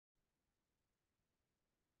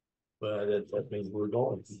But that means we're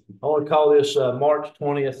going. I want to call this March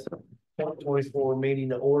 20th, 2024 meeting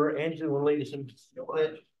to order. Angela will lead us in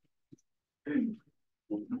pledge. To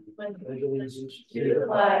the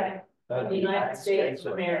flag of the United States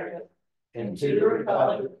of America and to the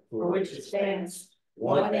republic for which it stands,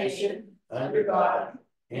 one nation, under God,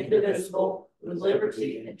 indivisible, with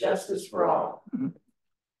liberty and justice for all.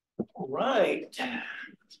 All right.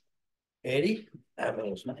 Eddie? I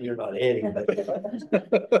mean, you're not Eddie, but. It's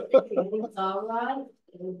all right.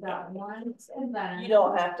 We've got one. You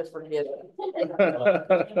don't have to forget it.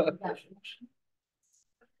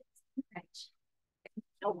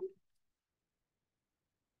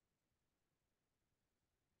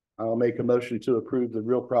 I'll make a motion to approve the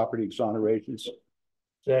real property exonerations.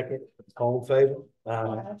 Second, all in favor?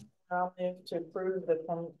 I'll move to approve the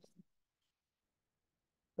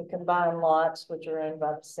combined lots, which are owned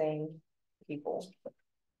by the same people.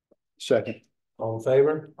 Second. All in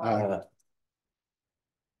favor? Aye.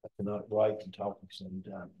 I cannot write and talk at the same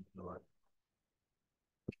time. All right.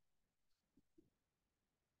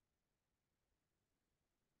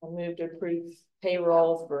 I move to approve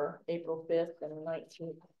payroll for April 5th and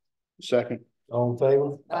 19th. Second. All in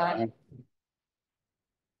favor?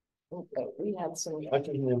 Okay, we had some. I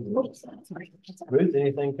can remember. Ruth,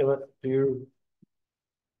 anything come up to you?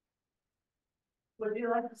 Would you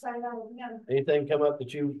like to say that again? Anything come up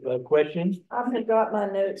that you questioned? I forgot my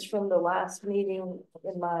notes from the last meeting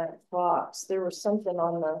in my box. There was something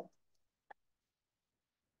on the.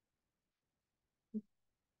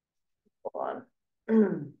 Hold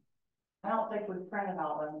on. I don't think we printed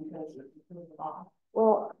all of them because it was off.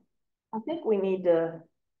 Well, I think we need to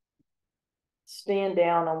stand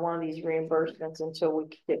down on one of these reimbursements until we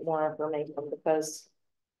get more information, because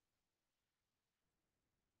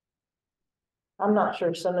I'm not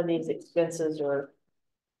sure some of these expenses are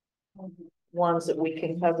ones that we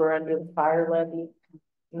can cover under the fire levy.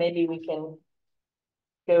 Maybe we can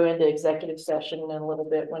go into executive session in a little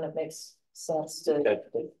bit when it makes sense to,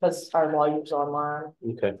 because our lawyer's online.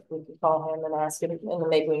 Okay. We can call him and ask him, and then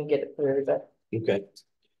maybe we can get it through, but. Okay.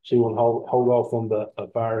 So you want to hold off on the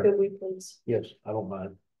fire? Could we please? Yes, I don't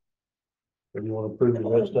mind. Or you want to approve the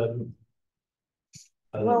rest of them?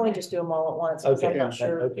 Why don't we just do them all at once? Because Okay, I'm not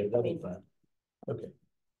sure. okay, that'll be fine. Okay.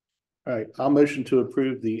 All right, I'll motion to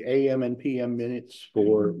approve the AM and PM minutes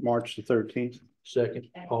for March the 13th. Second,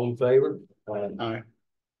 all in favor? Aye.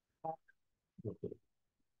 Okay.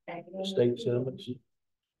 State settlements.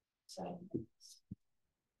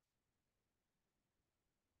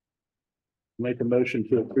 Make a motion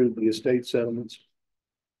to approve the estate settlements.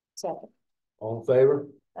 Second. All in favor?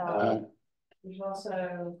 Aye. There's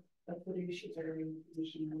also a fiduciary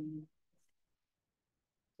position.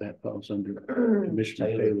 That falls under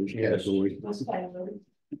Commissioner Taylor's Yes. category.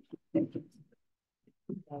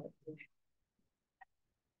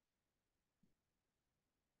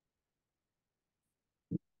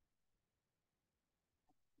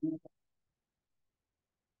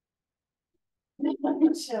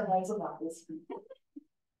 Share knows about this.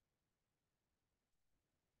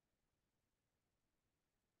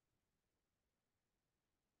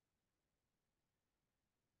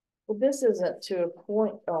 Well, this isn't to a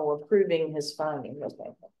point, oh, approving his finding.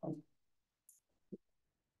 Okay.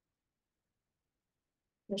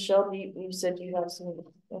 Michelle, you said you have some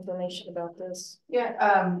information about this?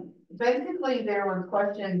 Yeah, basically there was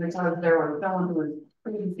question because there was someone who was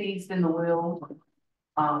predeceased in the will.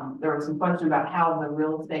 There was some question about how the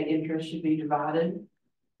real estate interest should be divided.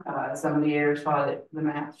 Some of the heirs thought that the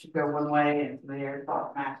math should go one way and some of the heirs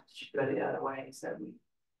thought the math should go the other way. So we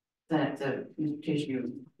sent it to Mr.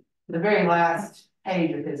 Tissue. The very last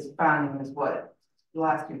page of his finding is what the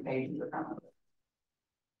last two pages are from,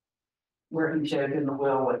 where he showed in the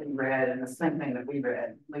will what he read, and the same thing that we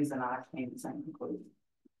read. Lisa and I came to the same conclusion.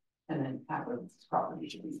 And then how this property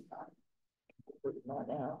should be divided. Not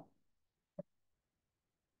now.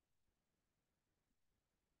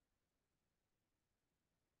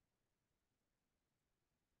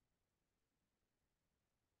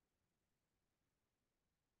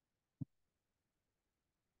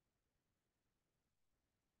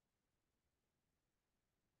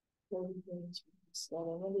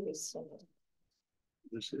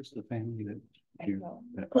 This is the family that.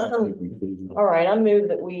 All right, I move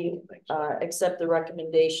that we accept the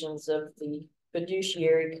recommendations of the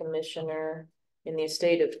fiduciary commissioner in the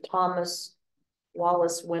estate of Thomas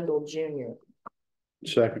Wallace Wendell Jr.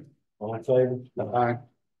 Second. All in favor? Aye.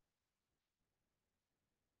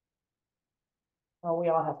 Oh, we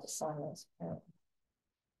all have to sign this.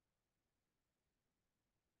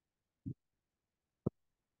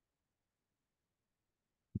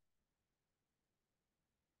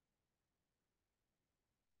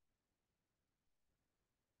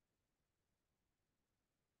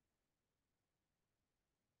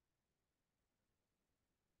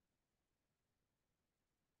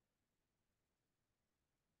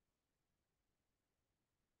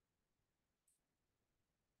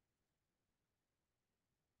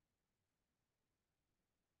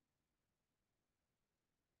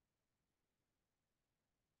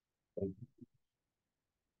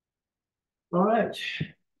 All right,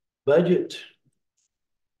 budget.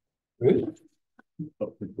 Ruth?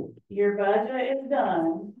 Your budget is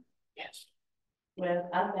done Yes. with,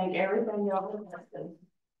 I think, everything y'all requested.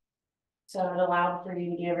 So it allowed for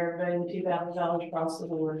you to give everybody $2,000 across the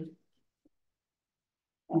board.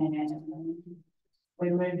 And we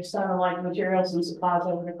moved some like materials and supplies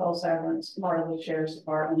over to coal severance, part of the sheriff's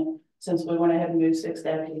department, since we went ahead and moved 6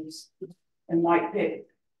 deputies. And Mike picked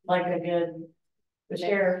like the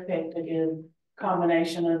sheriff picked a good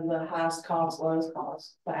combination of the highest cost, lowest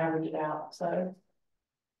cost to average it out, so.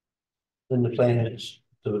 Then the plan is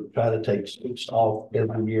to try to take 6 off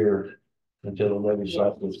every year until the levy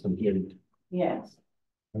cycle is completed. Yes,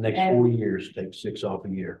 The next 4 years, take 6 off a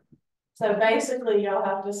year. so basically y'all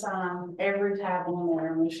have to sign every tab on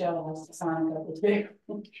there, and Michelle has to sign a couple too.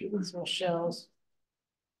 Michelle's.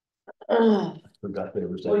 Forgot there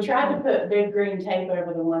was that. We tried to put big green tape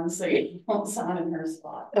over the one so you won't sign in her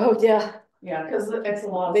spot. Oh, yeah, Yeah, cause it's a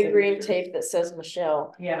lot of. big green signatures. tape that says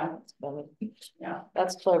Michelle. Yeah, That's funny. yeah.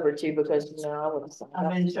 That's clever too, because you know, I would. I've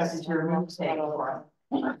been instructed to remove tape for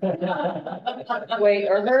Wait,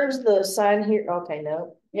 are hers the sign here? Okay,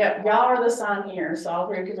 no. Yeah, y'all are the sign here, so all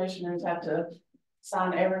 3 commissioners have to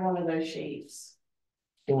sign every one of those sheets.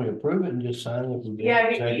 Can we approve it and just sign it if we do?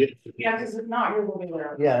 Yeah, Second? Yeah, cause if not, you're gonna be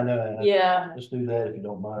there. Yeah, I know. Yeah, Let's do that if you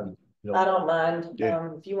don't mind. You I don't mind. Yeah.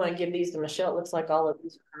 If you wanna give these to Michelle, it looks like all of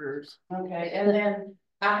these are hers. Okay, and then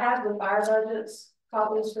I have the fire budgets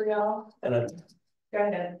copies for y'all. And Go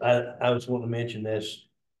ahead. I was wanting to mention this,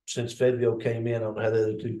 since Fayetteville came in, I don't know how the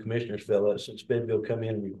other 2 commissioners felt, since Fayetteville come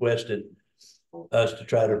in and requested us to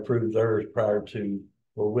try to approve theirs prior to,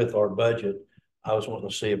 or with our budget, I was wanting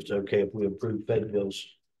to see if it's okay if we approve Fayetteville's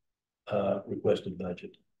requested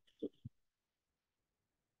budget.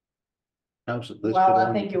 How's it listed Well, I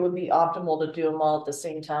on- think it would be optimal to do them all at the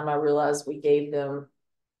same time. I realize we gave them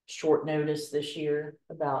short notice this year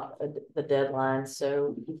about the deadline,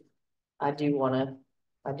 so I do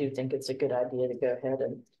think it's a good idea to go ahead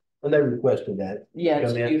and. And they requested that. Yeah,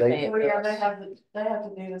 Come to in, do they- Well, yeah, Fayetteville. they have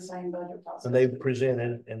to do the same budget process. And they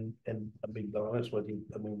presented, and I mean, be honest with you,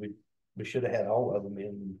 I mean, we should have had all of them in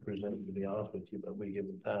and presented, to be honest with you, but we give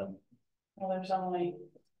them time. Well, there's only,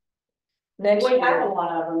 Next we have a year,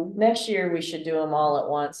 lot of them. next year we should do them all at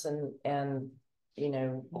once and, you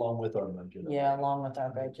know, Along with our budget. yeah, along with our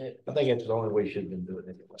budget. I think that's the only way we should have been doing it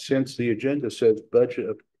anyway. Since the agenda says budget,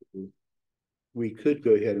 approval, we could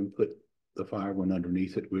go ahead and put the fire one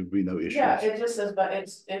underneath it, would be no issues. Yeah, it just says, but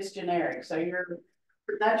it's generic, so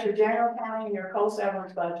that's your general county and your coal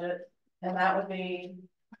severance budget, and that would be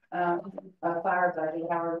a fire budget,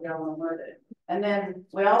 however y'all want to word it. And then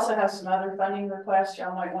we also have some other funding requests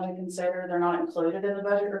y'all might want to consider. They're not included in the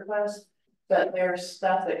budget request, but there's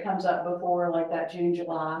stuff that comes up before, like that June,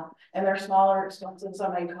 July, and they're smaller expenses. I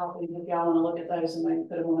made copies if y'all want to look at those and maybe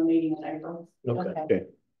put them on a meeting in April. Okay, Okay.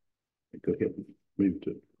 Go ahead, move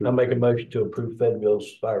to. I'll make a motion to approve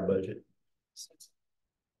Fayetteville's fire budget.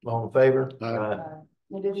 All in favor? Aye.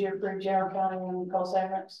 And did you approve general county and coal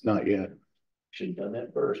severance? Not yet. Should have done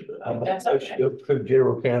that first, but I'm That's to okay. approve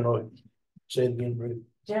general county. Say it again, Ruth.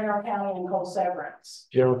 General county and coal severance.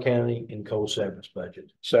 General county and coal severance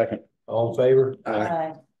budget. Second. All in favor?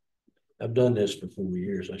 Aye. I've done this for 4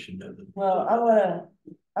 years. I should know that. Well,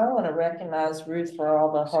 I wanna recognize Ruth for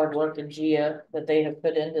all the hard work and Gia that they have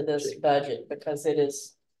put into this budget, because it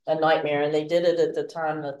is a nightmare, and they did it at the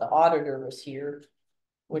time that the auditor was here,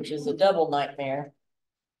 which is a double nightmare.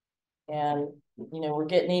 And, you know, we're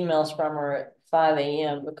getting emails from her at 5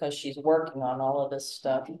 AM because she's working on all of this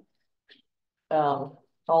stuff.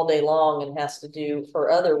 All day long, and has to do her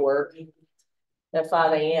other work at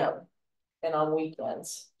 5 AM and on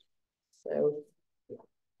weekends. So,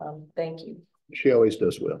 thank you. She always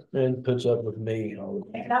does well. And puts up with me all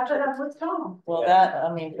the time. And I put up with Tom. Well, that,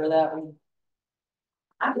 I mean, for that,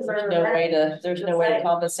 there's no way to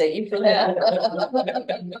compensate you for that.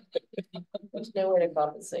 There's no way to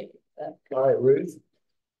compensate you for that. All right, Ruth.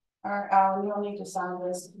 All right, you'll need to sign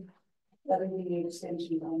this. WVU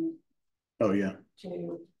extension on Oh, yeah.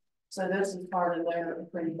 to, so this is part of their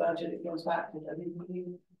pretty budget. It goes back to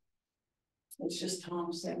WVU. It's just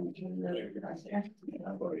Tom's signature right there. Yeah,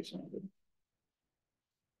 I've already signed it.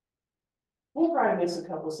 We'll probably miss a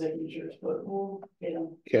couple signatures, but we'll get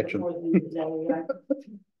them. Catch 'em. before the end of the day,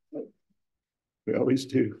 right? We always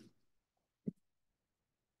do.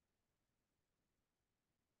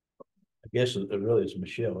 I guess it really is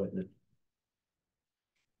Michelle, isn't it?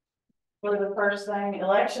 For the first thing,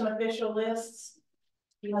 election official lists.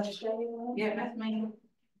 You want to show you? Yeah, that's me.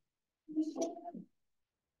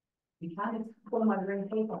 You kind of pull my green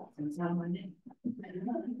paper off and it's not my name.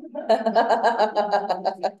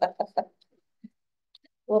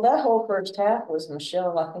 Well, that whole first half was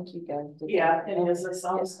Michelle, I think you guys did. Yeah, it is, it's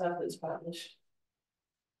all stuff that's published.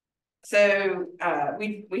 So,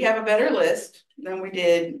 we have a better list than we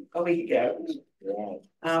did a week ago.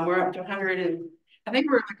 We're up to 100 and, I think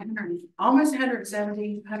we're like 100, almost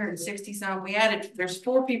 170, 160 some. We added, there's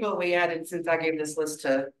 4 people that we added since I gave this list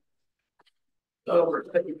to go over to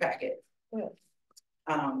put in your packet. Yeah.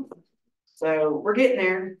 So we're getting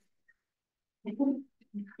there.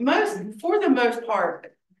 For the most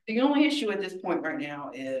part, the only issue at this point right now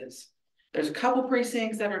is there's a couple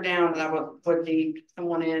precincts that are down that I would need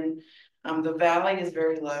someone in. The valley is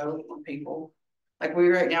very low on people. Like we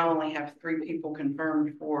right now only have 3 people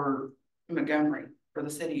confirmed for Montgomery, for the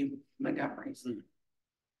city of Montgomery.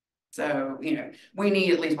 So, you know, we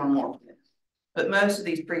need at least 1 more. But most of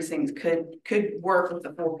these precincts could work with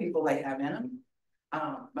the 4 people they have in them.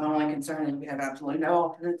 My only concern is we have absolutely no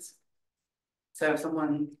alternates. So if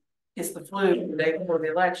someone gets the flu the day before the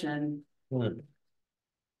election,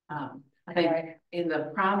 I think in the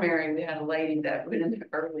primary, we had a lady that went into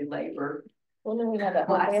early labor. Well, then we had that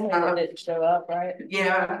whole family that didn't show up, right?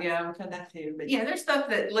 Yeah, we've had that too. But yeah, there's stuff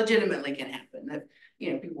that legitimately can happen that,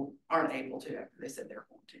 you know, people aren't able to after they said they're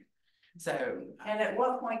going to. So, And at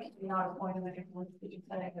what point can you not appoint them? Did you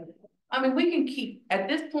say? I mean, we can keep, at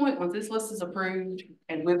this point, once this list is approved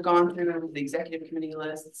and we've gone through the executive committee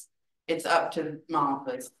lists, it's up to my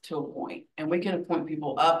office to appoint. And we can appoint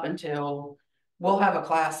people up until we'll have a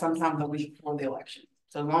class sometime the week before the election.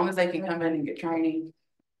 So as long as they can come in and get training,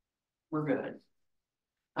 we're good.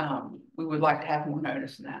 We would like to have more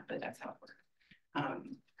notice than that, but that's how it works.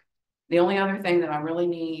 The only other thing that I really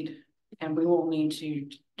need, and we will need to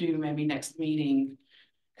do maybe next meeting,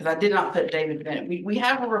 because I did not put David Bennett. We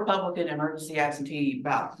have a Republican emergency absentee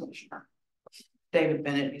ballot commissioner, David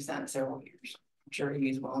Bennett. He's done it several years. I'm sure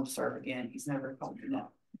he's willing to serve again. He's never told me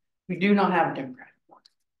no. We do not have a Democratic one.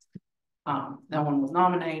 No one was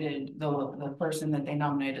nominated. The person that they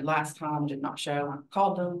nominated last time did not show. I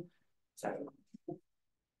called them. So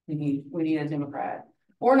we need a Democrat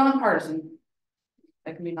or nonpartisan.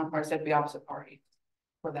 That can be nonpartisan, that'd be opposite party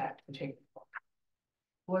for that particular.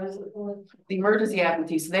 What is it for? The emergency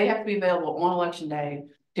absentee, so they have to be available on election day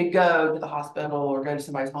to go to the hospital or go to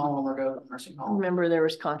somebody's home or go to a nursing I home. remember there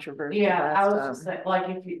was controversy. Yeah, I was last just saying, like,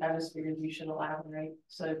 I just figured you should elaborate,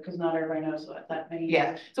 so, because not everybody knows what that means.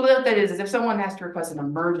 Yeah, so what that is if someone has to request an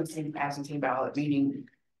emergency absentee ballot, meaning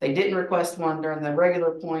they didn't request one during the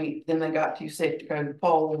regular point, then they got too sick to go to the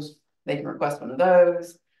polls, they can request one of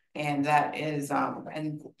those. And that is,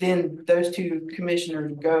 and then those 2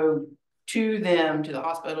 commissioners go to them, to the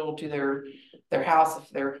hospital, to their house if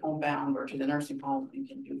they're homebound, or to the nursing home, and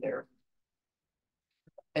can do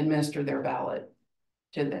administer their ballot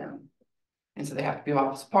to them. And so they have to be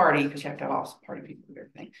office party, because you have to have office party people do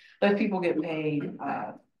everything. Those people get paid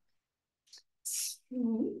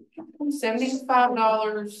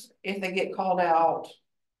 $75 if they get called out,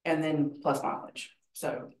 and then plus mileage.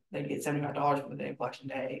 So they get $75 for the day of election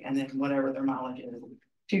day, and then whatever their mileage is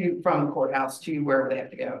from the courthouse to wherever they have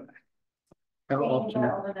to go. How Can you put often?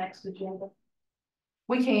 that on the next agenda?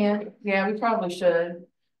 We can, yeah, we probably should.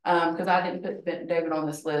 Because I didn't put David on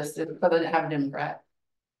this list because I didn't have a Democrat.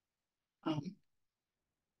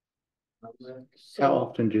 How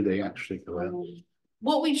often do they actually go out?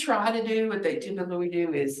 What we try to do, what they typically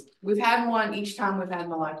do is, we've had one each time we've had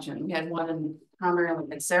an election. We had one in primarily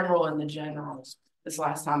and several in the generals. This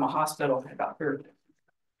last time a hospital had about 30.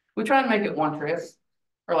 We try to make it one trip,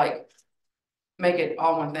 or like make it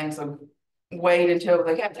all one thing. So wait until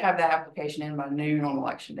they have to have the application in by noon on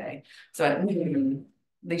election day. So at noon,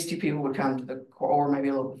 these 2 people would come to the court, or maybe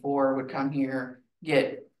a little before, would come here,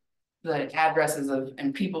 get the addresses of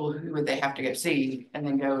and people who would they have to go see, and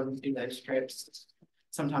then go and do those trips.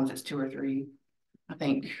 Sometimes it's 2 or 3. I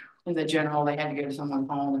think in the general they had to go to someone's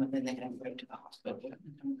home, and then they had to go to the hospital and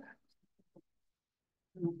come back.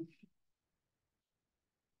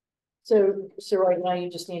 So right now you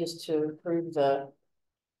just need us to approve the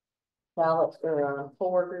ballot for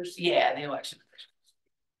poll workers? Yeah, the election.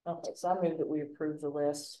 Okay, so I move that we approve the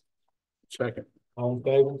list. Second. All in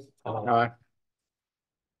favor? Aye.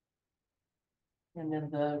 And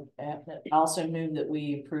then I also move that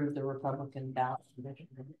we approve the Republican ballot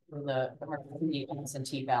commissioner, or the emergency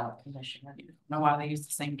absentee ballot commissioner. I don't know why they use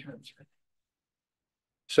the same terms.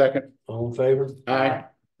 Second. All in favor? Aye.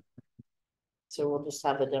 So we'll just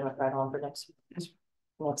have the Democrat on for next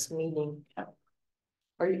meeting.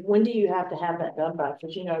 When do you have to have that done by?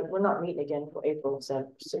 Because we're not meeting again until April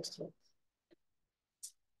 16th.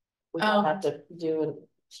 We don't have to do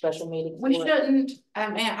special meeting? We for it? shouldn't, I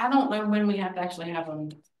mean, I don't know when we have to actually have them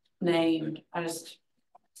named, I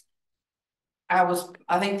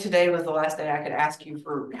think today was the last day I could ask you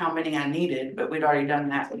for how many I needed, but we'd already done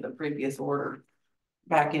that with the previous order.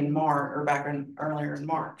 Back in March, or earlier in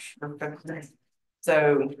March or February.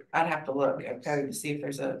 So I'd have to look at code to see if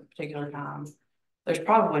there's a particular time. There's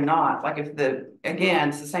probably not, like if again,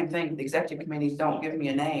 it's the same thing, if the executive committees don't give me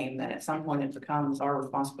a name, then at some point it becomes our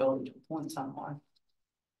responsibility to appoint someone.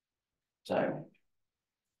 So.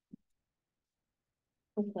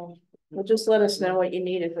 Okay, well, just let us know what you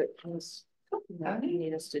need if it comes, you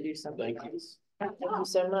need us to do something. Thank you. Thank you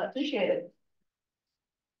so much. Appreciate it.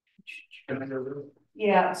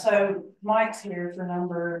 Yeah, so Mike's here for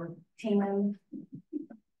number 10.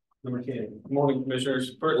 Number 10. Good morning,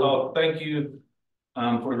 commissioners. First of all, thank you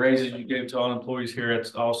for the raises you gave to all employees here.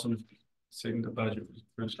 It's awesome. Seeing the budget.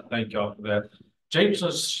 Thank y'all for that. James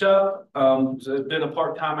Shupp has been a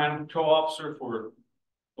part-time animal control officer for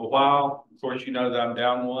a while. Of course, you know that I'm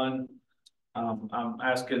down one. I'm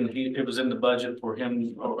asking, it was in the budget for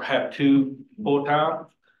him or have 2 full-time.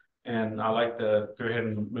 And I like to go ahead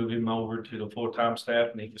and move him over to the full-time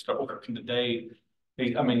staff and he can start working today.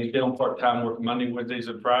 He's been on part-time work Monday, Wednesdays,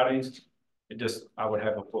 and Fridays. I would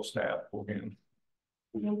have a full staff for him.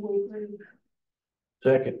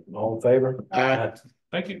 Second, all in favor? Aye.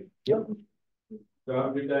 Thank you. Yep. So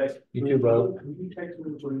have a good day. You too, brother. Can you text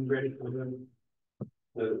me when you're ready for them?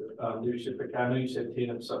 The leadership, I know you said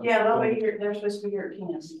 10 or something. Yeah, they'll be here, they're supposed to be here at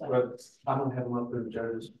 10. So. But I don't have them up there,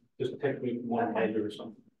 judges. Just text me one later or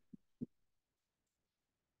something.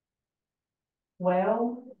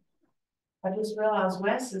 Well, I just realized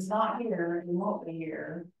Wes is not here and won't be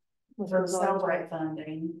here for the Celebrate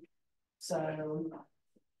funding. So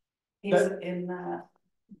he's in that.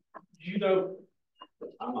 You know,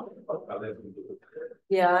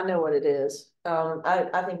 Yeah, I know what it is.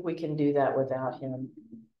 I think we can do that without him.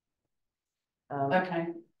 Okay.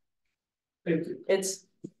 It's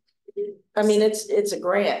a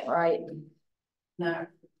grant, right? No.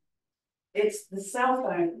 It's the cell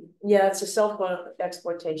phone. Yeah, it's a cell phone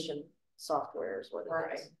exploitation software is what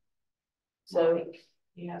it is. So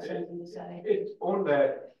You have something to say? It's on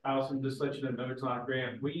that, Allison, just let you know, it's not a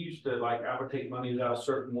grant. We used to, I would take money out of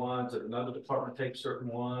certain ones, and another department takes certain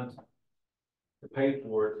ones to pay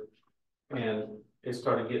for it. And it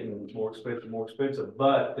started getting more expensive.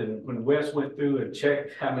 But then when Wes went through and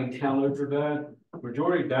checked how many downloads were done,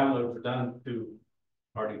 majority of downloads were done through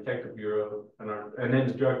our detective bureau and then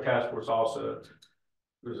the drug task force also.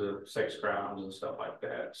 There's a sex crimes and stuff like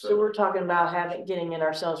that. So we're talking about getting it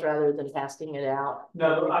ourselves rather than casting it out.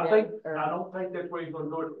 No, I don't think that's where he's gonna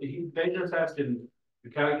do it. They just asking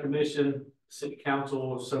the county commission, city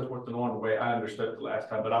council, so forth and on, the way I understood it the last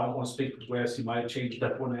time, but I don't want to speak with Wes. He might have changed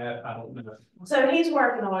up on that. I don't know. So he's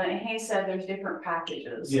working on it and he said there's different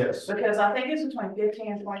packages. Yes. Because I think it's between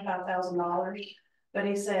 $15,000 and $25,000. But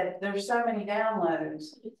he said there's so many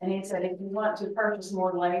downloads. And he said if you want to purchase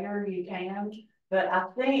more later, you can. But I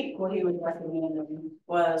think what he was recommending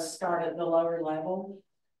was start at the lower level.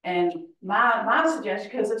 And my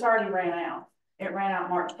suggestion, because it's already ran out. It ran out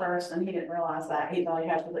March 1st and he didn't realize that. He thought he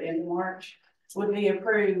had to the end of March. Would be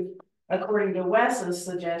approved according to Wes's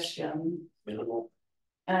suggestion. Minimal.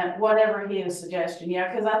 Whatever his suggestion,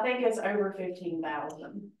 yeah, because I think it's over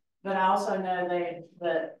 15,000. But I also know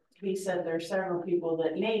that he said there's several people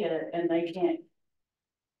that need it and they can't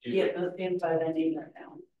get the info they need right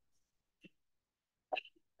now.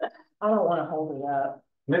 I don't want to hold it up.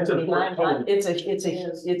 That's I mean, important.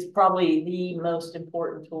 it's probably the most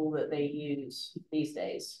important tool that they use these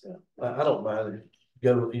days. I don't mind.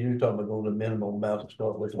 You're talking about going to minimum amount to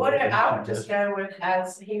start with. What I would just go with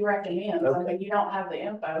as he recommends. Okay. I mean, you don't have the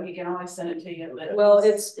info, he can always send it to you. But well,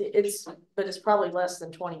 but it's probably less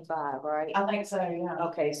than 25, right? I think so, yeah.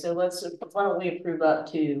 Okay, so why don't we approve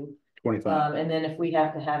up to 25. and then if we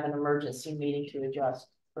have to have an emergency meeting to adjust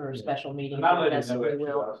for a special meeting, And I'll let yes, him know we that.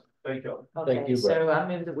 will. Thank you. Okay, Thank you, so I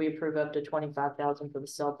move that we approve up to 25,000 for the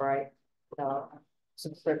Cellbrite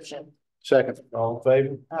subscription. Second. All in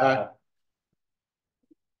favor? Aye.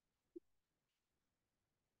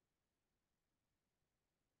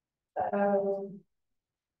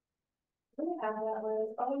 We have that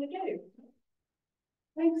list. All we do.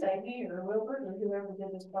 Thanks, Amy or Wilbur or whoever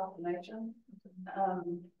did this proclamation.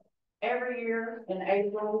 Every year in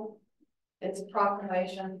April, it's a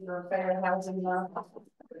proclamation for fair housing month.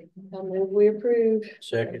 I move we approve.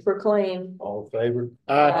 Second. Proclaim. All in favor?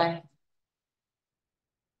 Aye.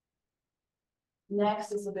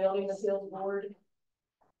 Next is the Building Appeals Board.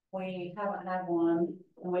 We haven't had one,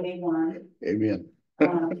 and we need one. Amen.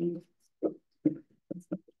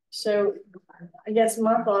 So I guess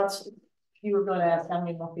my thoughts, you were gonna ask how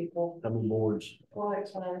many more people, How many boards, board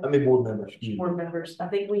how many board members? Excuse me. members, I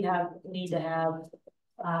think we need to have,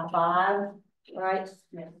 5, right?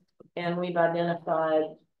 And we've identified,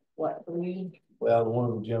 what, 3? Well, one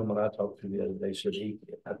of the gentlemen I talked to the other day said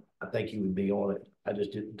I think he would be on it. I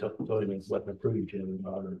just didn't told him it wasn't approved yet or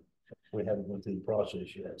not, or we haven't went through the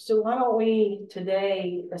process yet. So why don't we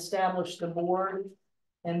today establish the board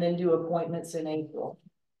and then do appointments in April?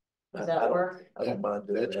 Does that work? I don't mind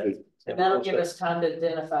doing That's that. good. And that'll give us time to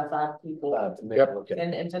identify 5 people. Yep. Okay.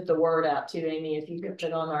 And put the word out too, Amy, if you could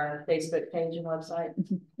put on our Facebook page and website.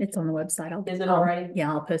 It's on the website. Is it already?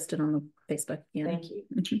 Yeah, I'll post it on the Facebook. Yeah. Thank you.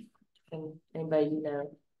 Mhm. And anybody you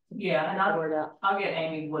know. Yeah, and Put the word out. I'll get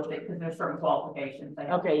Amy with it, because there's certain qualifications. they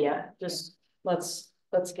have. Okay, yeah, just let's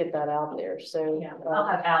get that out there. So Yeah, I'll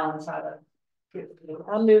have Alan try to.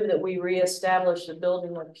 I move that we reestablish the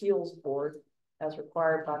building appeals board as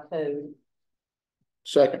required by code.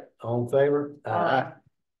 Second. All in favor? Aye.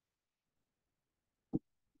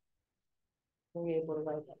 We'll be able to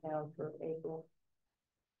write that down for April.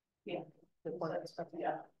 Yeah.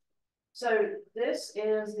 Yeah. So this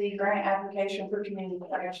is the grant application for community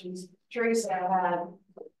corrections. Teresa had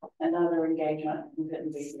another engagement and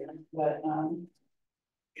couldn't be here, but,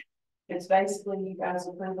 it's basically you guys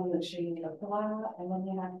approving that she apply and then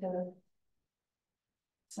you have to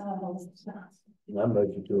sign all this stuff. I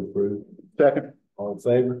motion to approve. Second. All in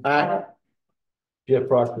favor? Aye. Jeff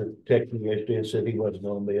Proctor texted me yesterday and said he wasn't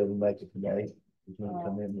gonna be able to make it today. He's gonna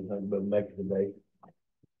come in and think about make it today.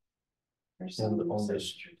 On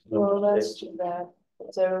this. Well, that's too bad.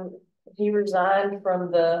 So he resigned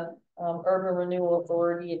from the Urban Renewal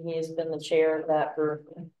Authority, and he has been the chair of that for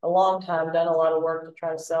a long time, done a lot of work to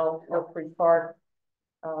try to sell Oak Creek Park.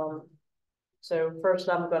 So first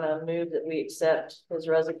I'm gonna move that we accept his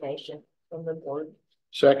resignation from the board.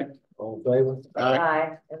 Second. All in favor?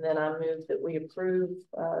 Aye. And then I move that we approve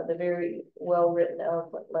the very well-written,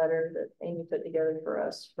 eloquent letter that Amy put together for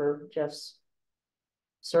us for Jeff's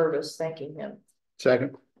service, thanking him.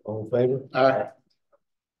 Second. All in favor? Aye.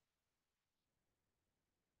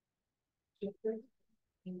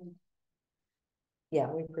 Yeah,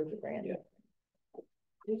 we approved the grant. Yeah.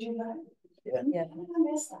 Did you know? Yeah. Yeah,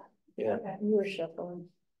 I missed that. Yeah. Okay. you were shuffling,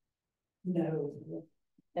 No.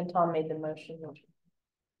 and Tom made the motion.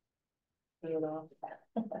 Put it off.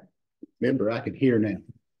 Remember, I can hear now.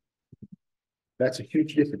 That's a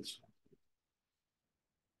huge difference.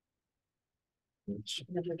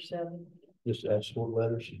 Number 7. Just ask for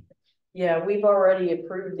letters. Yeah, we've already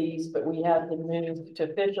approved these, but we have to move to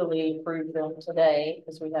officially approve them today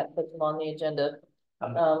because we had to put them on the agenda.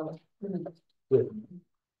 Good.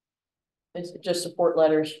 It's just support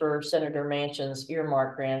letters for Senator Manchin's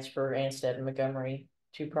earmark grants for Anstead and Montgomery,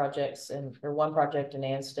 2 projects or 1 project in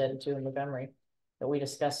Anstead and 2 in Montgomery that we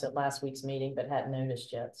discussed at last week's meeting, but hadn't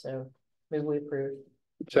noticed yet. So move we approve.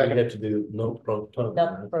 So you have to do no pro tunc.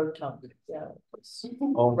 Nothing pro tunc, yeah. it's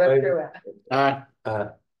All in favor? Retroactive. Aye.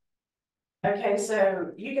 Okay,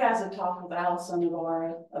 so you guys have talked with Allison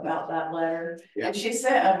Navarre about that letter, Yeah. and she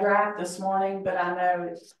sent a draft this morning, but I know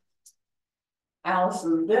it's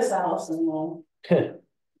this Allison will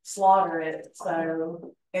slaughter it,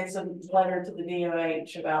 so it's a letter to the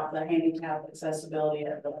DOH about the handicap accessibility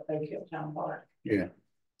at the Oak Hill Town Park. Yeah.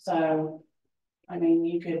 So, I mean,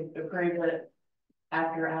 you could approve it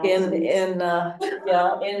after Allison. In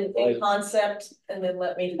concept, and then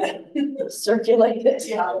let me circulate it.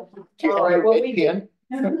 Yeah. All right, well, we Ken.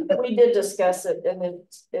 did discuss it, and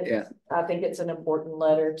Yeah. I think it's an important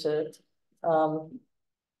letter to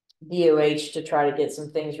DOH to try to get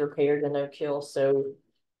some things repaired in Oak Hill, so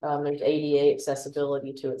there's ADA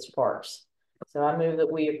accessibility to its parks. So I move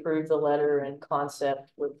that we approve the letter and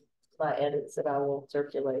concept with my edits that I will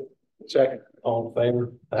circulate. Second. All in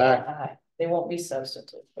favor? Aye. They won't be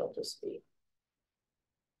substantive, they'll just be.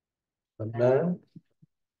 Nine.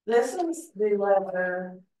 This is the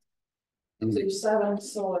letter Mm. to Southern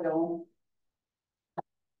Soil.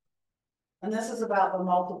 And this is about the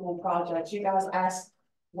multiple projects. You guys asked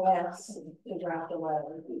Wes to draft a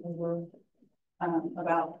letter.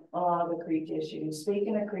 About a lot of the creek issues.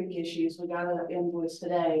 Speaking of creek issues, we got an invoice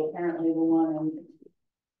today, apparently the one in,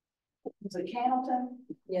 is it Cannleton?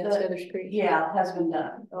 Yeah, Feathers Creek. Yeah, has been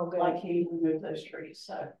done, Oh, good. like he removed those trees,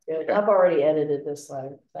 so. Good. I've already edited this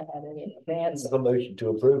letter. If I had any in advance. A motion to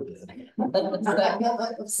approve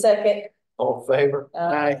that. Second. All in favor?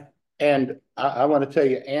 Aye. And I want to tell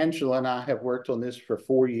you, Angela and I have worked on this for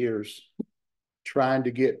 4 years, trying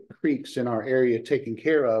to get creeks in our area taken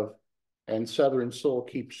care of, and Southern Soil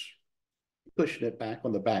keeps pushing it back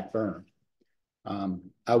on the back burner.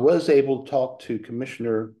 I was able to talk to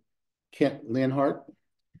Commissioner Kent Linhart.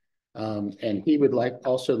 And he would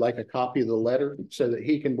also like a copy of the letter so that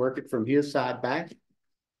he can work it from his side back.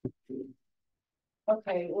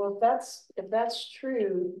 Okay, well, if that's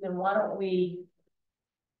true, then why don't we?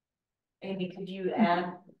 Amy, could you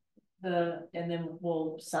add and then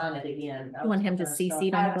we'll sign it again. You want him to CC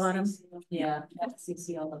it on the bottom? Yeah,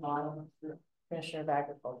 CC on the bottom, the Commissioner of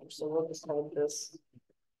Agriculture, so we'll just hold this.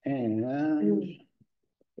 And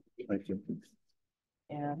thank you.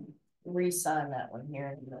 And re-sign that one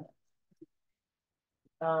here in a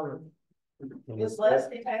minute. Is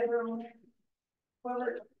Leslie Taylor on there?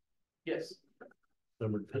 Whoever- Yes.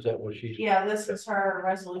 Number, is that what she's? Yeah, this is her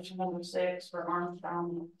resolution number 6 for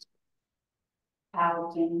Armstrong.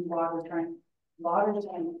 Powellton, water tank,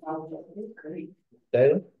 great.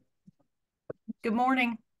 Taylor? Good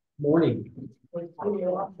morning. Morning.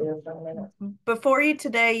 Before you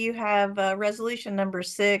today, you have resolution number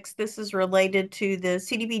 6. This is related to the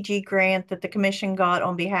CDBG grant that the commission got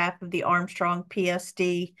on behalf of the Armstrong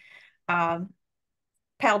PSD Powelton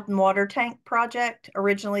Water Tank Project.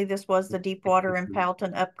 Originally, this was the Deepwater and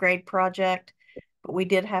Powelton Upgrade Project, but we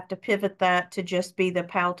did have to pivot that to just be the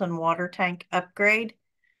Powelton Water Tank Upgrade.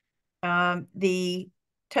 The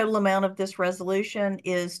total amount of this resolution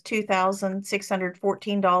is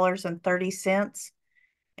 $2,614.30.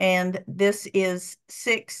 And this is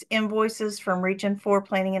 6 invoices from Region 4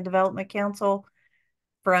 Planning and Development Council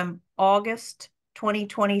from August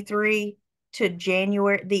 2023 to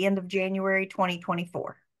the end of January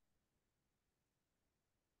 2024.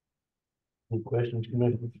 Any questions,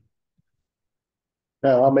 Commissioner?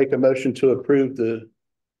 Now I'll make a motion to approve the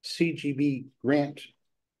CGB grant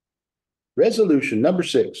resolution number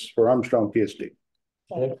 6 for Armstrong PSD.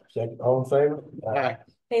 Second, all in favor? Aye.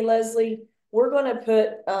 Hey, Leslie, we're gonna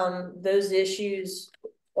put those issues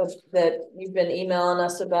that you've been emailing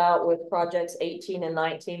us about with projects 18 and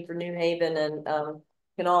 19 for New Haven and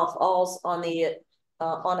Kanawha Falls on a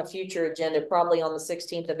future agenda, probably on the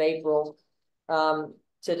 16th of April,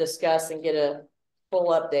 to discuss and get a full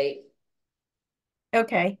update.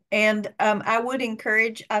 Okay, and I would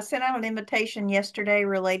encourage, I sent out an invitation yesterday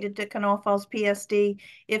related to Kanawha Falls PSD.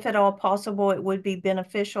 If at all possible, it would be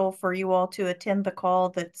beneficial for you all to attend the call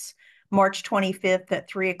that's March 25th at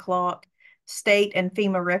 3 o'clock. State and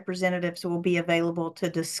FEMA representatives will be available to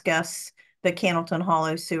discuss the Cannleton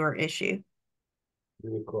Hollow sewer issue.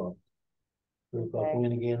 3 o'clock. 3 o'clock Okay.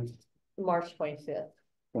 when again? March 25th.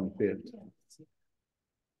 25th.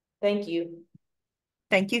 Thank you.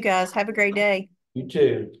 Thank you, guys. Have a great day. You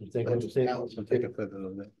too. You think I'm saying? Allison, take a photo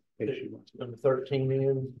of that. If she wants. Number 13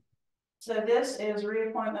 in. So this is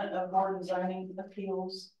reappointment of board and zoning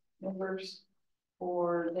appeals members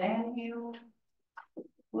for Dan Hill,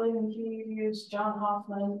 William Hughes, John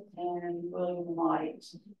Hoffman, and William Light.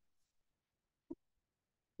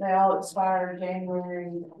 They all expire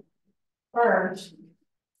January 1st.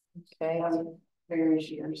 Okay. Various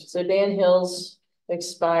years. So Dan Hills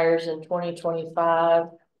expires in 2025.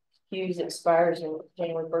 Hughes expires in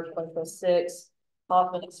January 1st, 2026.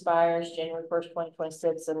 Hoffman expires January 1st,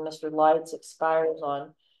 2026, and Mr. Lights expires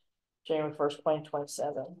on January 1st,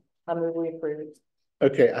 2027. I move we approve.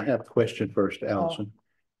 Okay, I have a question first, Allison.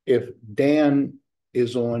 If Dan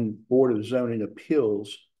is on Board of Zoning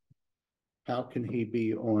Appeals, how can he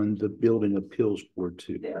be on the Building Appeals Board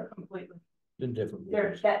too? They're completely, In different.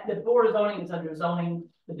 the board of zoning is under zoning,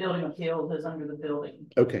 the building appeals is under the building.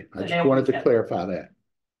 Okay, I just wanted to clarify that.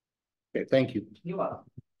 Okay, thank you. You are.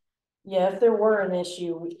 Yeah, if there were an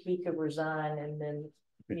issue, he could resign and then,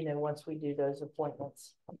 you know, once we do those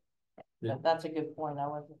appointments. Yeah. That's a good point. I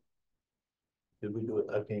wasn't, Did we do it?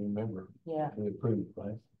 I can't remember. yeah. We approved,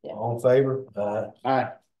 right? Yeah. All in favor? Aye.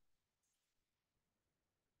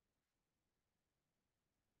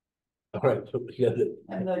 All right, so we got it.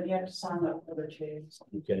 And then you have to sign up for the chairs.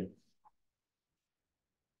 Okay.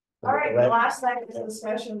 All right, the last thing is a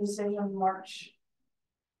discussion decision March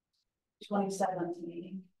 27th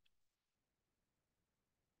meeting.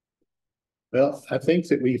 Well, I think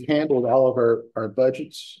that we've handled all of our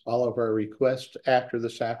budgets, all of our requests after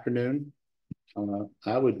this afternoon.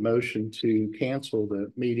 I would motion to cancel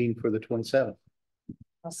the meeting for the 27th.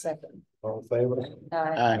 I'll second. All in favor?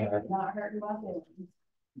 Aye. Not hurting my feelings.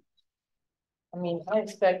 I mean, I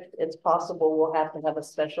expect it's possible we'll have to have a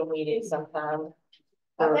special meeting sometime.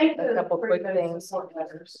 I For think a couple quick those things. support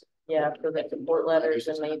letters. Yeah, for the support letters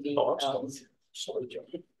and maybe, Sorry, Joe.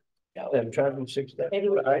 I'm trying to fix that. maybe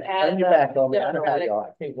we All right, can add turn your back on me. I know how Democratic y'all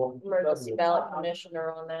are. I can't walk- emergency ballot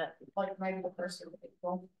commissioner on that. Like maybe the first of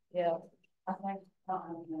April, Yeah, I think.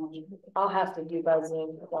 I'll have to do by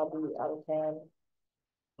Zoom because I'll be out of town.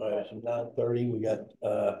 All right, so 9:30, we got,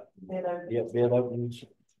 You know, yeah, bid openings.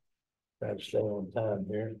 Try to stay on time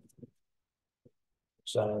here.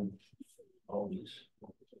 Sign all these.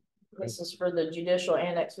 This is for the judicial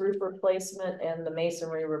annex roof replacement and the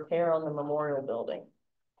masonry repair on the memorial building.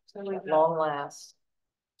 So we've got Long last.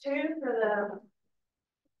 2 for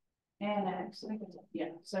the annex. Yeah,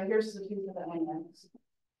 so here's the 2 for the annex.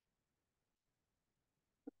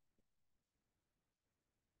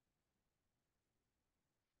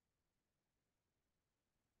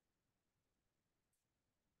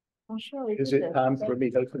 I'm sure we Is did it that. time for me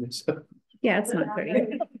to open this up? Yeah, it's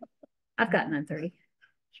 9:30. I've got 9:30.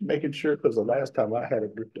 Just making sure, because the last time I had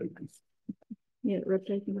it ripped open. Yeah, ripped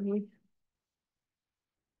open the way.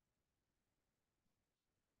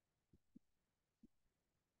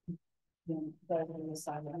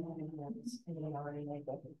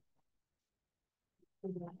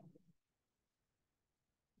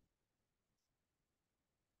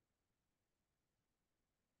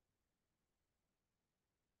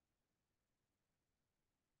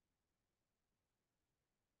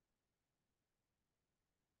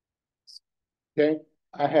 Okay,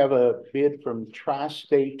 I have a bid from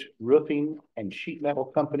Tri-State Roofing and Sheet Metal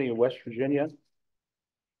Company of West Virginia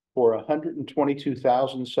for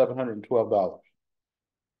 $122,712.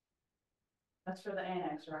 That's for the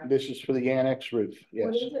annex, right? This is for the annex roof, yes.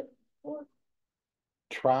 What is it for?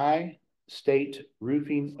 Tri-State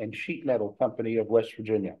Roofing and Sheet Metal Company of West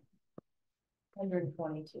Virginia,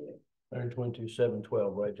 122.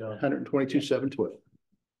 122,712, right, John? $122,712.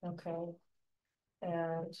 Okay.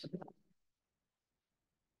 And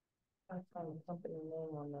I find the company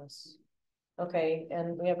name on this. Okay,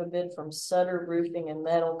 and we have a bid from Sutter Roofing and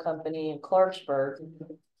Metal Company in Clarksburg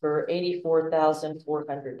for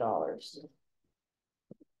 $84,400.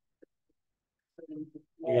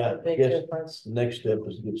 Yeah, Big yes. difference. The next step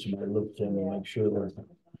is to get somebody to look at them and make sure they're.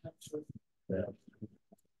 Yeah.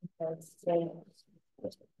 That's it.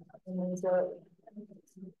 And then so-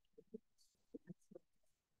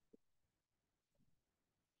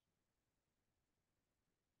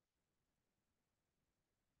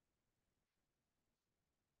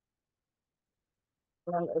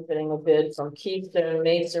 I'm opening a bid from Keystone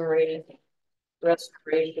Masonry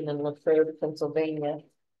Restoration in Latrobe, Pennsylvania.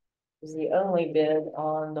 Is the only bid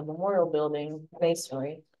on the memorial building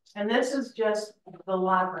masonry. And this is just the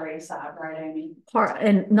library side, right, Amy?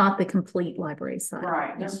 And not the complete library side.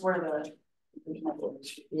 Right, just where the.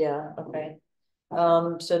 Yeah, okay.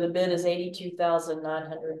 So the bid is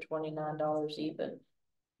 $82,929 even.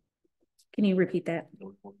 Can you repeat that?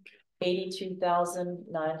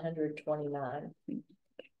 $82,929.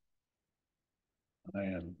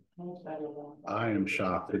 I am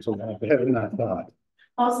shocked. It's a lot better than I thought.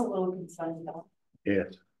 I was a little concerned about.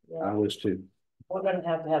 Yes, I Yeah, was too. we're gonna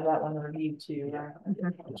have to have that one reviewed too, right?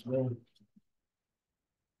 Yes, ma'am.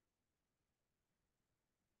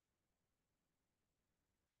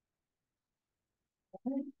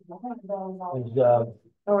 Is,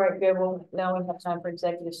 All right, good. Well, now we have time for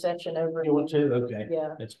executive session over. you want to? Okay.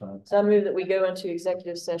 Yeah. That's fine. So I move that we go into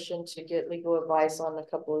executive session to get legal advice on a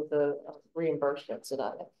couple of the reimbursements that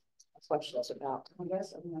I have questions about.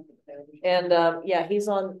 And yeah, he's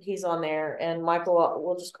on there, and Michael,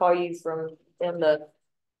 we'll just call you from in the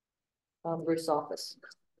Bruce office.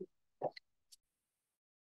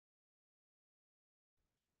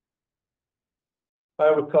 I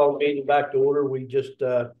would call the meeting back to order. We just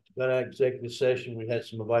got an executive session. We had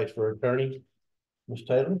some advice for our attorney. Ms.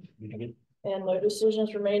 Taylor, you get. And no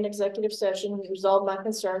decisions remain in executive session. We resolved my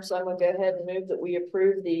concerns, so I'm gonna go ahead and move that we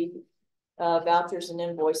approve the vouchers and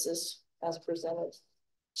invoices as presented.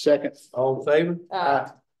 Second. All in favor? Uh,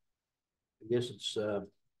 I guess it's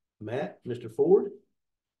Matt, Mr. Ford.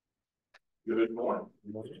 Good morning.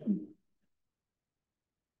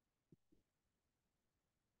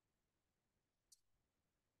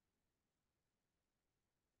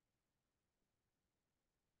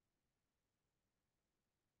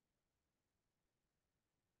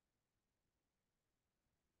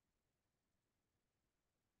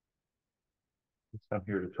 I'm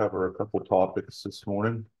here to cover a couple topics this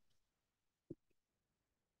morning.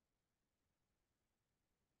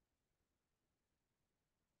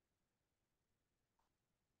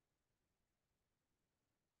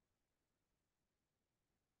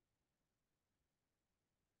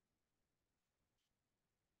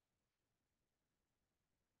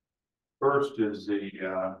 First is the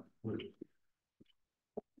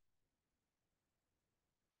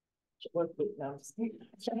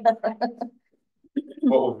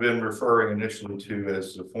what we've been referring initially to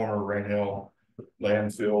as the former Rainhill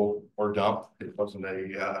landfill or dump. It wasn't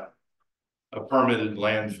a permitted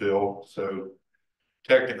landfill, so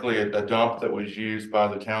technically a dump that was used by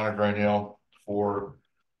the town of Rainhill for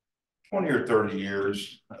 20 or 30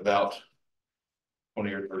 years, about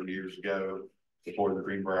 20 or 30 years ago, before the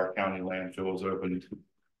Greenbrier County landfill was opened.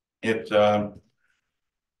 It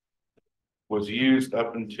was used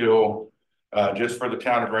up until just for the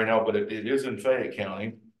town of Rainelle, but it is in Fayette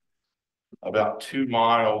County, about 2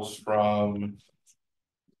 miles from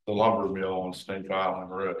the lumber mill on Snake Island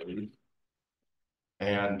Road.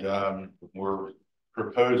 And we're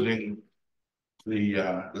proposing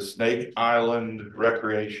the Snake Island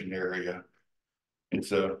Recreation Area.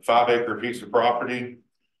 It's a 5-acre piece of property.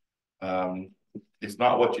 It's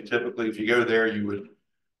not what you typically, if you go there, you would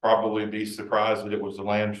probably be surprised that it was a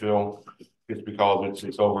landfill. It's because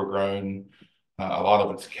it's overgrown. A lot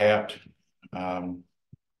of it's capped. And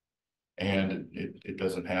it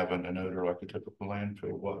doesn't have an odor like a typical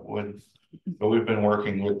landfill would. But we've been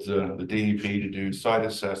working with the DEP to do site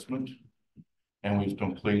assessment, and we've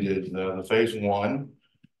completed the phase 1,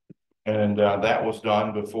 and that was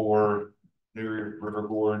done before New River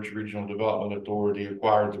Gorge Regional Development Authority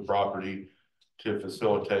acquired the property to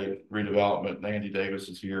facilitate redevelopment. And Andy Davis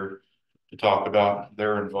is here to talk about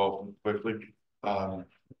their involvement quickly.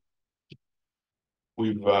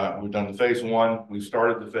 We've done the phase 1. We've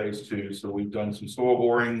started the phase 2. So we've done some soil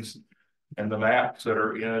borings, and the maps that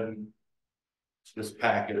are in this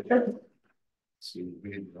packet. Let's see,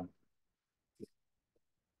 the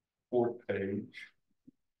 4th page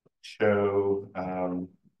show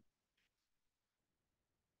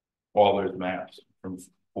all those maps from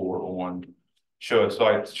 4 on show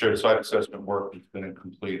site assessment work that's been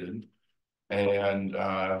completed, and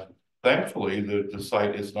thankfully the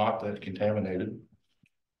site is not that contaminated.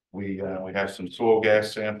 We have some soil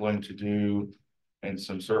gas sampling to do, and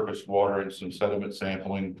some surface water and some sediment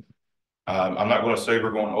sampling. I'm not going to say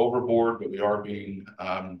we're going overboard, but we are being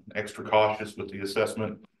extra cautious with the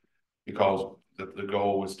assessment, because the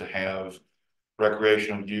goal was to have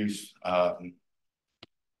recreational use.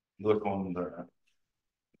 Look on the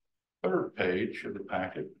 3rd page of the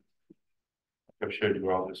packet. I've showed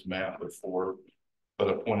you all this map before, but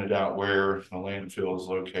I pointed out where the landfill is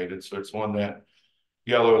located. So it's on that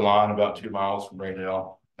yellow line about 2 miles from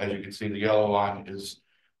Rainelle. As you can see, the yellow line is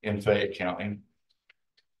in Fayette County.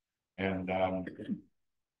 And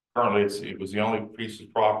currently it was the only piece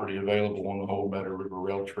of property available on the whole Meadow River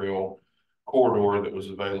Rail Trail corridor that was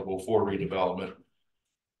available for redevelopment.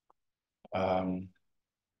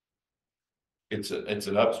 It's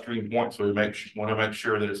an upstream point, so we want to make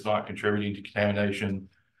sure that it's not contributing to contamination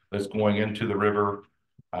that's going into the river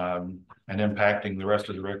and impacting the rest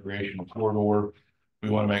of the recreational corridor. We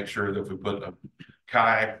want to make sure that if we put a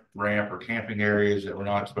kayak ramp or camping areas, that we're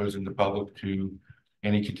not exposing the public to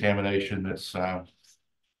any contamination that's at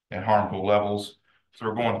harmful levels. So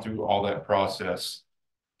we're going through all that process.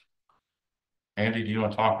 Andy, do you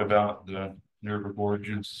want to talk about the New River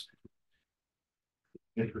Gorge's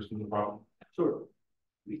interest in the problem? Sure,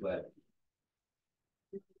 be glad.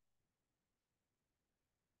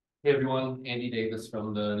 Hey everyone, Andy Davis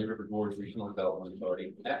from the New River Gorge Regional Development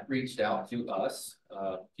Authority. That reached out to us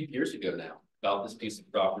a few years ago now about this piece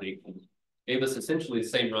of property, and gave us essentially the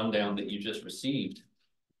same rundown that you just received,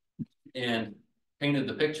 and painted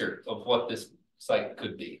the picture of what this site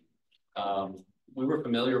could be. We were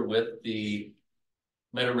familiar with the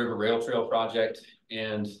Meadow River Rail Trail project,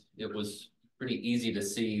 and it was pretty easy to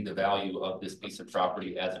see the value of this piece of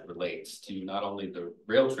property as it relates to not only the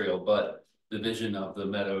rail trail, but the vision of the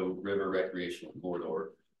Meadow River Recreational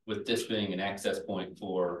Corridor, with this being an access point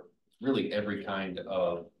for really every kind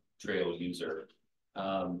of trail user.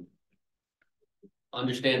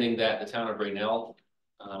 Understanding that the town of Rainelle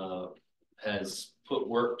has put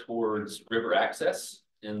work towards river access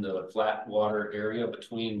in the flat water area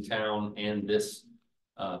between town and this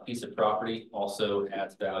piece of property also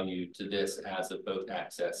adds value to this as a boat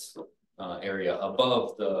access area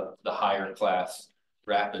above the higher class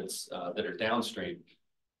rapids that are downstream.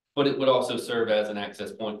 But it would also serve as an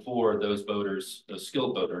access point for those boaters, those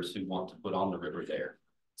skilled boaters who want to put on the river there.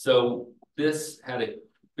 So this had a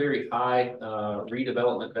very high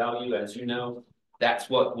redevelopment value, as you know. That's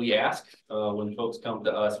what we ask when folks come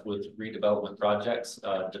to us with redevelopment projects,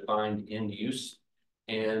 defined end use,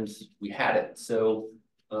 and we had it. So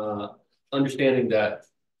understanding that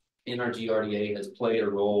NRG RDA has played a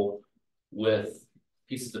role with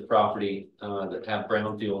pieces of property that have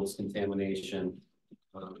brownfields contamination,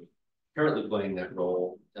 currently playing that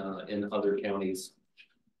role in other counties.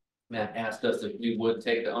 Matt asked us if we would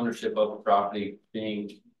take the ownership of a property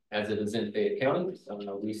being as it is in Fayette County.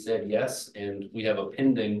 We said yes, and we have a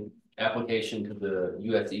pending application to the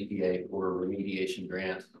US EPA for a remediation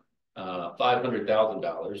grant,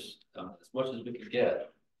 $500,000, as much as we could get,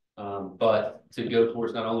 But to go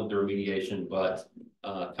towards not only the remediation, but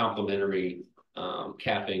complementary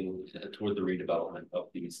capping toward the redevelopment of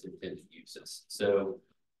these intended uses. So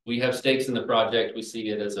we have stakes in the project. We see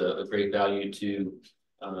it as a great value to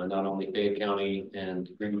not only Fayette County and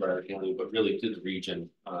Greenbrier County, but really to the region,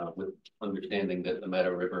 with understanding that the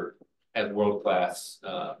Meadow River has world-class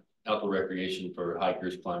outdoor recreation for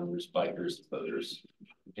hikers, climbers, bikers, and boaters.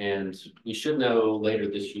 And we should know later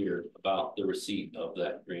this year about the receipt of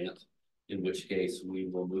that grant, in which case we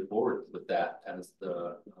will move forward with that as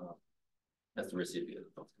the recipient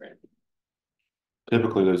of the grant.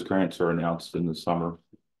 Typically, those grants are announced in the summer,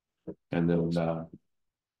 and then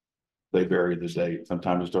they vary the date.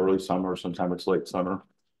 Sometimes it's early summer, sometimes it's late summer.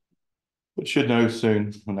 But should know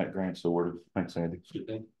soon when that grant's awarded. Thanks, Andy.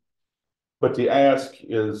 But the ask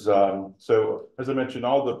is, so as I mentioned,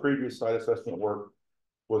 all the previous site assessment work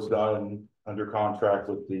was done under contract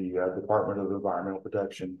with the Department of Environmental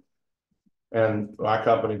Protection. And my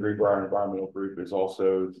company, Greenbrier Environmental Group, is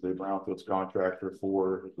also the brownfields contractor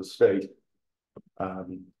for the state.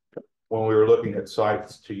 When we were looking at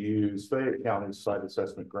sites to use Fayette County's site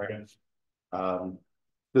assessment grant,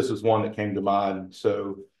 this is one that came to mind.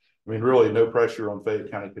 So, I mean, really no pressure on Fayette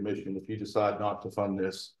County Commission. If you decide not to fund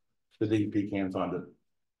this, the DEP can fund it.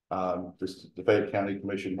 The Fayette County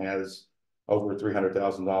Commission has over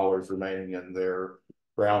 $300,000 remaining in their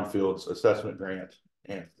brownfields assessment grant,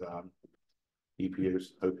 and EPA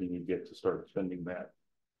is hoping you get to start spending that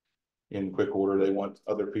in quick order. They want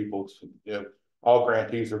other people to, you know, all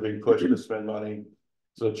grantees are being pushed to spend money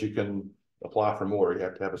so that you can apply for more. You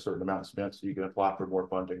have to have a certain amount spent so you can apply for more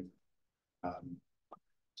funding.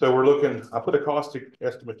 So we're looking, I put a cost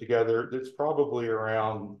estimate together. It's probably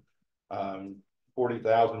around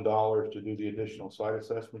 $40,000 to do the additional site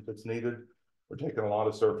assessment that's needed. We're taking a lot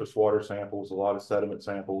of surface water samples, a lot of sediment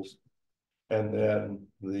samples. And then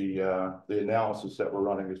the analysis that we're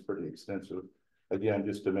running is pretty extensive. Again,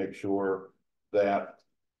 just to make sure that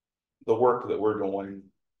the work that we're doing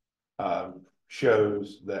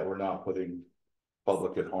shows that we're not putting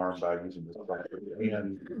public at harm by using this property.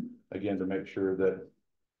 And again, to make sure that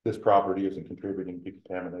this property isn't contributing to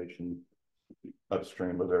contamination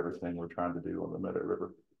upstream of everything we're trying to do on the Meadow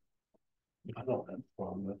River. I don't have a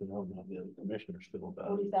problem with it. I don't know how the other commissioners feel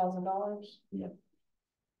about it. $40,000. Yeah.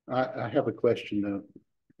 I have a question though.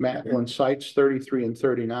 Matt, on sites 33 and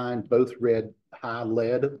 39, both read high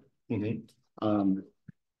lead. Mm-hmm.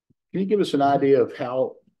 Can you give us an idea of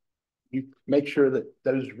how you make sure that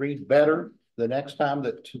those read better the next time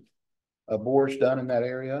that a bore's done in that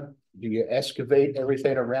area? Do you excavate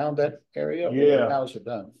everything around that area? Yeah. How's it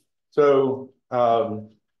done? So,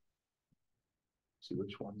 see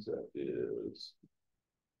which ones that is.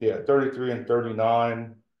 Yeah, 33 and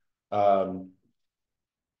 39.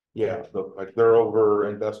 Yeah, like they're over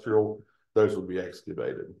industrial, those will be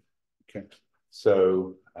excavated. Okay.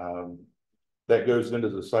 So that goes into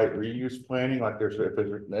the site reuse planning. Like if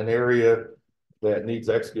there's an area that needs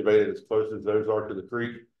excavated as close as those are to the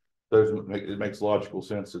creek, it makes logical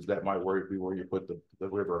sense that might be where you put the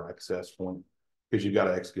river access point, because you got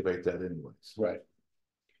to excavate that anyways. Right.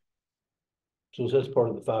 So that's part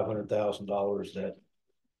of the $500,000 that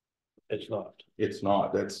it's not. It's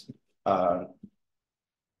not. That's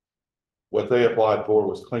what they applied for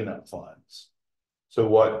was cleanup funds. So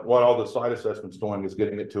what all the site assessment's doing is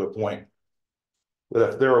getting it to a point that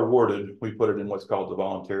if they're awarded, we put it in what's called the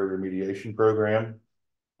voluntary remediation program.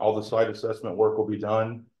 All the site assessment work will be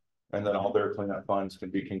done, and then all their cleanup funds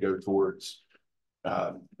can go towards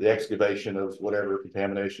the excavation of whatever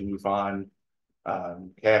contamination you find,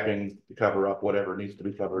 capping to cover up whatever needs to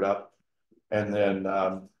be covered up. And then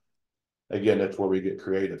again, that's where we get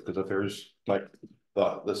creative, because if there's like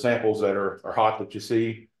the samples that are hot that you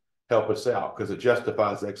see, help us out, because it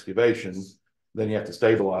justifies excavation. Then you have to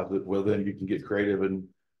stabilize it. Well, then you can get creative, and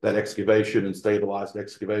that excavation and stabilized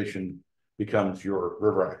excavation becomes your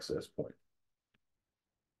river access point.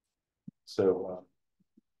 So,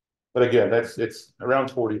 but again, it's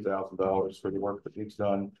around $40,000 for the work that needs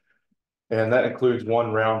done. And that includes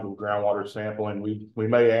one round of groundwater sampling. We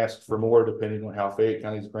may ask for more depending on how Fayette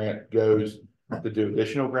County's grant goes to do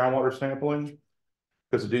additional groundwater sampling,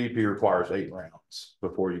 because the DEP requires 8 rounds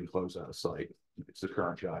before you can close out a site. It's the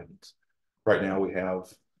current guidance. Right now we have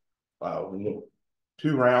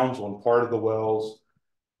 2 rounds on part of the wells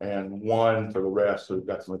and 1 for the rest. So we've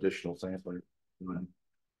got some additional sampling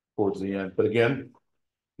towards the end. But again,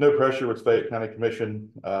 no pressure with Fayette County Commission.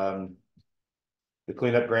 The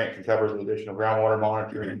cleanup grant can cover the additional groundwater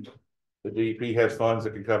monitoring. The DEP has funds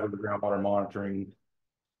that can cover the groundwater monitoring.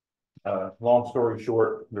 Long story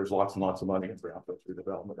short, there's lots and lots of money in brownfield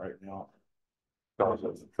redevelopment right now. Because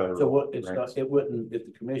of the federal So what, it's grants. not, it wouldn't, if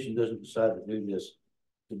the commission doesn't decide to do this,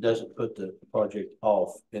 it doesn't put the project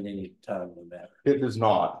off in any timely manner. It does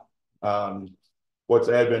not. What's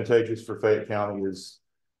advantageous for Fayette County is,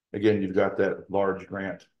 again, you've got that large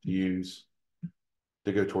grant to use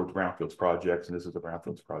to go towards brownfields projects, and this is a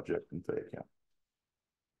brownfields project in Fayette County.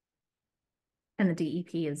 And the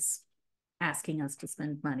DEP is asking us to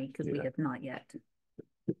spend money because we Yeah. have not yet.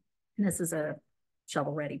 And this is a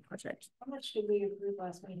shovel-ready project. How much did we approve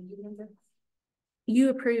last meeting? Do you remember? You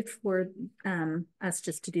approved for us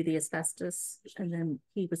just to do the asbestos, and then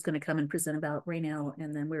he was going to come and present about Raynell,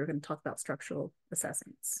 and then we were going to talk about structural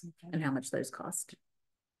assessments and how much those cost.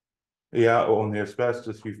 Yeah, on the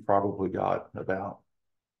asbestos, you've probably got about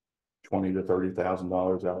 $20,000 to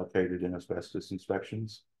 $30,000 allocated in asbestos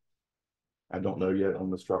inspections. I don't know yet on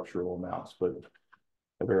the structural amounts, but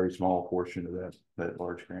a very small portion of that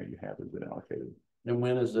large grant you have has been allocated. And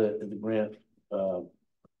when is the grant,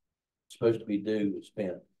 supposed to be due and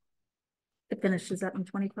spent? It finishes up in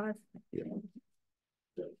 25. Yeah.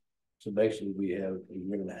 So basically we have a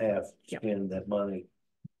year and a half to Yep. spend that money.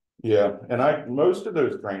 Yeah, and most of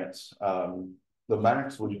those grants, the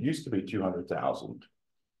max used to be 200,000.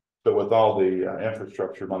 But with all the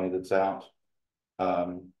infrastructure money that's out,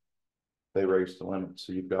 they raised the limit.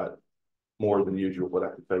 So you've got more than usual. But I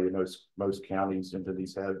can tell you, most counties and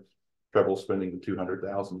entities have trouble spending the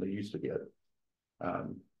 200,000 they used to get.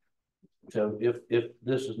 So if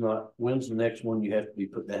this is not, when's the next one you have to be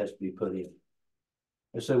put, that has to be put in?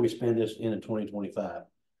 Let's say we spend this in 2025,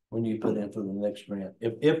 when you put in for the next grant,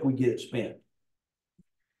 if we get it spent.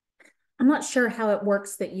 I'm not sure how it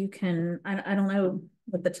works that you can, I don't know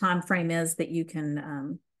what the time frame is that you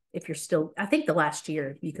can, if you're still, I think the last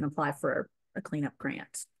year you can apply for a cleanup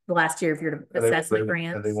grant. The last year of your assessment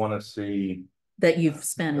grant. And they want to see that you've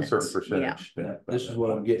spent a it. certain Yeah. percentage. Now, this is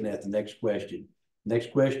what I'm getting at, the next question.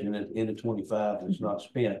 Next question at the end of 25 is not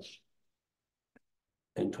spent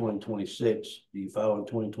in 2026. Do you file in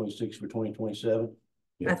 2026 for 2027?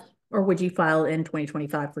 Yes. Or would you file in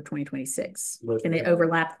 2025 for 2026? Look, Can it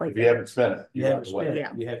overlap like If you that? haven't spent it, You haven't have to wait. spent it,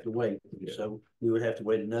 Yeah. you have to wait. Yeah. So we would have to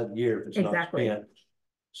wait another year if it's not Exactly. spent.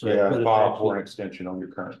 So Yeah, put us file actually- for an extension on your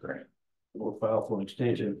current grant. or file for an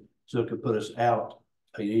extension, so it could put us out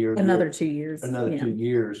a year. Another 2 years. Another yeah. 2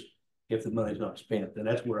 years if the money's not spent. And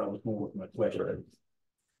that's where I was more with my question.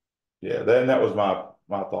 Yeah, then that was my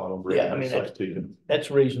thought on bringing Yeah, I mean, this up to you. That's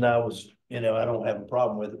the reason I was, I don't have a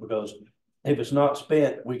problem with it, because if it's not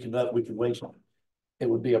spent, we can waste it. It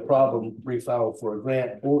would be a problem refile for a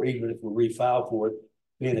grant, or even if we refile for it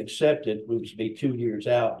being accepted, we would be 2 years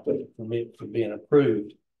out from it from being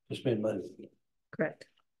approved to spend money. Correct.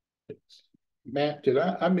 Matt, did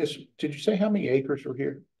you say how many acres were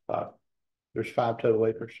here? 5. There's 5 total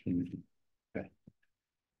acres. Okay.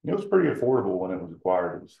 It was pretty affordable when it was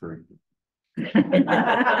acquired. It was free.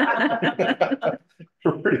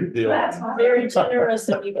 Pretty deal. That's very generous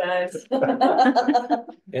of you guys.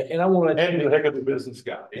 And I want to. And you're a heck of a business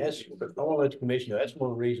guy. Yes, I want to let the commission know, that's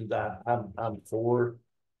one of the reasons I'm for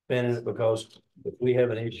spending it, because if we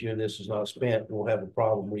have an issue and this is not spent, we'll have a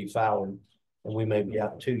problem refiling. And we may be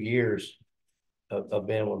out 2 years of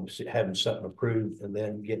being able to having something approved and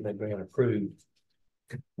then getting that grant approved.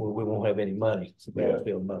 Where we won't have any money,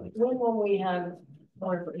 brownfield money. When will we have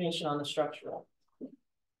more information on the structural?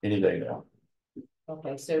 Any day now.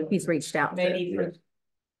 Okay, so He's reached out. maybe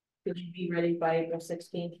could you be ready by April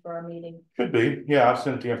 16th for our meeting? Could be. Yeah, I've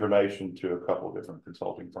sent the information to a couple of different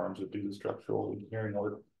consulting firms that do the structural engineering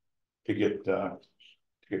work to get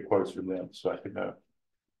quotes from them, so I could know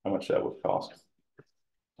how much that would cost.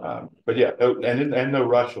 But yeah, and no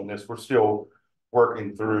rush on this. We're still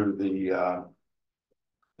working through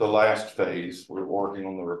the last phase. We're working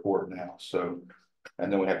on the report now, so,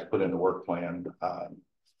 and then we have to put in the work plan.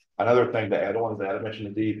 Another thing to add on is that I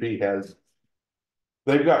mentioned the DEP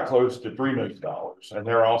they've got close to $3 million, and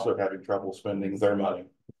they're also having trouble spending their money.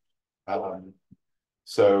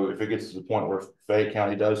 So if it gets to the point where Fayette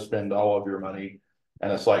County does spend all of your money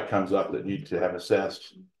and a site comes up that needs to have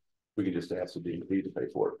assessed, we can just ask the DEP to pay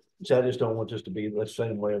for it. So I just don't want this to be the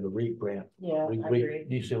same way of the REAP grant. Yeah, I agree.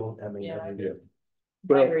 You still, Yeah, I yeah.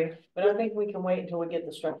 I agree, but I think we can wait until we get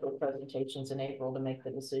the structural presentations in April to make the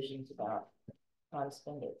decisions about how to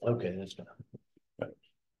spend it. Okay, that's fine.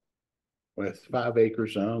 With 5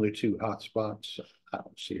 acres and only 2 hot spots, I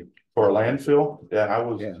don't see it. For a landfill,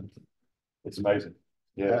 Yeah, it's amazing.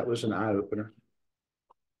 Yeah. that was an eye opener.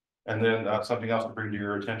 And then something else to bring to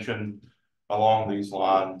your attention along these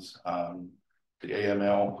lines, the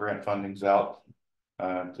AML grant funding's out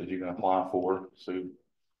that you can apply for. So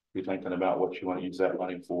be thinking about what you want to use that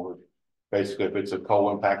money for. Basically, if it's a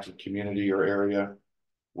coal impacted community or area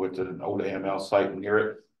with an old AML site near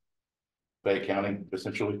it. Fayette County,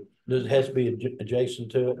 essentially. Does it has to be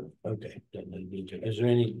adjacent to it? Okay. Is there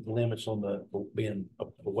any limits on the being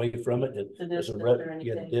away from it? The There's a distance road, or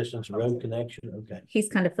yeah, anything? distance, road connection, okay. He's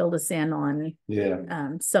kind of filled us in on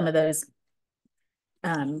Yeah. some of those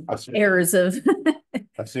I see. errors of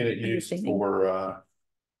I've seen it used Understanding. for,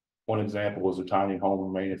 one example was a tiny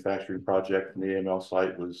home manufacturing project and the AML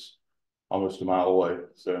site was almost a mile away,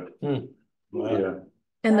 so. Wow. Yeah,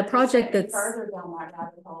 and the project that's Further down that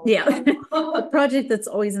rabbit hole. yeah, the project that's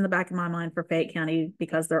always in the back of my mind for Fayette County,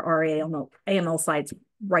 because there are AML sites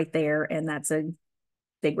right there, and that's a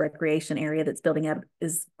big recreation area that's building up,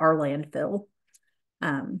 is our landfill.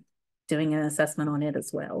 Doing an assessment on it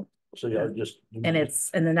as well. So y'all just. And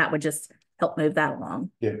then that would just help move that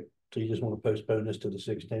along. So you just want to postpone this to the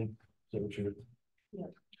 16th? Is that what you're? Yeah.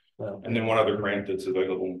 Well, and then one other grant that's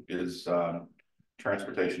available is,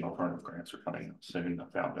 transportation alternative grants are coming out soon. I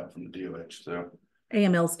found out from the DOH, so.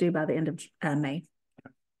 AML's due by the end of May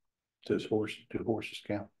Does horses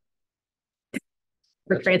count?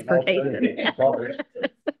 for transportation.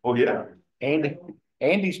 Oh, yeah,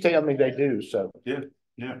 Andy's telling me they do, so. yeah,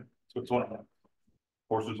 so it's one of them.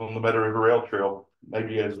 Horses on the Meadow River Rail Trail,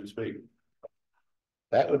 maybe as we speak.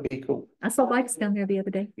 That would be cool. I saw bikes down there the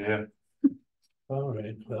other day. Yeah. all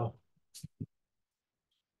right, well.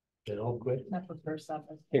 Get all quick. I prefer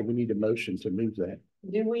something. Okay, we need a motion to move that.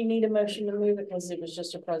 Do we need a motion to move it? Because it was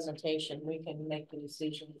just a presentation. We can make the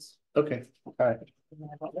decisions. Okay, all right.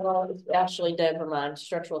 Well, actually, never mind.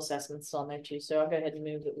 Structural assessment's on there too, so I'll go ahead and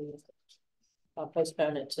move that we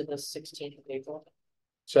postpone it to the 16th of April.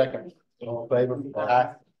 Second. All in favor?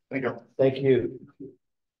 Aye. Thank you. Thank you.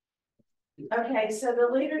 Okay, so the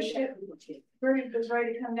leadership group is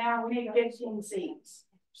ready to come down. We need 15 seats.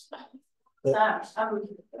 So Angela's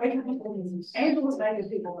making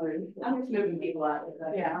people move. I'm just moving people out.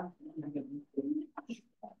 Yeah.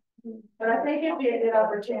 But I think it'd be a good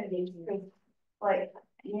opportunity to, like,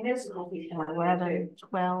 municipal people. 11,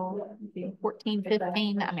 12, 14, 15. I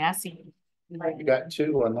mean, I see. You got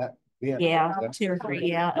two on that. Yeah, 2 or 3.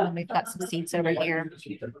 Yeah. And then we've got some seats over here.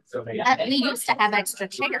 We used to have extra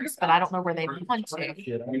chairs, but I don't know where they've gone to.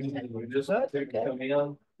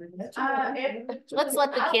 Let's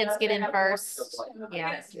let the kids get in first.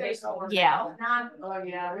 Yeah. Yeah. Oh,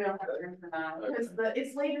 yeah, we don't have room for 9, because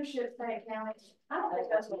it's leadership Fayette County. I don't think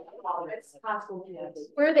that's what they call it. It's high school kids.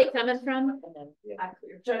 Where are they coming from?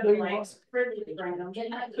 Judge Lake's privilege to bring them.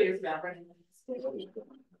 I'm clear about bringing them.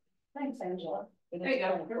 Thanks, Angela. There you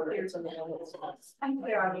go. I'm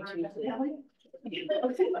clear on you.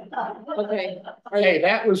 Okay. Hey,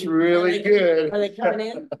 that was really good. Are they coming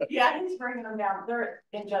in? Yeah, he's bringing them down. They're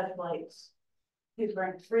in Judge Lake's.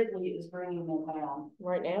 Fridley is bringing them down.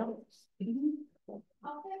 Right now?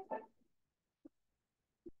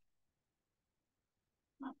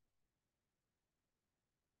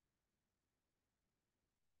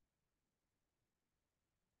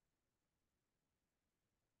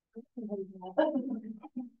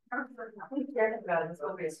 I'm scared about it. It's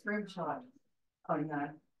gonna be a screenshot. Oh, no,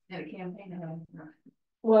 in a campaign.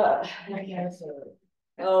 What? I guess.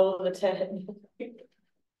 Oh, the 10.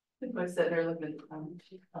 I said they're looking.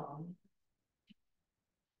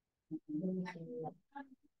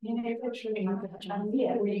 You know,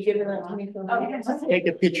 Yeah, were you giving that to me? Take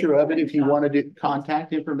a picture of it if you wanted it,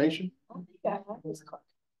 contact information. I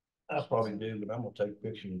probably do, but I'm gonna take a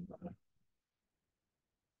picture.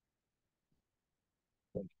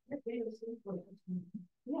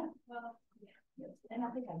 Yeah, well, and I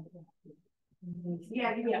think I'm.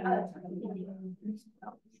 Yeah, yeah.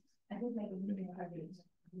 I think maybe.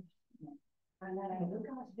 I know.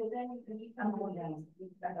 I'm going down.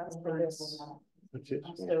 That's for this. That's it.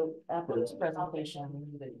 So after this presentation, we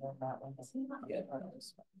need to go that one. Yeah.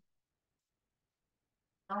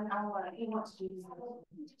 I want, he wants to use.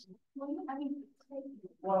 I mean.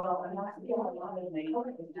 Well, and I feel a lot of me.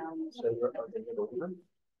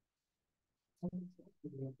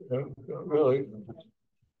 Really?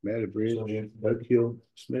 Meadow Bridge, Oak Hill,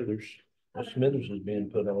 Smithers. Well, Smithers is being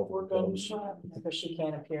put off We're going because, because she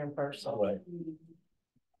can't appear in person. right,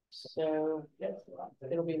 So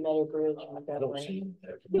it'll be Meadow Bridge and I don't see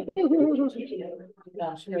Montgomery. him.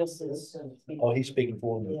 Gosh, Chris is. Oh, he's speaking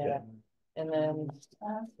for me. Yeah. And then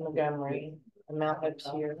Montgomery, and Mount Hope's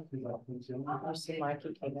here. You see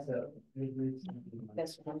Mikey came in.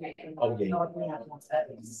 That's one. Oh, yeah.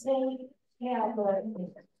 Yeah, but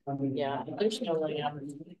Yeah, there's no way I'm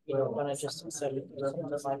gonna just accept it.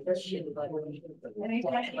 It's like this shit, like.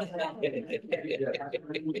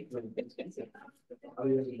 Oh,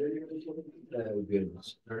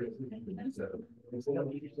 goodness. I read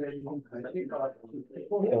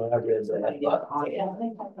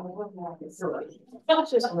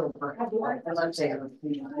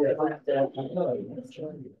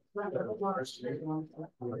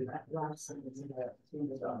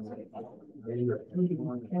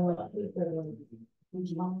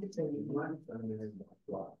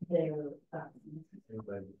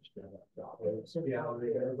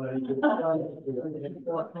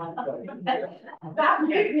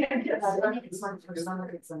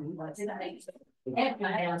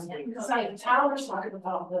Tyler's talking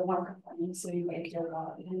about the microphone, so you make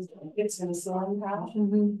your, it's in a ceiling pouch,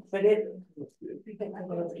 but it.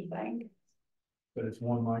 But it's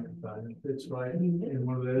one microphone, it fits right in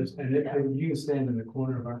one of those, and you can stand in the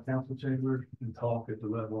corner of our council chamber and talk at the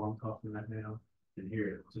level I'm talking right now. And hear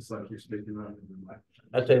it, just like you're speaking right into the microphone.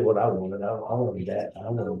 I tell you what I wanted, I wanted that, I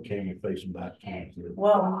wanted a camera facing back to me.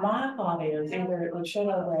 Well, my thought is either it would shut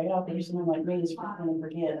up right up, or someone like me is gonna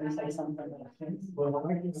forget and say something. Well,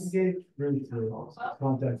 I gave room to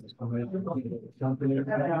contact this company,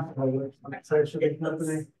 especially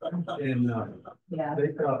company, and Yeah.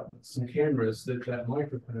 they've got some cameras that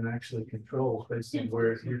microphone actually controls based on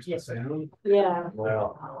where it hears the sound. Yeah,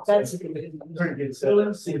 Wow. that's, Pretty good,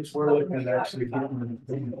 so since we're looking at actually getting them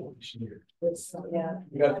this year. Yeah.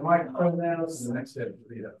 You got the microphone now, so the next step.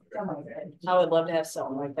 I would love to have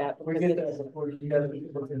something like that. We get that before you guys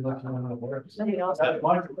looking like how it works. Something else. That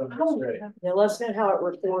microphone is great. Yeah, let's know how it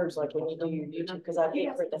records, like when you do your YouTube, because I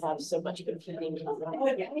hate for it to have so much competing.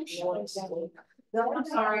 No, I'm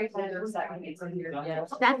sorry. There's a second. Yeah.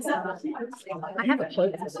 That's, I have a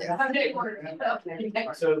quote.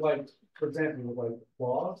 So like, for example, like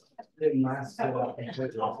flaws, it masks it up.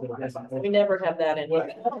 We never have that in.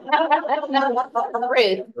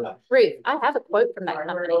 Ruth, I have a quote from that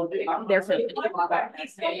company. They're from,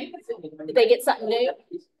 did they get something new?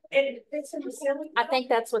 It's in the ceiling. I think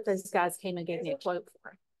that's what those guys came and gave me a quote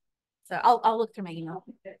for. So I'll look through my email.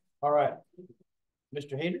 All right.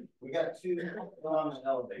 Mr. Heater? We got two on the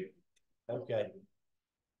elevator, Okay.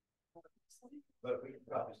 but we can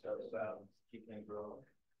probably start this out and keep things rolling.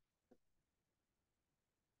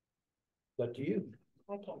 Up to you.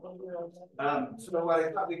 So what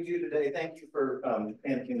I thought we'd do today, thank you for,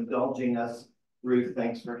 and indulging us, Ruth,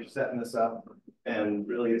 thanks for setting this up. And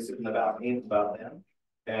really it's about me, it's about them.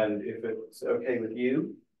 And if it's okay with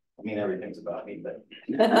you, I mean, everything's about me, but.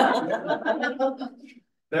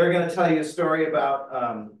 They're gonna tell you a story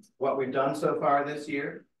about, what we've done so far this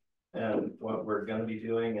year. And what we're gonna be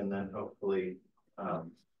doing, and then hopefully,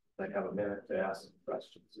 they have a minute to ask some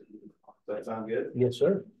questions. Does that sound good? Yes,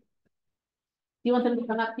 sir. You want them to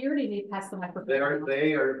come up here or do you need to pass the microphone?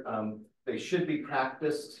 They should be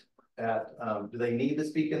practiced at, do they need to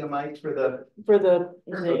speak in the mic for the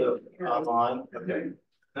online? Okay.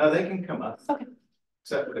 No, they can come up. Okay.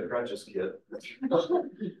 Except for the crutches kid.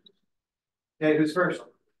 Okay, who's first?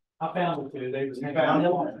 I found it too, they was. You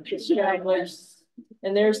found it? Stragglers.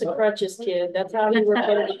 And there's the crutches kid. That's how he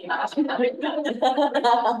referred to you.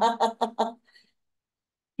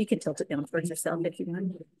 You can tilt it down towards yourself if you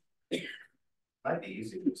want. Might be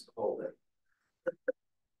easy to just hold it.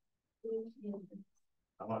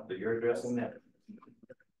 I want your address in there.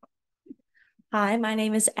 Hi, my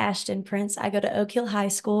name is Ashton Prince. I go to Oak Hill High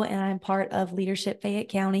School and I'm part of Leadership Fayette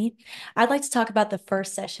County. I'd like to talk about the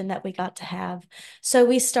first session that we got to have. So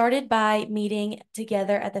we started by meeting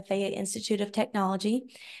together at the Fayette Institute of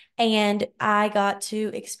Technology, and I got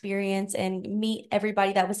to experience and meet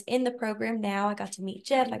everybody that was in the program now. I got to meet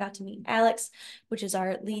Jeff, I got to meet Alex, which is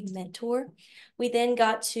our lead mentor. We then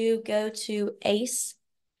got to go to ACE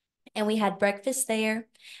and we had breakfast there.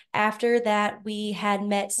 After that, we had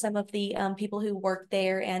met some of the people who worked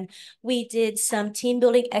there, and we did some team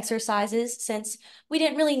building exercises. Since we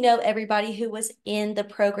didn't really know everybody who was in the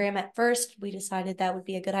program at first, we decided that would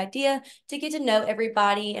be a good idea to get to know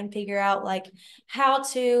everybody and figure out like how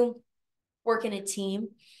to work in a team.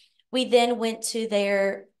 We then went to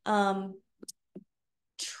their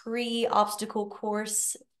tree obstacle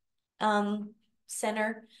course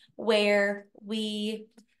center, where we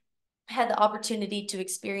had the opportunity to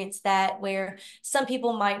experience that, where some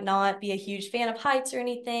people might not be a huge fan of heights or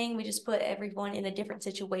anything. We just put everyone in a different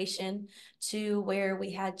situation to where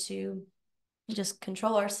we had to just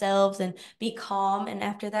control ourselves and be calm. And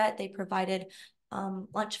after that, they provided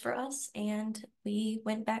lunch for us, and we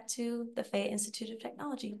went back to the Fayette Institute of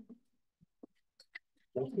Technology.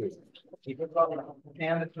 Thank you. Keep it going.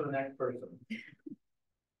 Hand it to the next person.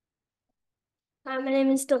 Hi, my name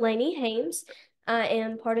is Delaney Hames. I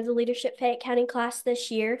am part of the Leadership Fayette County class this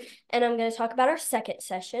year, and I'm going to talk about our second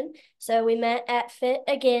session. So we met at FIT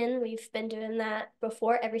again. We've been doing that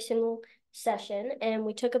before every single session, and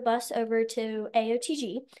we took a bus over to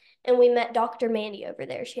AOTG, and we met Dr. Mandy over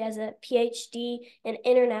there. She has a PhD in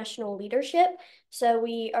international leadership. So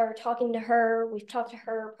we are talking to her. We've talked to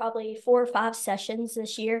her probably 4 or 5 sessions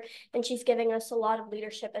this year, and she's giving us a lot of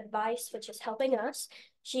leadership advice, which is helping us.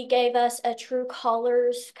 She gave us a True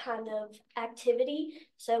Colors kind of activity.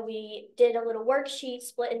 So we did a little worksheet,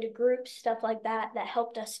 split into groups, stuff like that, that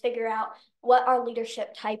helped us figure out what our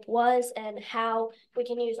leadership type was and how we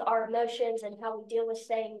can use our emotions and how we deal with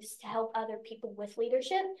things to help other people with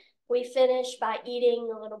leadership. We finished by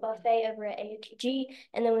eating a little buffet over at AUTG,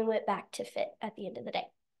 and then we went back to FIT at the end of the day.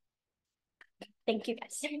 Thank you,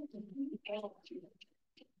 guys.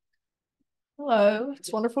 Hello,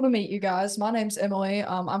 it's wonderful to meet you guys. My name's Emily.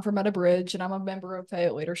 I'm from Meta Bridge and I'm a member of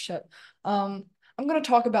Fayette Leadership. I'm going to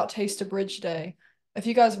talk about Taste of Bridge Day. If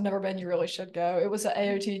you guys have never been, you really should go. It was at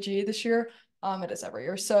AOTG this year. It is every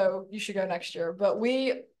year, so you should go next year. But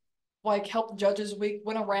we helped the judges. We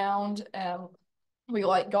went around and we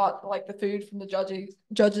got the food from the judges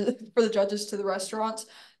for the judges to the restaurants.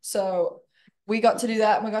 So we got to do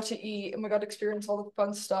that and we got to eat and we got to experience all the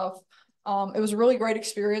fun stuff. It was a really great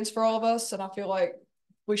experience for all of us, and I feel like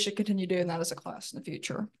we should continue doing that as a class in the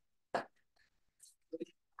future.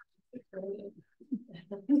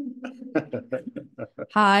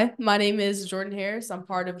 Hi, my name is Jordan Harris. I'm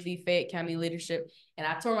part of the Fayette County Leadership, and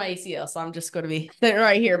I tore my ACL, so I'm just going to be sitting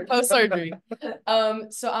right here post-surgery.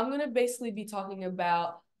 So I'm going to basically be talking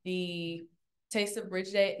about the Taste of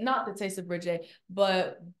Bridge Day, not the Taste of Bridge Day,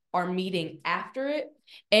 but our meeting after it.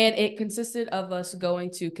 And it consisted of us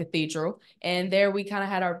going to Cathedral, and there we kind of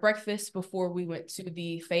had our breakfast before we went to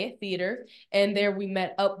the Fayette Theater. And there we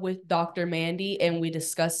met up with Dr. Mandy and we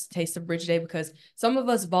discussed Taste of Bridge Day because some of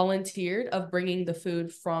us volunteered of bringing the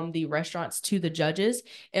food from the restaurants to the judges.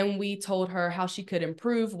 And we told her how she could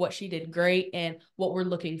improve, what she did great, and what we're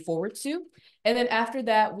looking forward to. And then after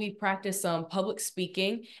that, we practiced some public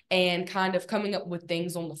speaking and kind of coming up with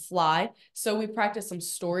things on the fly. So we practiced some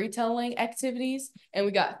storytelling activities, and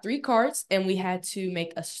we got 3 cards and we had to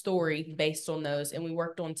make a story based on those. And we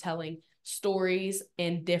worked on telling stories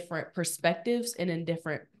in different perspectives and in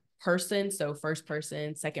different persons. So first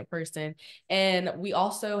person, second person. And we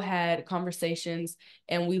also had conversations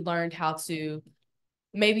and we learned how to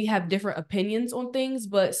maybe have different opinions on things,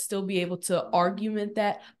 but still be able to argument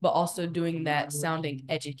that, but also doing that sounding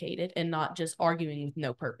educated and not just arguing with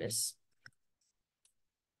no purpose.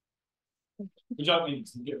 Good job.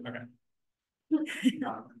 Okay.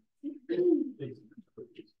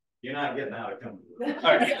 You're not getting out of coming.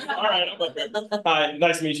 All right. Hi,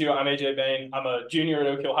 nice to meet you. I'm AJ Bain. I'm a junior at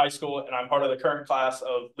Oak Hill High School, and I'm part of the current class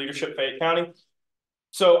of Leadership Fayette County.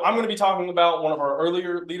 So I'm going to be talking about one of our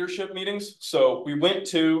earlier leadership meetings. So we went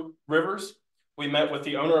to Rivers. We met with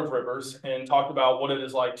the owner of Rivers and talked about what it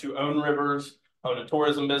is like to own Rivers, own a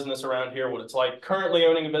tourism business around here, what it's like currently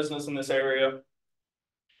owning a business in this area.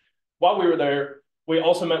 While we were there, we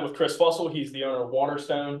also met with Chris Fussell. He's the owner of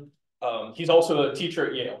Waterstone. He's also a teacher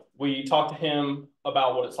at Yale. We talked to him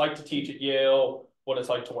about what it's like to teach at Yale, what it's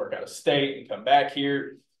like to work out of state and come back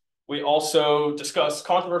here. We also discussed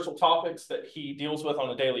controversial topics that he deals with on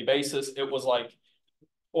a daily basis. It was like,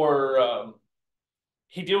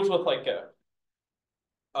 he deals with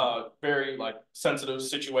very sensitive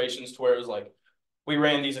situations to where it was like, we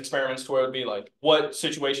ran these experiments to where it would be like, what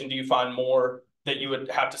situation do you find more that you would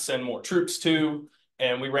have to send more troops to?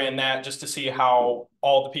 And we ran that just to see how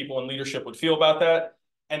all the people in leadership would feel about that.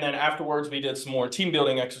 And then afterwards, we did some more team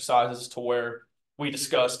building exercises to where we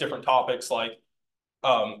discussed different topics like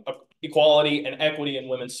equality and equity in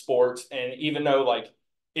women's sports. And even though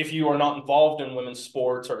if you are not involved in women's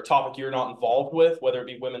sports or a topic you're not involved with, whether it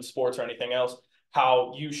be women's sports or anything else,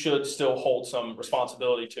 how you should still hold some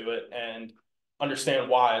responsibility to it and understand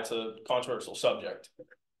why it's a controversial subject.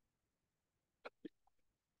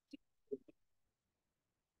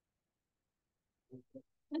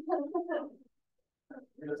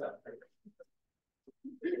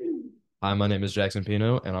 Hi, my name is Jackson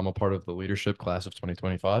Pino, and I'm a part of the leadership class of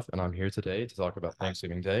 2025, and I'm here today to talk about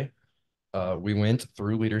Thanksgiving Day. We went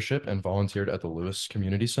through leadership and volunteered at the Lewis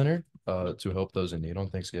Community Center to help those in need on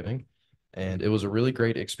Thanksgiving, and it was a really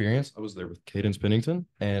great experience. I was there with Cadence Pennington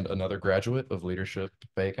and another graduate of leadership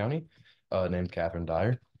Fayette County named Catherine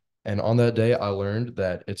Dyer. And on that day, I learned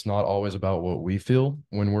that it's not always about what we feel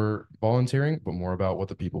when we're volunteering, but more about what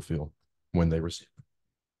the people feel when they receive.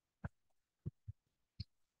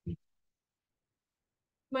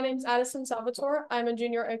 My name's Addison Salvatore. I'm a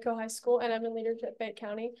junior at Oco High School and I'm in leadership Fayette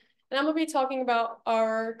County. And I'm gonna be talking about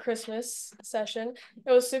our Christmas session.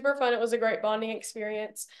 It was super fun. It was a great bonding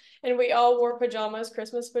experience. And we all wore pajamas,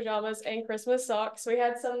 Christmas pajamas and Christmas socks. We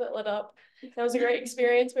had some that lit up. It was a great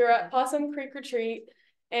experience. We were at Possum Creek Retreat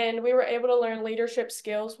and we were able to learn leadership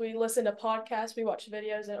skills. We listened to podcasts, we watched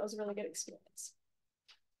videos, and it was a really good experience.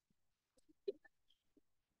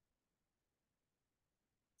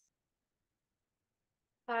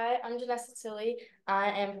 Hi, I'm Janessa Tilly. I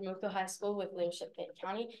am from Oakville High School with Leadership Fayette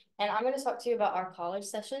County, and I'm going to talk to you about our college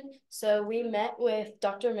session. So we met with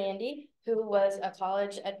Dr. Mandy, who was a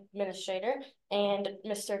college administrator, and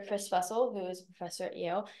Mr. Chris Fussell, who is a professor at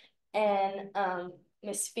Yale, and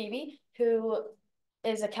Miss Phoebe, who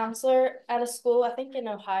is a counselor at a school, I think in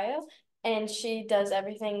Ohio, and she does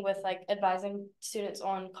everything with like advising students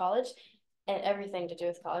on college and everything to do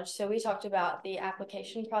with college. So we talked about the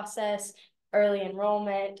application process, early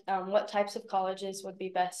enrollment, what types of colleges would be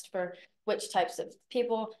best for which types of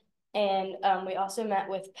people. And we also met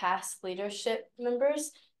with past leadership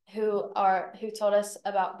members who told us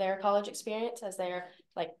about their college experience as they're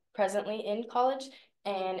like presently in college.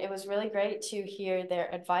 And it was really great to hear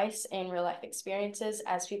their advice and real life experiences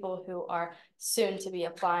as people who are soon to be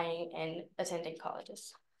applying and attending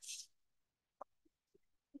colleges.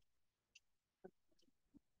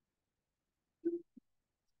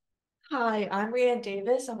 Hi, I'm Rhiannon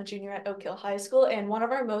Davis. I'm a junior at Oak Hill High School, and one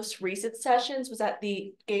of our most recent sessions was at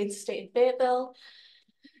the Gaines Estate in Fayetteville.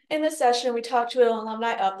 In this session, we talked to an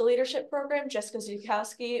alumni of the leadership program, Jessica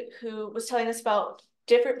Zukowski, who was telling us about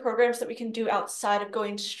different programs that we can do outside of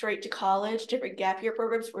going straight to college, different gap year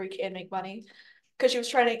programs where we can make money. Because she was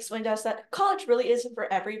trying to explain to us that college really isn't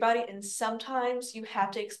for everybody, and sometimes you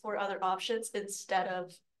have to explore other options instead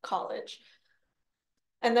of college.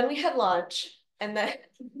 And then we had lunch, and then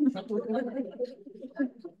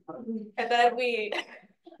we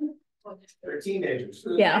They're teenagers.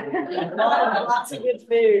 yeah. Lots of good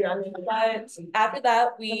food. I mean, but after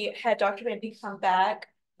that, we had Dr. Mandy come back,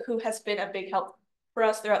 who has been a big help for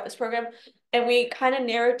us throughout this program. And we kind of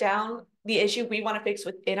narrowed down the issue we want to fix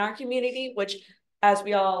within our community, which, as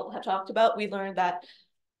we all have talked about, we learned that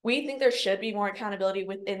we think there should be more accountability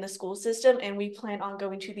within the school system, and we plan on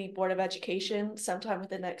going to the Board of Education sometime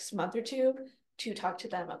within the next month or two to talk to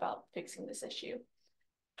them about fixing this issue.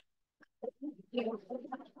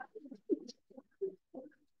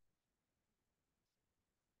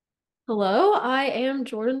 Hello, I am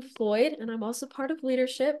Jordan Floyd, and I'm also part of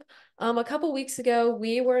leadership. A couple weeks ago,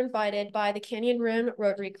 we were invited by the Canyon Run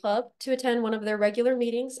Rotary Club to attend one of their regular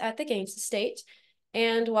meetings at the Gaines Estate.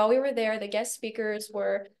 And while we were there, the guest speakers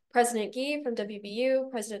were President Gee from WVU,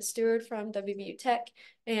 President Stewart from WVU Tech,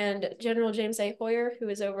 and General James A. Hoyer, who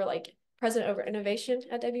is president over innovation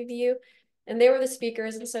at WVU. And they were the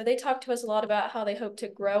speakers. And so they talked to us a lot about how they hope to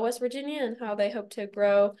grow West Virginia and how they hope to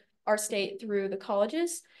grow our state through the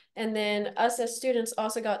colleges. And then us as students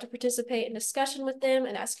also got to participate in discussion with them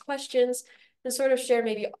and ask questions and sort of share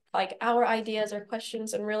maybe like our ideas or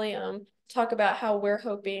questions and really talk about how we're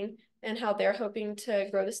hoping and how they're hoping to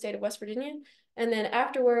grow the state of West Virginia. And then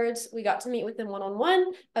afterwards, we got to meet with them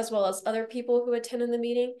one-on-one, as well as other people who attended the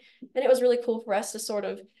meeting. And it was really cool for us to sort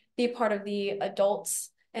of be part of the adults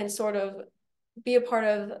and sort of be a part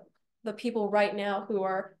of the people right now who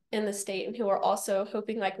are in the state and who are also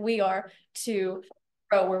hoping like we are to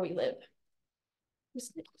grow where we live.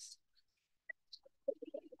 Who's next?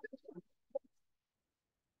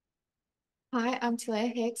 Hi, I'm Talia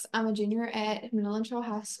Hicks. I'm a junior at Middle Trail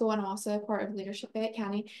High School, and I'm also a part of Leadership Fayette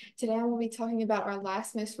County. Today, I will be talking about our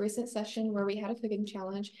most recent session where we had a cooking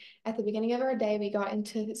challenge. At the beginning of our day, we got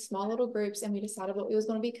into small little groups and we decided what we was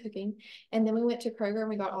going to be cooking. And then we went to Kroger and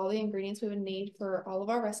we got all the ingredients we would need for all of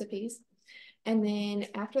our recipes. And then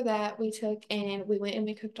after that, we went and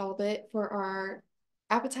we cooked all of it. For our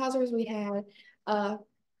appetizers, we had a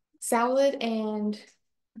salad and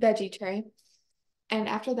veggie tray. And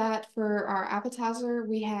after that, for our appetizer,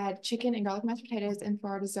 we had chicken and garlic mashed potatoes. And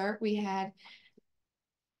for our dessert, we had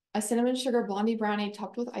a cinnamon sugar blondie brownie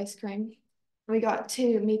topped with ice cream. We got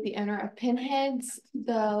to meet the owner of Pinheads,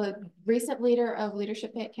 the recent leader of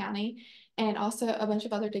Leadership Fayette County, and also a bunch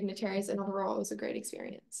of other dignitaries. And overall, it was a great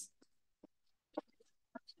experience.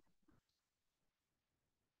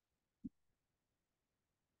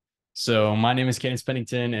 So my name is Cadence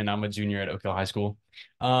Pennington, and I'm a junior at Oak Hill High School.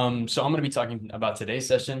 So I'm going to be talking about today's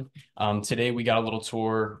session. Today we got a little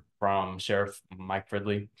tour from Sheriff Mike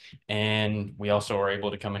Fridley, and we also were able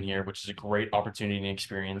to come in here, which is a great opportunity and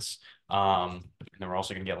experience. And then we're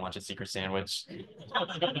also going to get lunch at Secret Sandwich.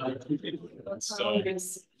 So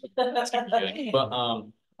that's good. But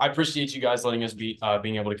I appreciate you guys letting us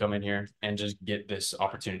being able to come in here and just get this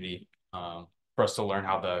opportunity for us to learn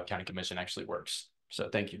how the county commission actually works. So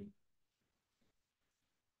thank you.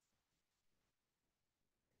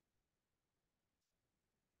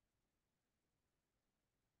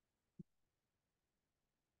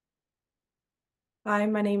 Hi,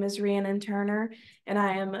 my name is Rhiannon Turner, and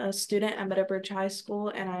I am a student at Meadowbridge High School,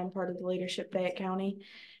 and I am part of the Leadership Fayette County.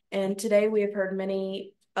 And today we have heard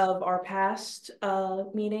many of our past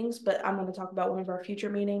meetings, but I'm going to talk about one of our future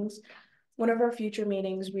meetings. One of our future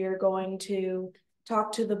meetings, we are going to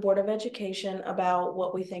talk to the Board of Education about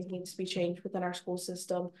what we think needs to be changed within our school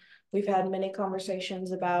system. We've had many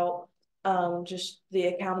conversations about just the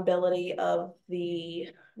accountability of the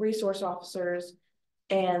resource officers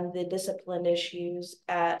and the discipline issues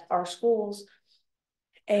at our schools.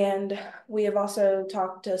 And we have also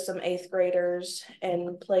talked to some 8th graders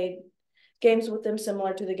and played games with them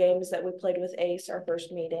similar to the games that we played with ACE, our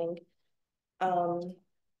first meeting.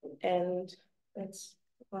 And that's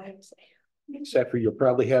all I have to say. Except for you'll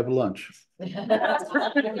probably have lunch.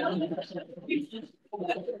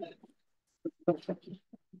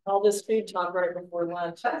 All this food talk right before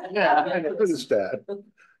lunch. Yeah, I noticed that.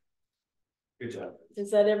 Good job. Is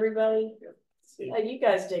that everybody? You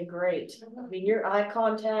guys did great. I mean, your eye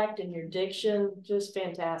contact and your diction, just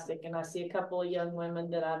fantastic. And I see a couple of young women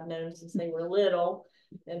that I've known since they were little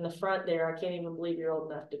in the front there. I can't even believe you're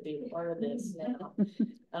old enough to be part of this now.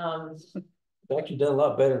 You've actually done a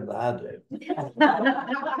lot better than I do.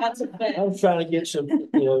 That's a fact. I'm trying to get some,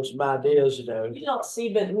 some ideas, You don't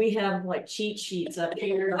see, but we have like cheat sheets up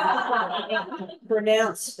here.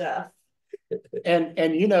 Pronounce stuff. And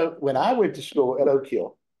when I went to school at Oak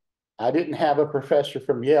Hill, I didn't have a professor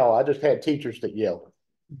from Yale. I just had teachers that yelled.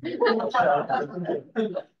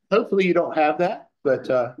 Hopefully you don't have that, but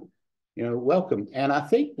welcome. And I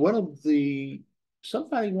think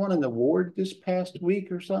somebody won an award this past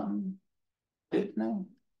week or something. Didn't know.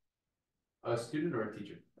 A student or a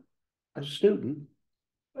teacher? A student.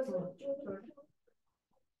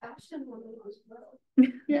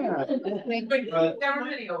 Yeah.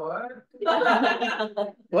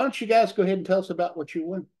 Why don't you guys go ahead and tell us about what you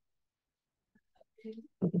won?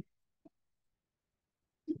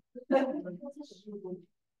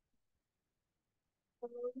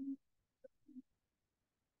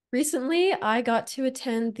 Recently, I got to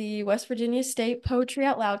attend the West Virginia State Poetry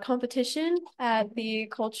Out Loud competition at the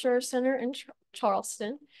Culture Center in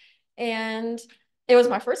Charleston. And it was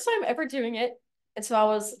my first time ever doing it. And so I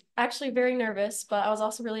was actually very nervous, but I was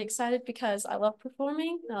also really excited because I love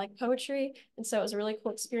performing and I like poetry. And so it was a really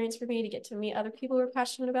cool experience for me to get to meet other people who are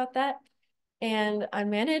passionate about that. And I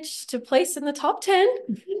managed to place in the top 10.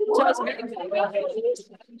 So I was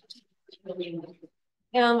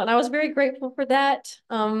and I was very grateful for that.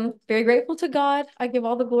 Very grateful to God. I give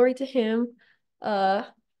all the glory to him.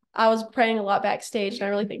 I was praying a lot backstage, and I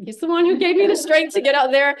really think he's the one who gave me the strength to get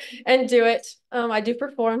out there and do it. I do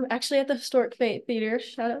perform actually at the Historic Fayette Theater.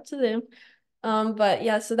 Shout out to them. But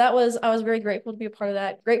yeah, so I was very grateful to be a part of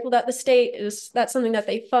that. Grateful that the state that's something that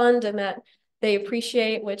they fund and that they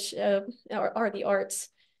appreciate, which are the arts.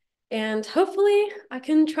 And hopefully I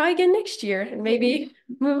can try again next year and maybe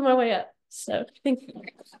move my way up. So thank you.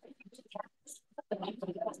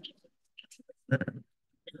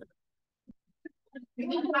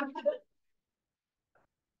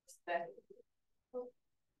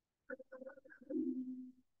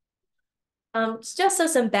 Just so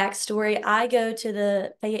some backstory, I go to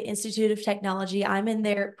the Fayette Institute of Technology. I'm in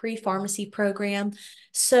their pre-pharmacy program.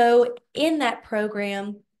 So in that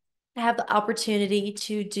program, I have the opportunity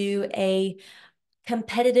to do a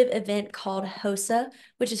competitive event called HOSA,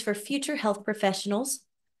 which is for future health professionals.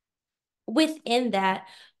 Within that,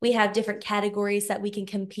 we have different categories that we can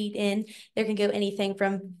compete in. There can go anything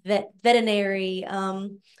from veterinary,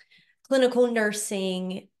 clinical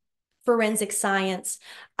nursing, forensic science.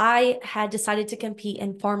 I had decided to compete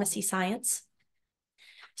in pharmacy science.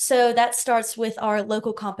 So that starts with our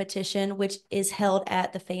local competition, which is held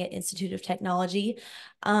at the Fayette Institute of Technology.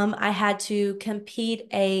 I had to compete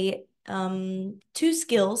 2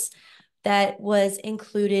 skills that was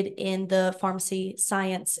included in the pharmacy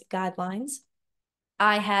science guidelines.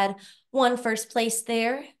 I had won first place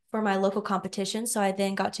there for my local competition, so I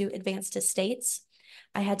then got to advance to states.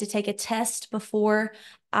 I had to take a test before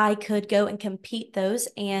I could go and compete those,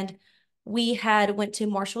 and we went to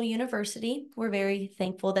Marshall University. We're very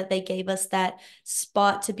thankful that they gave us that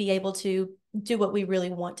spot to be able to do what we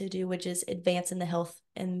really want to do, which is advance in the health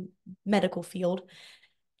and medical field.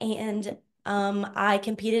 And I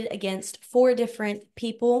competed against 4 different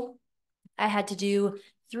people. I had to do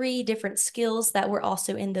 3 different skills that were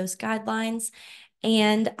also in those guidelines.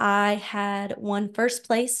 and I had won first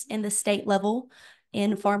place in the state level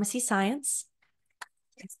in pharmacy science.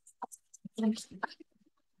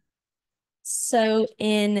 So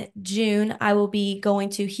in June, I will be going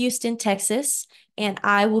to Houston, Texas, and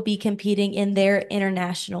I will be competing in their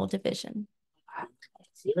international division.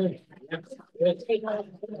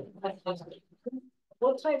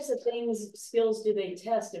 What types of skills do they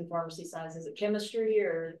test in pharmacy science? Is it chemistry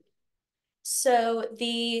or? So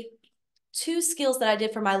the 2 skills that I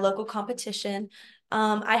did for my local competition,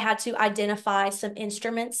 I had to identify some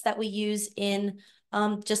instruments that we use in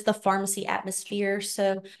just the pharmacy atmosphere.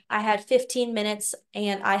 So I had 15 minutes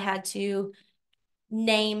and I had to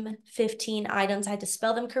name 15 items. I had to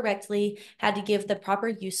spell them correctly, had to give the proper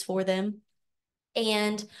use for them.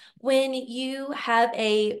 And when you have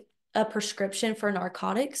a prescription for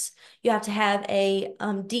narcotics, you have to have a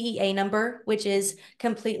DEA number, which is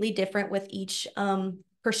completely different with each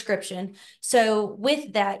prescription. So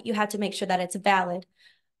with that, you have to make sure that it's valid.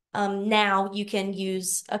 Now you can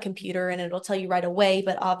use a computer and it'll tell you right away,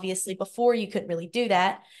 but obviously before you couldn't really do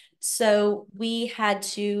that. So we had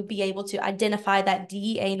to be able to identify that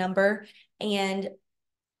DEA number, and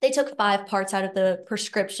they took 5 parts out of the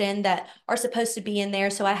prescription that are supposed to be in there.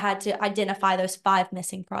 So I had to identify those 5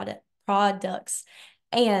 missing products.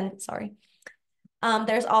 And sorry,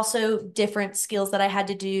 there's also different skills that I had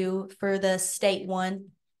to do for the state one.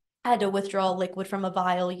 I had to withdraw liquid from a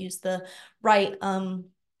vial, use the right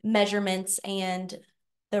measurements and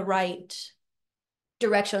the right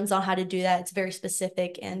directions on how to do that. It's very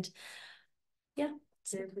specific, and yeah.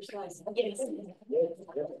 It's very precise. Yes.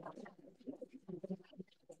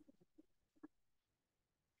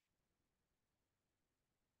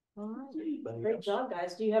 All right. Great job,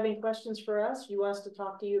 guys. Do you have any questions for us? You want us to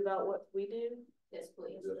talk to you about what we do? Yes,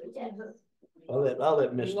 please. Yes. I'll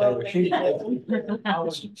let Miss Taylor.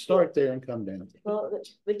 I'll start there and come down. Well,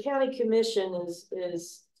 the county commission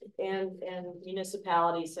and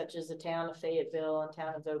municipalities such as the town of Fayetteville and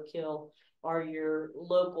town of Oak Hill are your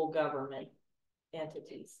local government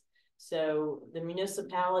entities. So the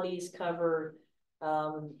municipalities cover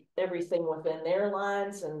everything within their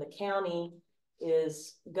lines, and the county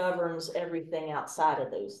governs everything outside of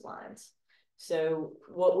those lines. So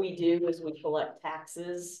what we do is we collect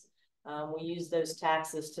taxes. We use those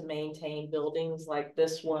taxes to maintain buildings like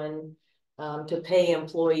this one, to pay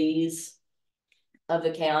employees of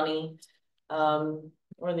the county.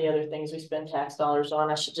 One of the other things we spend tax dollars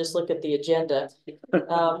on, I should just look at the agenda.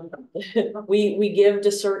 We give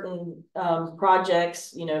to certain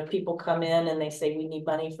projects. You know, people come in and they say we need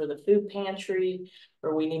money for the food pantry,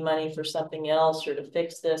 or we need money for something else, or to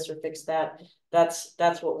fix this or fix that.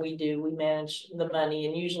 That's what we do. We manage the money,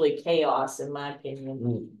 and usually chaos, in my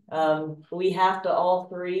opinion. We have to all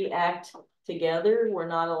 3 act together. We're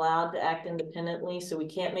not allowed to act independently, so we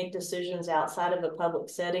can't make decisions outside of a public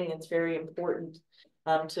setting. It's very important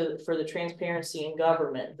for the transparency in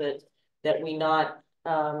government that we not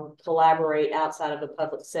collaborate outside of a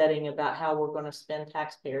public setting about how we're going to spend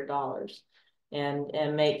taxpayer dollars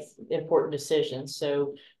and make important decisions.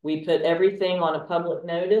 So we put everything on a public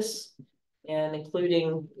notice, and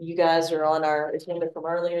including you guys are on our agenda from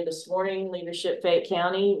earlier this morning, Leadership Fayette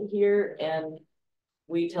County here, and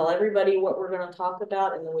we tell everybody what we're going to talk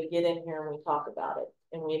about, and then we get in here and we talk about it.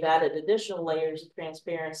 And we've added additional layers of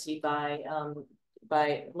transparency by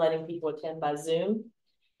letting people attend by Zoom.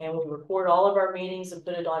 And we record all of our meetings and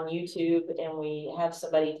put it on YouTube, and we have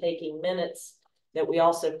somebody taking minutes that we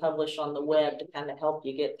also publish on the web to kind of help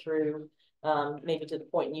you get through maybe to the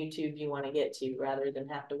point in YouTube you want to get to, rather than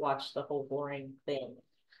have to watch the whole boring thing,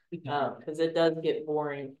 because it does get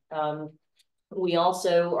boring. We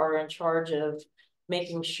also are in charge of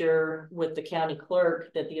making sure with the county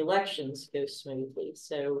clerk that the elections go smoothly.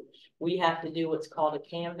 So we have to do what's called a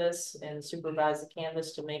canvass and supervise the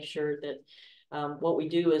canvass to make sure that what we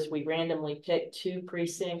do is we randomly pick 2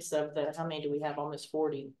 precincts of the, how many do we have? Almost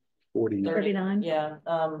 40. 39. Yeah.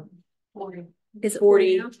 40. Is it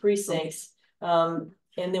 40 precincts. And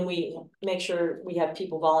then we make sure we have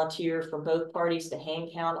people volunteer from both parties to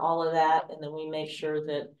hand count all of that. And then we make sure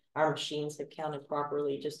that our machines have counted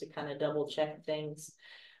properly, just to kind of double check things.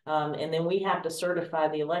 And then we have to certify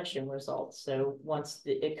the election results. So once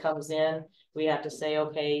it comes in, we have to say,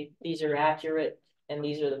 okay, these are accurate, and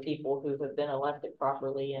these are the people who have been elected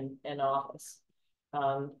properly in office.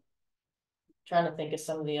 Trying to think of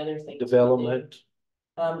some of the other things. Development.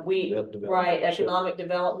 Right, economic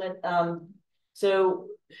development. So,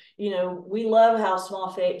 you know, we love how small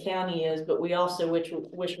Fayette County is, but we also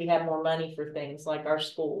wish we had more money for things like our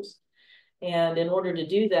schools. And in order to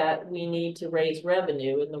do that, we need to raise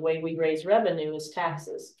revenue. And the way we raise revenue is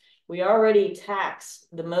taxes. we already tax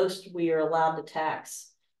the most we are allowed to tax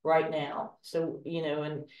right now. So, you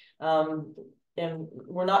know, and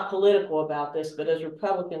we're not political about this, but as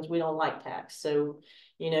Republicans, we don't like tax. So,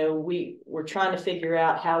 you know, we're trying to figure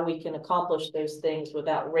out how we can accomplish those things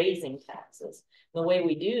without raising taxes. The way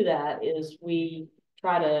we do that is we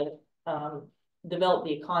try to develop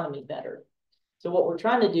the economy better. So what we're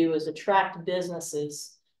trying to do is attract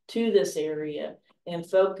businesses to this area and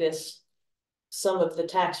focus some of the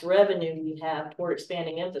tax revenue we have toward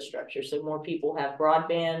expanding infrastructure. So more people have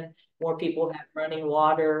broadband, more people have running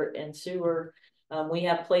water and sewer. We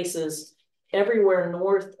have places everywhere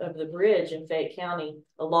north of the bridge in Fayette County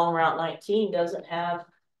along Route 19 doesn't have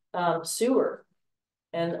sewer.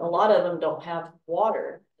 And a lot of them don't have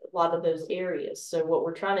water, a lot of those areas. So what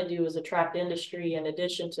we're trying to do is attract industry in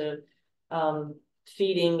addition to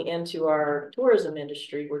feeding into our tourism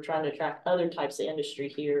industry. We're trying to attract other types of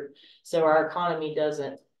industry here so our economy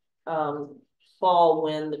doesn't fall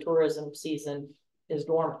when the tourism season is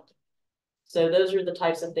dormant. So those are the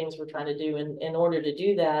types of things we're trying to do. And in order to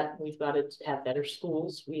do that, we've got to have better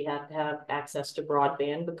schools. We have to have access to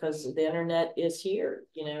broadband because the internet is here,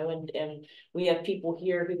 you know, and we have people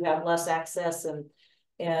here who have less access and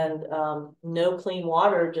no clean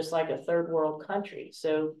water, just like a third world country.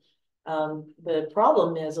 So the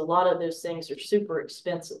problem is a lot of those things are super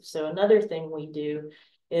expensive. So another thing we do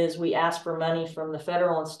is we ask for money from the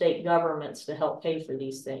federal and state governments to help pay for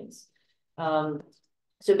these things.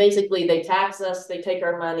 So basically they tax us, they take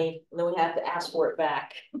our money, and then we have to ask for it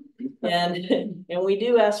back. And we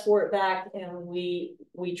do ask for it back, and we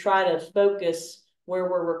try to focus where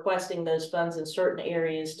we're requesting those funds in certain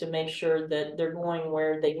areas to make sure that they're going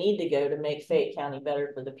where they need to go to make Fayette County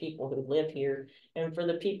better for the people who live here and for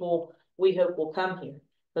the people we hope will come here.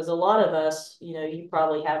 Because a lot of us, you know, you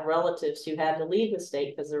probably have relatives who had to leave the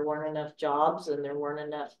state because there weren't enough jobs and there weren't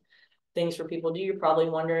enough things for people to do. You're probably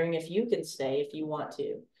wondering if you can stay if you want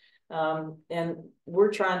to. And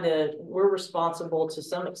we're responsible to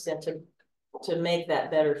some extent to make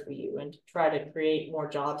that better for you and to try to create more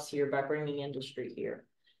jobs here by bringing industry here.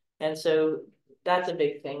 And so that's a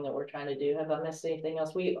big thing that we're trying to do. Have I missed anything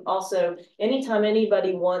else? We also, anytime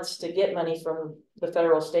anybody wants to get money from the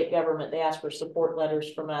federal state government, they ask for support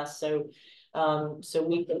letters from us. So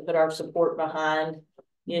we can put our support behind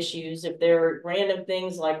issues. If there are random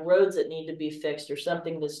things like roads that need to be fixed or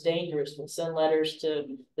something that's dangerous, we'll send letters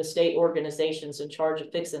to the state organizations in charge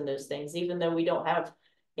of fixing those things. Even though we don't have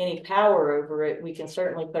any power over it, we can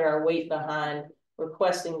certainly put our weight behind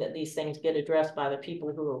requesting that these things get addressed by the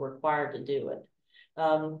people who are required to do it.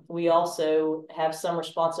 We also have some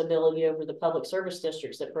responsibility over the public service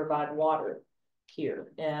districts that provide water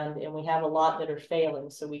here, and we have a lot that are failing,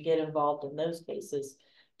 so we get involved in those cases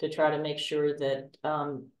to try to make sure that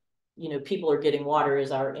you know, people are getting water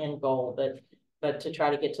is our end goal, but to try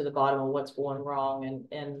to get to the bottom of what's going wrong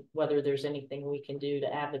and whether there's anything we can do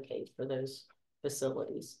to advocate for those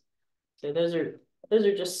facilities. So those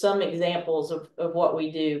are just some examples of what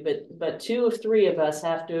we do, but 2 of 3 of us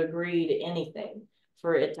have to agree to anything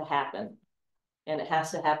for it to happen, and it has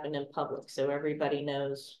to happen in public so everybody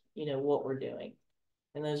knows, you know, what we're doing,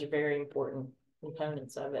 and those are very important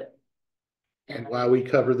components of it. And while we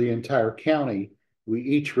cover the entire county, we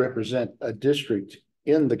each represent a district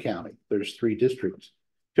in the county. There's 3 districts.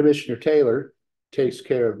 Commissioner Taylor takes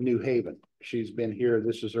care of New Haven. She's been here.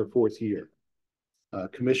 This is her 4th year.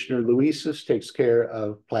 Commissioner Luises takes care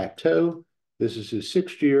of Plateau. This is his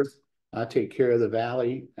 6th year. I take care of the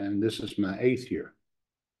Valley, and this is my 8th year.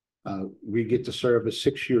 We get to serve a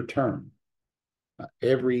 6-year term.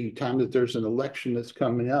 Every time that there's an election that's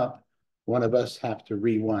coming up, one of us have to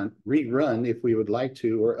rerun if we would like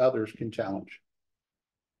to, or others can challenge.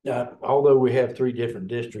 Although we have 3 different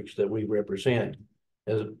districts that we represent,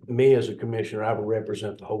 as a commissioner, I will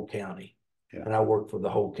represent the whole county, and I work for the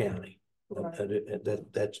whole county.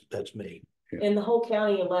 That's me. And the whole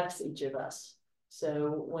county elects each of us.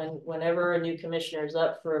 So whenever a new commissioner is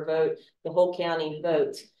up for a vote, the whole county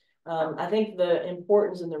votes. I think the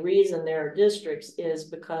importance and the reason there are districts is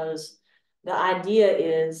because the idea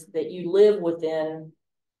is that you live within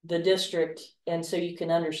the district, and so you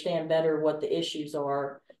can understand better what the issues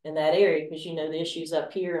are in that area, because you know the issues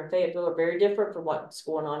up here in Fayetteville are very different from what's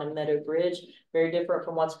going on in Meadow Bridge, very different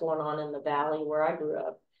from what's going on in the Valley where I grew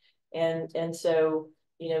up. And so,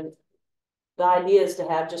 you know, the idea is to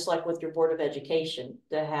have, just like with your Board of Education,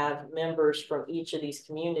 to have members from each of these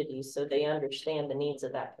communities so they understand the needs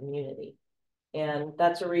of that community. And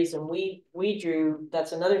that's a reason we drew,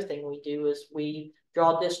 that's another thing we do, is we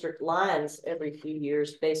draw district lines every few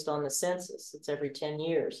years based on the census. It's every 10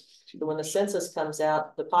 years. So when the census comes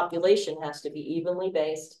out, the population has to be evenly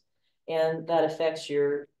based, And that affects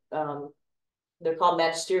your, they're called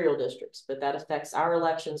magisterial districts, but that affects our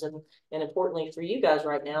elections and importantly for you guys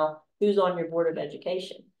right now, who's on your Board of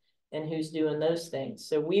Education and who's doing those things.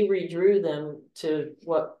 So we redrew them to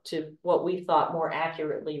what we thought more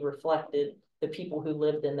accurately reflected the people who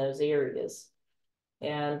lived in those areas.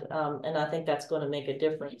 And I think that's going to make a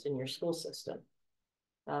difference in your school system.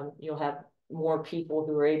 You'll have more people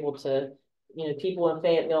who are able to, you know, people in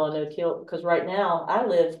Fayetteville and Oak Hill, because right now I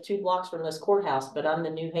live 2 blocks from this courthouse, but I'm the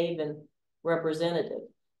New Haven representative.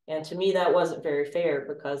 And to me, that wasn't very fair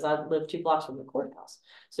because I live 2 blocks from the courthouse.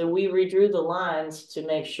 So we redrew the lines to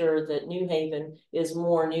make sure that New Haven is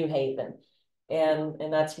more New Haven. And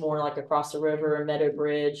that's more like across the river and Meadow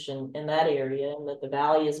Bridge and in that area, and that the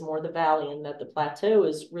valley is more the valley, and that the plateau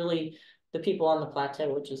is really the people on the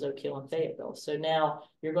plateau, which is Oak Hill and Fayetteville. So now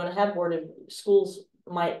you're going to have board of schools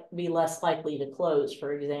might be less likely to close,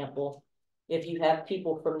 for example, if you have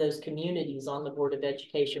people from those communities on the Board of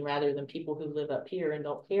Education rather than people who live up here and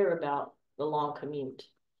don't care about the long commute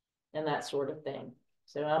and that sort of thing.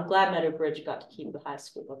 So I'm glad Meadow Bridge got to keep the high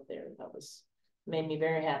school up there. That was made me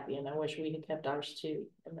very happy, and I wish we had kept ours too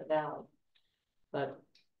in the valley. But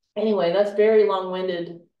anyway, that's very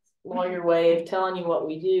long-winded lawyer way of telling you what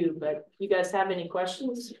we do, but you guys have any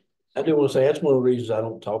questions? I do want to say that's one of the reasons I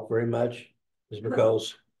don't talk very much is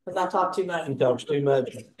because I talk too much. He talks too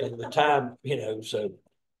much and the time, you know, so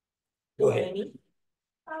go ahead.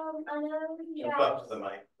 I know you Jump up to the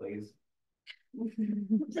mic, please.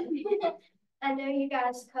 I know you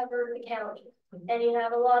guys cover the county and you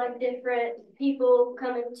have a lot of different people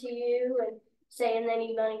coming to you and saying they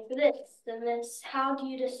need money for this and this. How do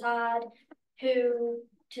you decide who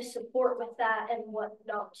to support with that and what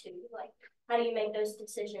not to? Like, how do you make those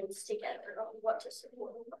decisions together on what to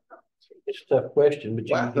support and what not to? It's a tough question, but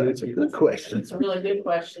That's a good question. It's a really good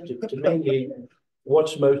question. To me,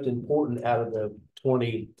 what's most important out of the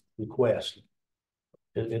 20 requests?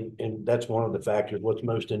 And that's one of the factors. What's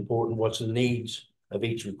most important? What's the needs of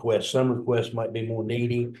each request? Some requests might be more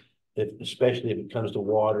needy, especially if it comes to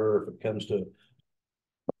water, or if it comes to,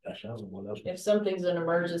 gosh, I don't know what else. If something's an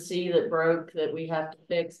emergency that broke that we have to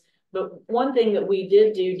fix. But one thing that we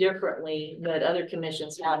did do differently that other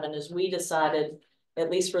commissions haven't is we decided, at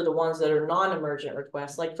least for the ones that are non-emergent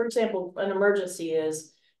requests, like for example, an emergency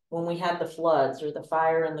is when we had the floods or the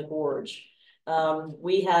fire in the gorge.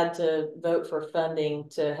 We had to vote for funding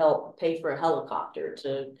to help pay for a helicopter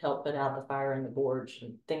to help put out the fire in the gorge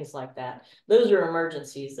and things like that. Those are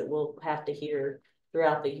emergencies that we'll have to hear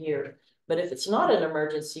throughout the year. But if it's not an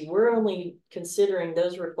emergency, we're only considering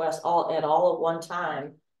those requests all at one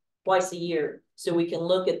time, twice a year, so we can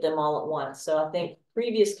look at them all at once. So I think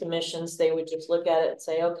previous commissions, they would just look at it and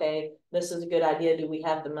say, okay, this is a good idea. Do we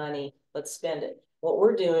have the money? Let's spend it. What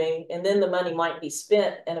we're doing, and then the money might be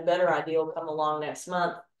spent and a better idea will come along next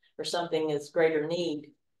month or something is greater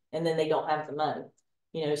need, and then they don't have the money.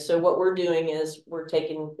 You know, so what we're doing is we're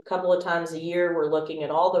taking a couple of times a year, we're looking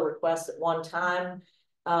at all the requests at one time,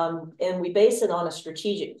 and we base it on a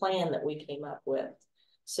strategic plan that we came up with.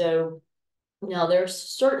 So now there's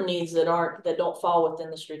certain needs that don't fall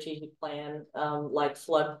within the strategic plan, like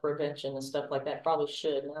flood prevention and stuff like that. Probably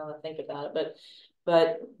should now that I think about it,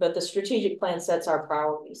 but the strategic plan sets our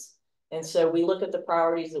priorities. And so we look at the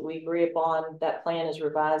priorities that we agree upon. That plan is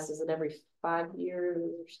revised. Is it every 5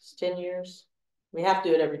 years, 10 years? We have to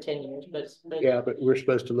do it every 10 years, but yeah, but we're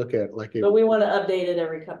supposed to look at like. But we want to update it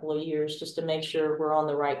every couple of years just to make sure we're on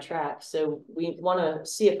the right track. So we want to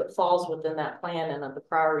see if it falls within that plan and of the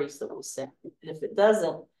priorities that we set. If it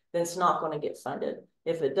doesn't, then it's not going to get funded.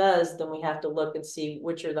 If it does, then we have to look and see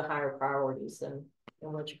which are the higher priorities and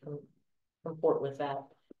which can comport with that.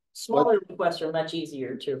 Smaller requests are much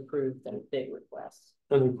easier to approve than big requests.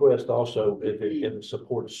 And the request also, if it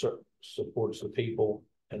supports the people,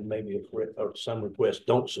 and maybe if some requests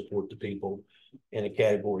don't support the people in a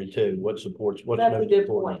category too. What's most That's a good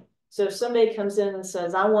important? point. So if somebody comes in and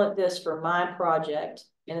says, I want this for my project,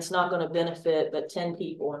 and it's not going to benefit but 10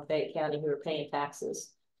 people in Fayette County who are paying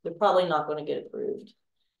taxes, they're probably not going to get approved.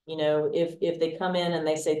 You know, if they come in and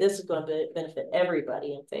they say this is going to benefit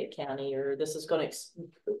everybody in Fayette County, or this is going to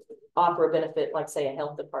offer a benefit, like say a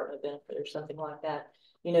health department benefit or something like that,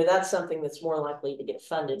 you know, that's something that's more likely to get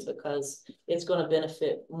funded because it's going to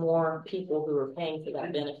benefit more people who are paying for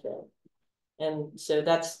that benefit. And so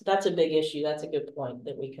that's a big issue. That's a good point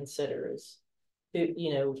that we consider is,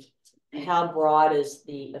 you know, how broad is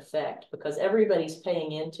the effect, because everybody's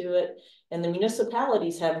paying into it and the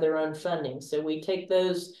municipalities have their own funding. So we take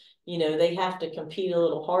those, you know, they have to compete a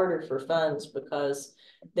little harder for funds because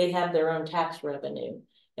they have their own tax revenue,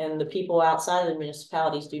 and the people outside of the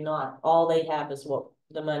municipalities do not. All they have is what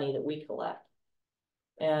the money that we collect.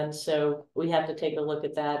 And so we have to take a look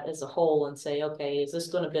at that as a whole and say, okay, is this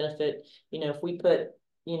going to benefit, if we put,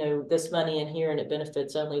 this money in here and it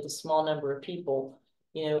benefits only the small number of people,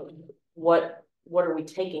 what are we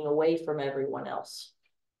taking away from everyone else?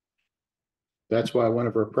 That's why one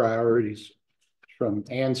of our priorities from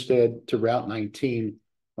Anstead to Route 19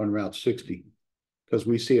 on Route 60, because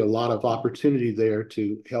we see a lot of opportunity there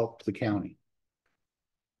to help the county.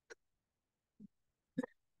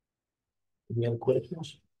 Any other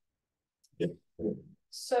questions?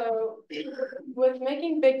 So with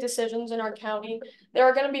making big decisions in our county, there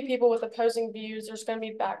are going to be people with opposing views. There's going to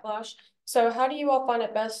be backlash. So how do you all find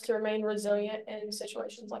it best to remain resilient in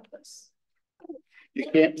situations like this?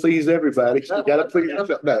 You can't please everybody. You got to please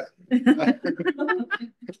yourself. No.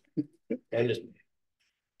 And just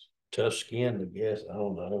tough skin, I guess. I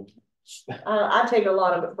don't know. I take a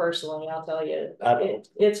lot of it personally. I'll tell you,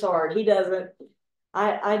 it's hard. He doesn't.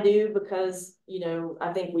 I do, because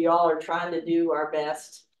I think we all are trying to do our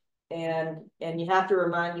best, and you have to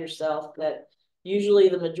remind yourself that usually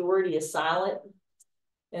the majority is silent,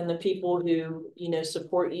 and the people who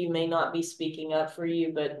support you may not be speaking up for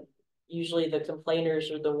you, but usually the complainers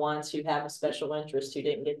are the ones who have a special interest who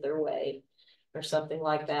didn't get their way or something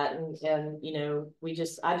like that. And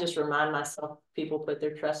I just remind myself, people put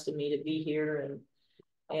their trust in me to be here,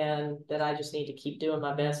 and that I just need to keep doing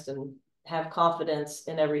my best and have confidence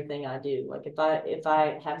in everything I do. Like if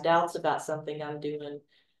I have doubts about something I'm doing,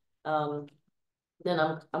 then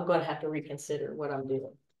I'm going to have to reconsider what I'm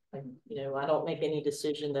doing. Like, I don't make any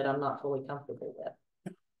decision that I'm not fully comfortable with.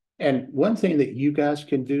 And one thing that you guys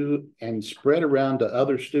can do and spread around to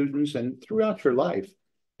other students and throughout your life,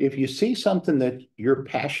 if you see something that you're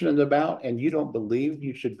passionate about and you don't believe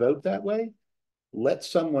you should vote that way, let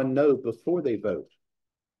someone know before they vote.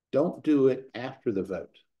 Don't do it after the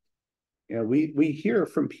vote. We hear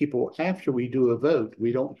from people after we do a vote.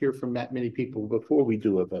 We don't hear from that many people before we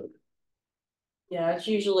do a vote. Yeah, it's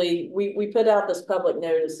usually, we put out this public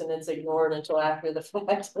notice and it's ignored until after the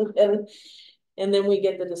fact, and then we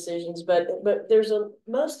get the decisions. But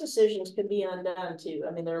most decisions can be undone too.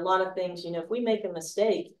 I mean, there are a lot of things, if we make a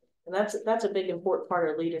mistake, and that's a big important part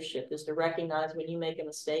of leadership, is to recognize when you make a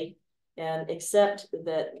mistake and accept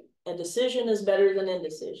that a decision is better than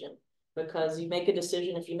indecision. Because you make a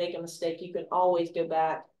decision, if you make a mistake, you can always go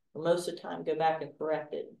back, or most of the time go back and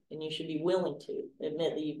correct it. And you should be willing to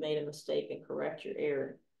admit that you've made a mistake and correct your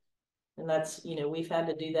error. And that's, we've had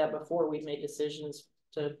to do that before. We've made decisions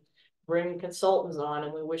to bring consultants on,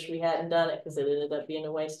 and we wish we hadn't done it because it ended up being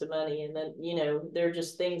a waste of money. And then, they're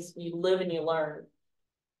just things you live and you learn.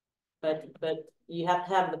 But you have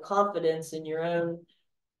to have the confidence in your own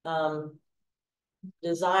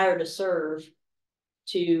desire to serve,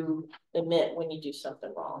 to admit when you do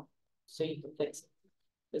something wrong so you can fix it,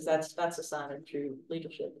 because that's a sign of true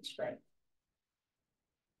leadership and strength.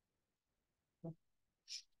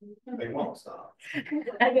 They won't stop.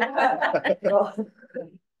 I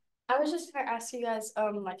was just going to ask you guys,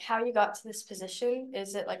 like how you got to this position.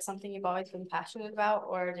 Is it like something you've always been passionate about,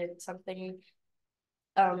 or did something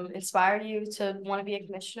inspire you to want to be a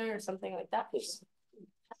commissioner or something like that?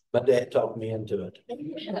 My dad talked me into it.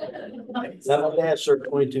 My dad served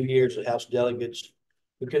 22 years as House delegates.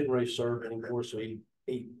 We couldn't really serve anymore, so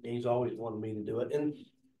he's always wanted me to do it. And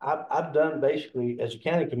I've done basically, as a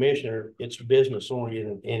county commissioner, it's business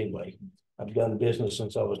oriented anyway. I've done business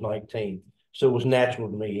since I was 19, so it was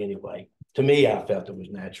natural to me anyway. To me, I felt it was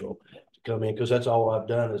natural to come in, because that's all I've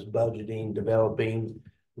done is budgeting, developing,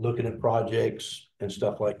 looking at projects and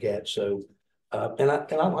stuff like that. So, and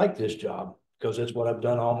I like this job, because it's what I've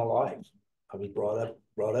done all my life. I was brought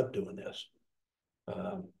up doing this.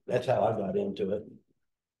 That's how I got into it.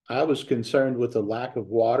 I was concerned with the lack of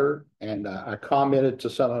water, and I commented to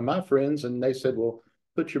some of my friends, and they said, well,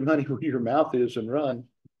 put your money where your mouth is and run.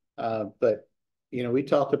 But we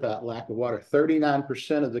talked about lack of water.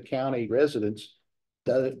 39% of the county residents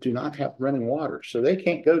do not have running water, so they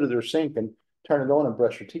can't go to their sink and turn it on and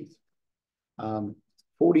brush your teeth.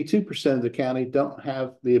 42% of the county don't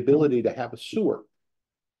have the ability to have a sewer.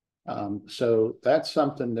 So that's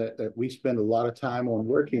something that we spend a lot of time on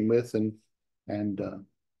working with, and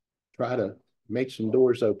try to make some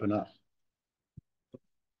doors open up.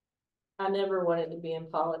 I never wanted to be in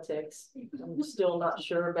politics. I'm still not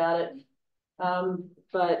sure about it.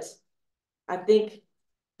 But I think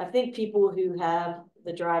people who have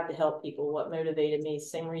the drive to help people, what motivated me,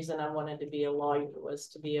 same reason I wanted to be a lawyer, was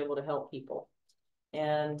to be able to help people.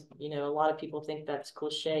 And, a lot of people think that's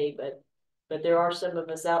cliche, but but there are some of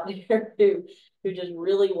us out there who just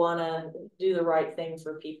really want to do the right thing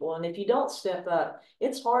for people. And if you don't step up,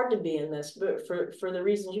 it's hard to be in this, but for the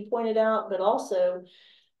reasons you pointed out, but also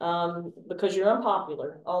because you're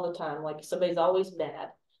unpopular all the time, like somebody's always mad,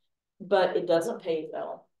 but it doesn't pay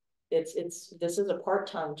well. This is a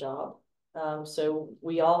part-time job. So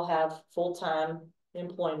we all have full-time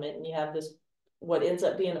employment, and you have this, what ends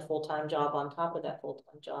up being a full-time job on top of that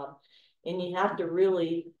full-time job. And you have to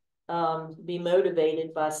really be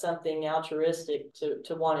motivated by something altruistic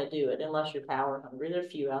to want to do it, unless you're power hungry. There are a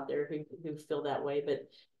few out there who feel that way,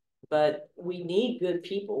 but we need good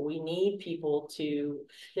people. We need people to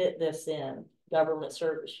fit this in government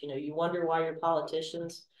service. You know, you wonder why your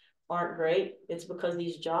politicians aren't great. It's because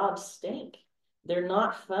these jobs stink. They're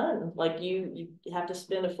not fun. Like you have to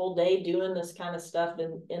spend a full day doing this kind of stuff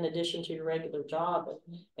in addition to your regular job,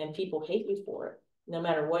 and people hate you for it, no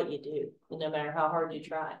matter what you do, no matter how hard you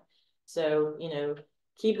try. So, you know,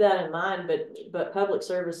 keep that in mind, but public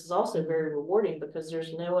service is also very rewarding because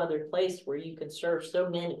there's no other place where you can serve so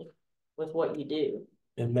many with what you do.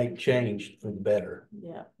 And make change for the better.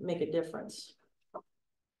 Yeah, make a difference.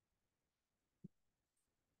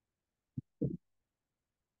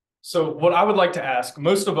 So what I would like to ask,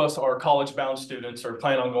 most of us are college-bound students or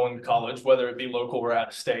plan on going to college, whether it be local or out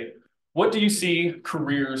of state. What do you see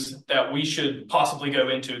careers that we should possibly go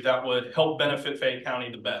into that would help benefit Fayette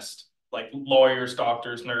County the best? Like lawyers,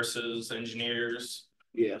 doctors, nurses, engineers?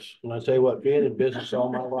 Yes, and I tell you what, being in business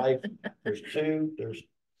all my life, there's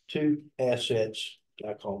two assets,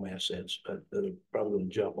 I call them assets, but they're probably gonna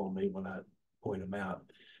jump on me when I point them out.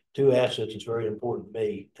 Two assets that's very important to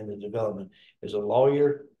me in the development is a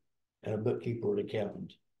lawyer and a bookkeeper or an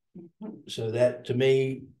accountant. So that, to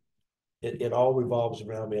me, it all revolves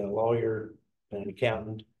around being a lawyer and an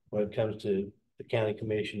accountant when it comes to the county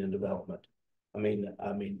commission and development. I mean,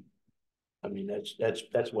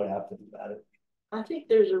 that's what I think about it. I think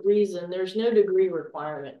there's a reason. There's no degree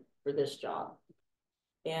requirement for this job.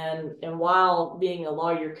 And while being a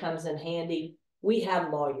lawyer comes in handy, we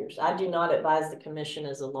have lawyers. I do not advise the commission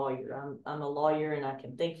as a lawyer. I'm a lawyer and I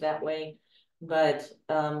can think that way, but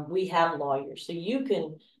we have lawyers. So you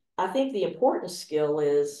can, I think the important skill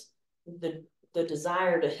is the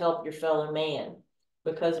desire to help your fellow man.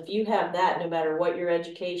 Because if you have that, no matter what your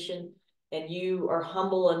education, and you are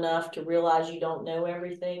humble enough to realize you don't know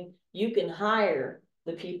everything, you can hire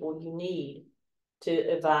the people you need to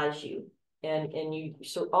advise you. And you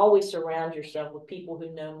always surround yourself with people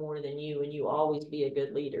who know more than you, and you always be a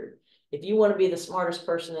good leader. If you want to be the smartest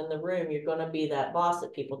person in the room, you're going to be that boss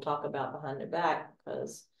that people talk about behind their back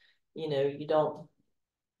because, you know, you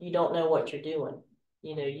don't know what you're doing.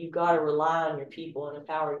 You know, you got to rely on your people and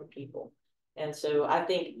empower your people. And so I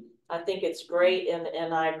think it's great,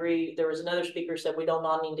 and I agree. There was another speaker said we don't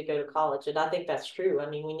all need to go to college, and I think that's true. I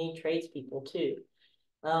mean, we need tradespeople too.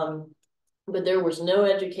 But there was no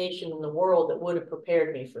education in the world that would have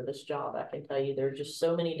prepared me for this job. I can tell you, there are just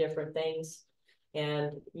so many different things.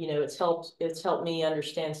 And, you know, it's helped me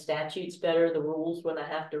understand statutes better, the rules when I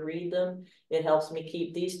have to read them. It helps me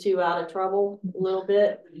keep these two out of trouble a little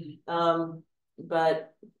bit.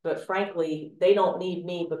 But frankly, they don't need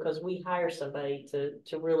me because we hire somebody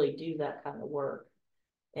to really do that kind of work.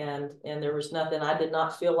 And there was nothing, I did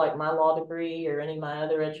not feel like my law degree or any of my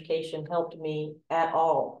other education helped me at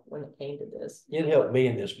all when it came to this. It helped me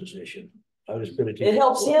in this position. I was pretty. It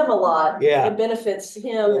helps him a lot. Yeah. It benefits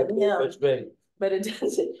him and him. That's big. But it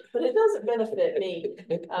doesn't benefit me.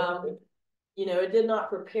 You know, it did not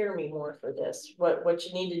prepare me more for this. What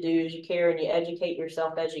you need to do is you care and you educate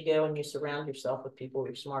yourself as you go, and you surround yourself with people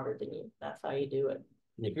who are smarter than you. That's how you do it.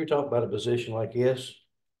 And if you're talking about a position like this,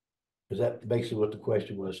 is that basically what the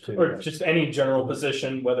question was too? Or just any general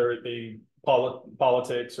position, whether it be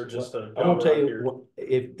politics or just a. I'm gonna tell you,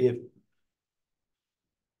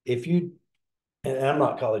 if you, and I'm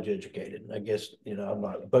not college educated, I guess, you know, I'm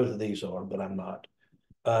not, both of these are, but I'm not.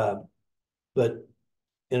 But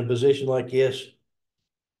in a position like this,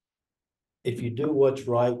 if you do what's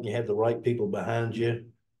right and you have the right people behind you,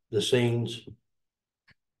 the scenes,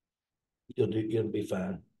 you'll be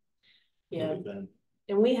fine. Yeah.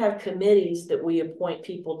 And we have committees that we appoint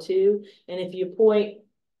people to. And if you appoint,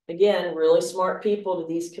 again, really smart people to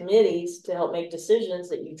these committees to help make decisions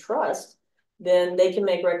that you trust, then they can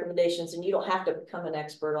make recommendations and you don't have to become an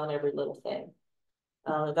expert on every little thing.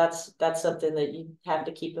 That's something that you have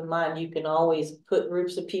to keep in mind. You can always put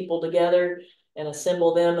groups of people together and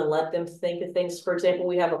assemble them and let them think of things. For example,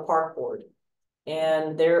 we have a park board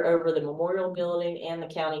and they're over the memorial building and the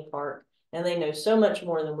county park. And they know so much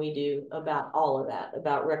more than we do about all of that,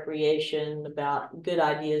 about recreation, about good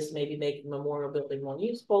ideas, maybe make the memorial building more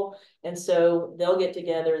useful. And so they'll get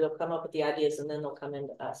together, they'll come up with the ideas, and then they'll come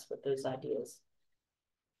into us with those ideas.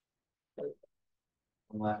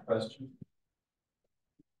 One last question.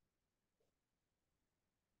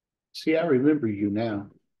 See, I remember you now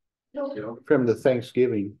from the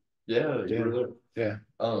Thanksgiving. Yeah, yeah.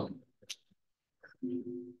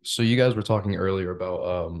 So you guys were talking earlier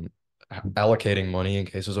about allocating money in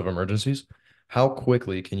cases of emergencies. How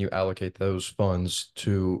quickly can you allocate those funds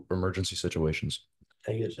to emergency situations?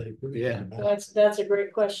 Yeah. That's a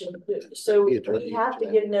great question. So we have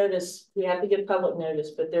to give notice, we have to give public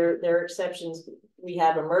notice, but there are exceptions. We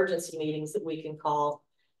have emergency meetings that we can call,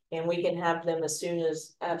 and we can have them as soon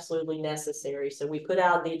as absolutely necessary. So we put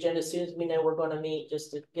out the agenda as soon as we know we're going to meet,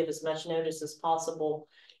 just to give as much notice as possible.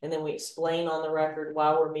 And then we explain on the record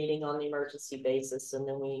why we're meeting on the emergency basis, and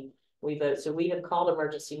then we vote. So we have called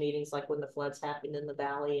emergency meetings, like when the floods happened in the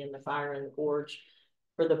valley and the fire in the gorge,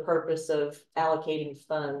 for the purpose of allocating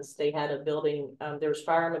funds. They had a building, there was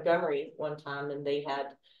fire in Montgomery one time, and they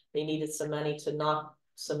needed some money to knock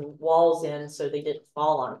some walls in so they didn't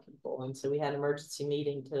fall on people. And so we had an emergency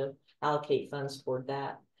meeting to allocate funds toward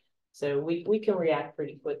that. So we can react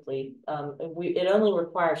pretty quickly. It only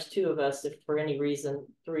requires 2 of us if for any reason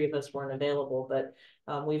 3 of us weren't available, but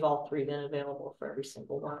we've all 3 been available for every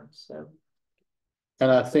single one. So,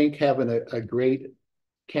 and I think having a great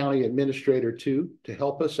county administrator too to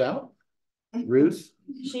help us out, Ruth.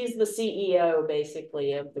 She's the CEO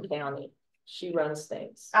basically of the county. She runs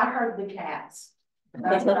things. I heard the cats.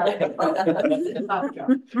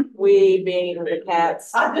 We being the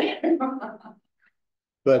cats.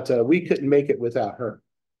 But we couldn't make it without her.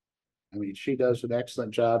 I mean, she does an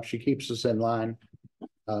excellent job. She keeps us in line.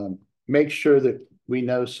 Make sure that we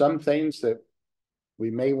know some things that we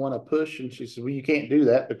may want to push. And she says, well, you can't do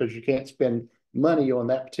that because you can't spend money on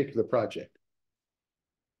that particular project.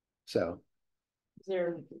 So there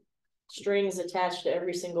are strings attached to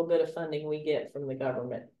every single bit of funding we get from the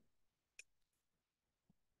government.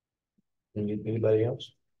 Anybody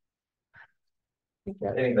else?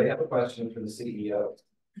 Anybody have a question for the CEO?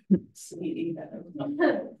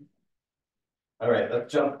 All right,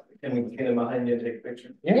 let's jump. Can we get in behind you and take a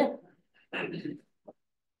picture? Yeah.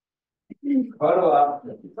 Photo up.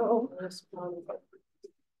 Oh,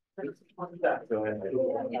 Go ahead.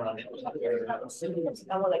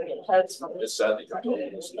 I want to get hugs from this side.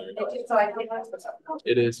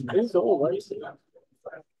 It is. It's all right.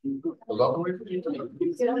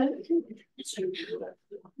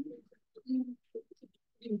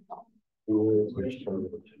 Would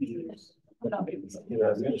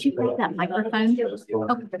you grab that microphone?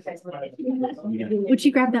 Oh. Would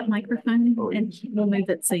you grab that microphone and we'll move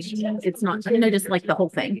it so it's not, you know, just like the whole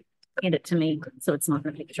thing. Hand it to me so it's not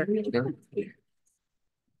a picture.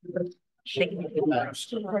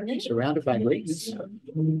 Surrounded by greatness.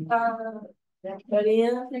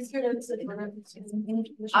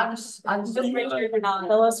 I'm just make sure you're not.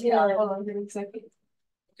 Tell us Okay.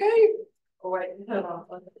 Oh, wait, hold on.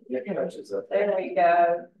 There we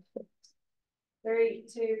go. 3,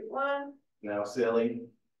 2, 1. Now, silly.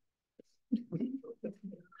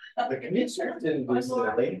 The commissioner didn't do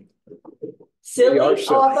silly. Silly? Oh, I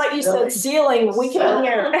thought you said ceiling. We can't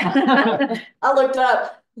hear. I looked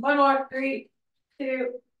up. 1 more. 3, 2,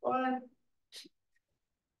 1.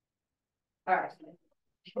 All right.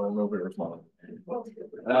 I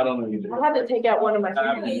don't know either. I had to take out one of my. No.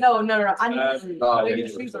 I need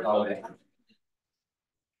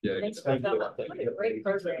Yeah. Great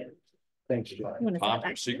program. Thanks, John. Time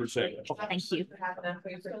for secret sandwich. Thank you.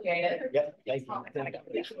 We appreciate it. Yep, thank you.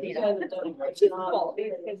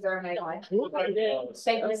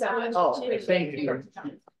 Thank you so much. Oh, thank you.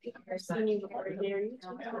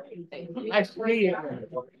 Nice to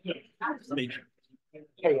meet you.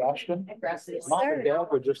 Hey, Ashton. Mom and Dad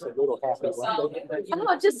were just a little happy. Oh,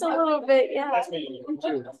 just a little bit, yeah.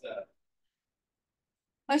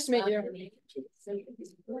 Nice to meet you.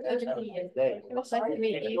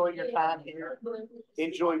 Enjoy your time here.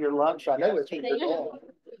 Enjoy your lunch. I know it's been long.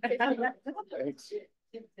 Thanks.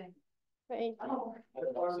 Thank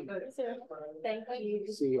you.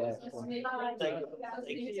 See you.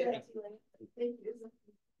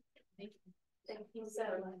 Thank you so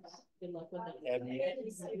much. Good luck with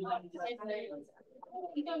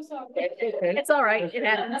It's all right. It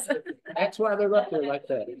happens. That's why they're up there like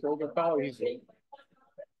that. It's overpower easy.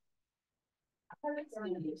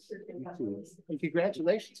 And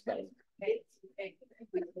congratulations, guys.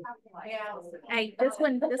 Hey, this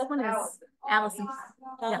one is Allison's.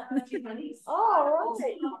 Yeah. All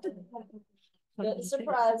right. That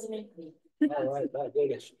surprised me. All right, I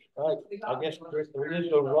guess, Chris, we're just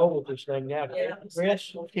gonna roll with this thing now.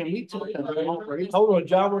 Chris, Can we talk about it? hold on,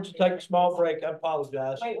 John, wants to take a small break. I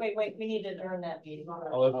apologize. Wait, we need to adjourn that meeting.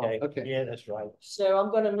 Oh, okay. Okay. Yeah, that's right. So I'm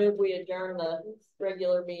gonna move, we adjourn the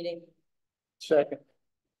regular meeting. Second.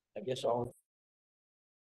 I guess I'll.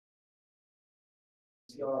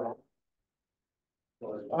 All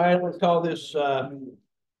right, let's call this, 20,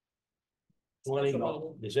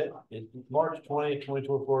 is it, March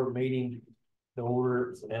 2024 meeting to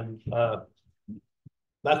order and, about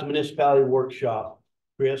the municipality workshop.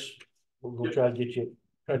 Chris, we're gonna try to get you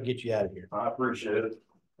out of here. I appreciate it.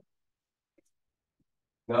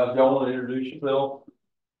 Guys, y'all want to introduce yourself?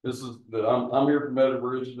 This is I'm here from Meadow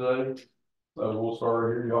Bridge today. So we'll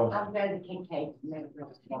start here, y'all. I'm Betty Kincaid from Meadow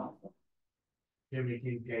Bridge Council. Jimmy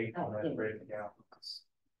Kincaid from that Brady Council.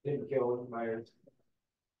 Tim Keller, Mayor.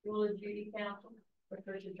 Julie Judy Council,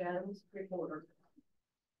 Patricia Jones, reporter.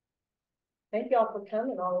 Thank y'all for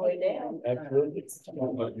coming all the way down. Absolutely.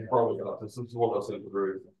 You probably got this. This is what I sent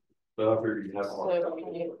through. But I figured you have one.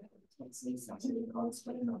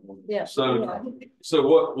 Yeah. So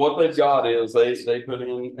what they've got is they put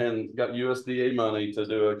in and got USDA money to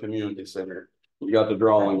do a community center. You got the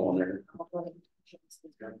drawing on there.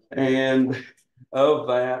 And of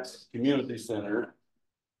that community center,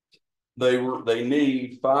 they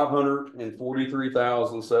need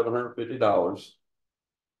 $543,750.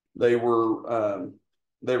 They were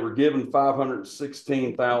given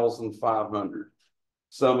 $516,500.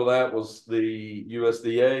 Some of that was the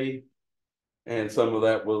USDA, and some of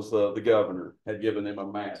that was the governor had given them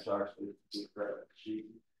a match. Actually,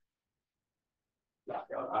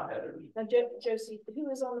 I had it. Now, Josie,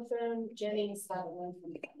 who is on the phone? Jenny Sutherland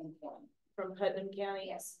from Putnam County.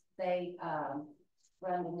 Yes, they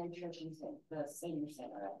run the nutrition center, the senior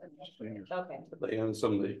center. Okay. They own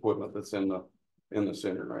some of the equipment that's in the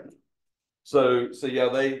center right now. So yeah,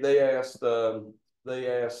 they asked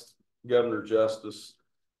Governor Justice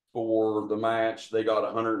for the match. They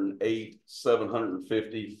got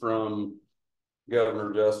 $108,750 from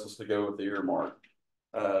Governor Justice to go with the earmark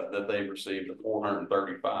that they received at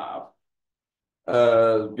 $435.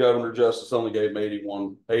 Governor Justice only gave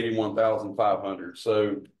them $81,500.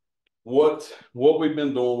 So what we've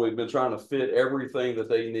been doing, we've been trying to fit everything that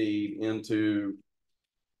they need into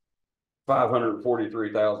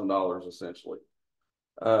 $543,000 essentially.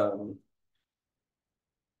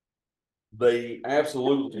 They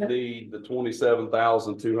absolutely need the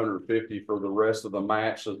 $27,250 for the rest of the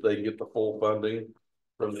match so that they can get the full funding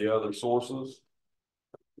from the other sources.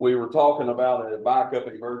 We were talking about a backup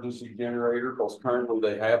emergency generator because currently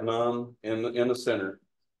they have none in the center.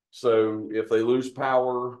 So if they lose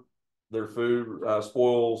power, their food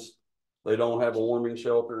spoils, they don't have a warming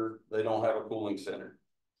shelter, they don't have a cooling center.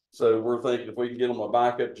 So we're thinking if we can get them a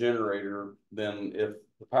backup generator, then if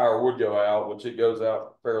the power would go out, which it goes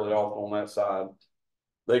out fairly often on that side,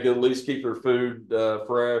 they could at least keep their food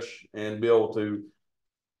fresh and be able to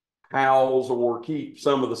house or keep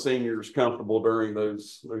some of the seniors comfortable during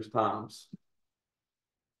those times.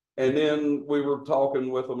 And then we were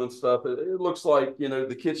talking with them and stuff. It looks like, you know,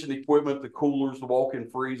 the kitchen equipment, the coolers, the walk-in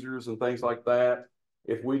freezers and things like that,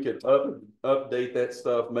 if we could update that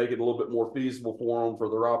stuff, make it a little bit more feasible for them for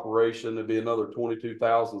their operation, it'd be another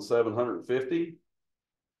 $22,750.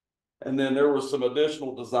 And then there was some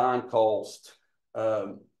additional design cost,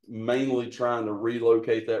 mainly trying to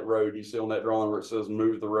relocate that road. You see on that drawing where it says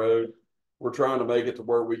move the road. We're trying to make it to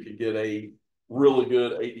where we could get a really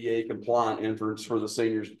good ADA compliant entrance for the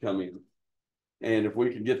seniors to come in. And if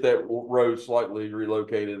we can get that road slightly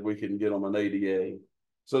relocated, we can get them an ADA.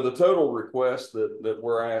 So the total request that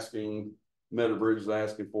we're asking, Meadow Bridge is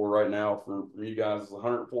asking for right now for you guys is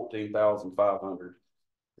 $114,500.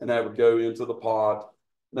 And that would go into the pot.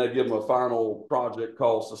 And that'd give them a final project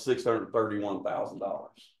cost of $631,000.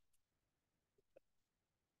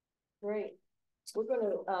 Great. We're going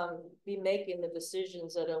to be making the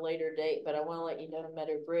decisions at a later date, but I want to let you know,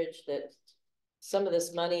 Meadow Bridge, that some of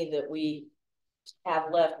this money that we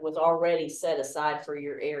have left was already set aside for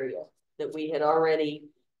your area, that we had already,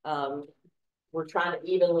 we're trying to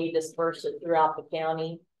evenly disperse it throughout the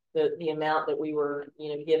county, the amount that we were, you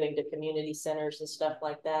know, giving to community centers and stuff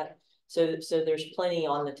like that. So there's plenty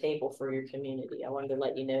on the table for your community. I wanted to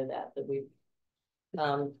let you know that we,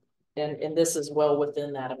 and this is well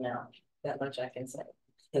within that amount. That much I can say.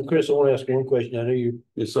 And Chris, I want to ask you one question. I know you.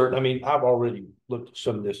 Yes, sir. I mean, I've already looked at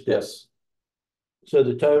some of this stuff. Yes. So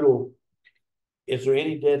the total, is there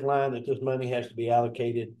any deadline that this money has to be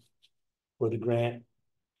allocated for the grant?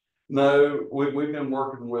 No, we've been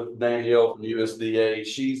working with Danielle from USDA.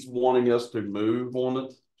 She's wanting us to move on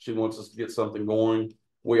it. She wants us to get something going.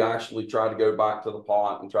 we actually tried to go back to the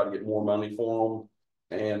pot and try to get more money for them.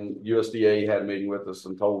 And USDA had a meeting with us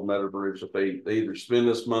and told Meadowbridge that they either spend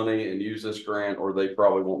this money and use this grant, or they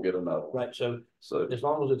probably won't get another. Right, so as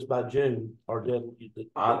long as it's by June, or then.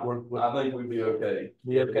 I think we'd be okay.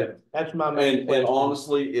 Be okay. That's my main and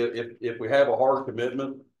honestly, if we have a hard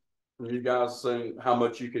commitment from you guys saying how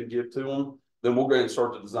much you can give to them, then we'll go ahead and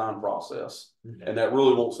start the design process. Okay. And that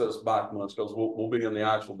really won't set us back much, because we'll be in the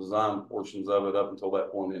actual design portions of it up until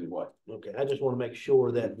that point anyway. Okay, I just want to make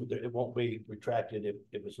sure that it won't be retracted if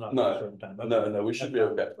it's not No, at a certain time. Okay. No, we should be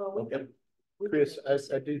okay. Okay. Chris,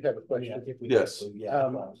 I do have a question. Yes. Yeah,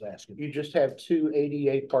 that's what I was asking. You just have 2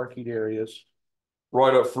 ADA parking areas.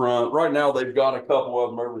 Right up front. Right now, they've got a couple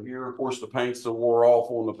of them over here. Of course, the paint still wore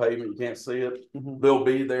off on the pavement. You can't see it. They'll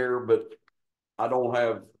be there, but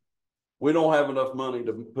we don't have enough money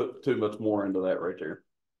to put too much more into that right there.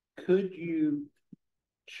 Could you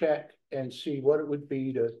check and see what it would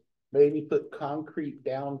be to maybe put concrete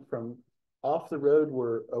down from off the road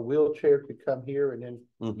where a wheelchair could come here and then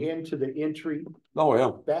into the entry? Oh,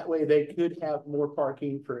 yeah. That way they could have more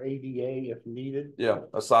parking for ADA if needed. Yeah,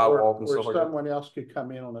 a sidewalk and stuff like that. Or someone else could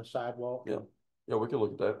come in on a sidewalk. Yeah. Yeah, we could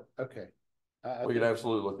look at that. Okay. We could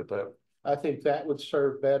absolutely look at that. I think that would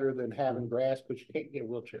serve better than having grass, but you can't get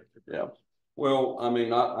wheelchair. Yeah. Well, I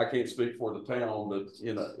mean, I can't speak for the town, but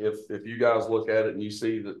you know, if you guys look at it and you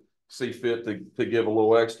see fit to give a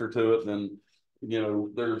little extra to it, then you know,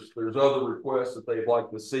 there's other requests that they'd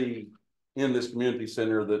like to see in this community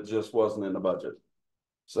center that just wasn't in the budget.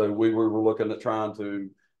 So we were looking at trying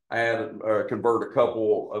to add or convert a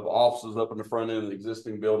couple of offices up in the front end of the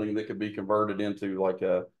existing building that could be converted into like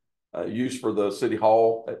a use for the city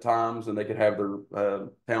hall at times, and they could have their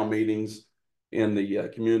town meetings in the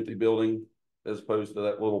community building as opposed to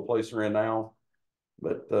that little place we're in now.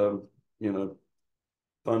 But you know,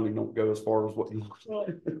 funding don't go as far as what you want. Well,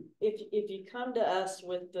 if you come to us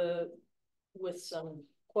with some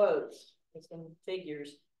quotes and some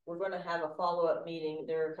figures, we're going to have a follow-up meeting.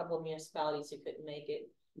 There are a couple of municipalities who couldn't make it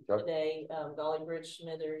today. Valley Bridge,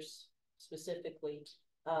 Smithers specifically.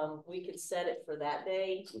 We could set it for that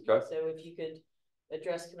day. Okay. So if you could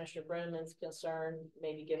address Commissioner Brenneman's concern,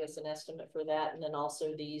 maybe give us an estimate for that, and then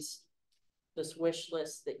also this wish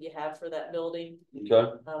list that you have for that building.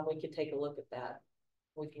 Okay. We could take a look at that.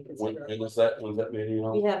 We can When's consider. that meeting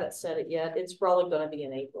on? We haven't set it yet. It's probably going to be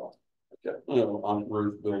in April. Okay. You know, on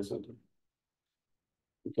Ruth Bill Center.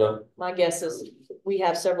 Okay. My guess is we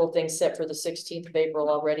have several things set for the 16th of April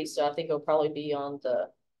already, so I think it'll probably be on the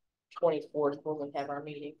 24th when we have our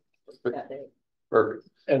meeting that day. Perfect.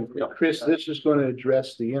 And Chris, this is going to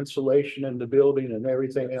address the insulation in the building and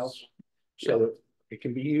everything else, so that it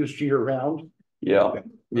can be used year round. Yeah.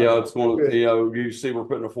 Yeah, it's going to, you know, you see we're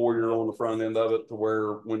putting a foyer on the front end of it to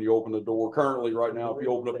where when you open the door, currently right now, if you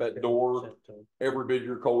open up that door, every bit of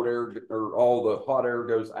your cold air or all the hot air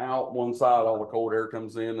goes out one side, all the cold air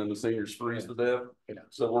comes in, and the seniors freeze to death.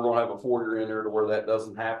 So we're going to have a foyer in there to where that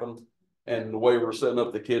doesn't happen. And the way we're setting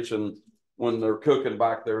up the kitchen, when they're cooking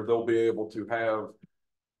back there, they'll be able to have,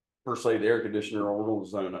 per se, the air conditioner, or we're going to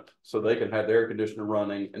zone it so they can have the air conditioner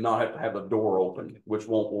running and not have to have a door open, which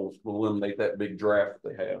will eliminate that big draft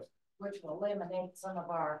they have. Which will eliminate some of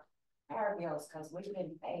our power bills, because we've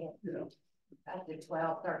been paying up to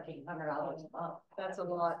 $1,200, $1,300 a month. That's a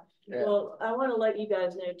lot. Yeah. Well, I want to let you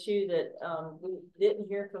guys know too that we didn't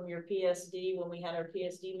hear from your PSD when we had our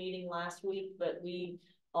PSD meeting last week, but we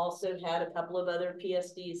also had a couple of other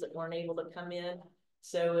PSDs that weren't able to come in.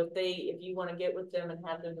 So if you want to get with them and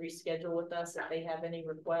have them reschedule with us, if they have any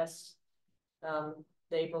requests, the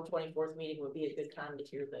April 24th meeting would be a good time to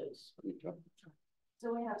hear those.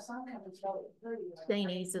 So we have some coming through.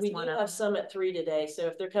 Danny's is We one do of have some at 3 today, so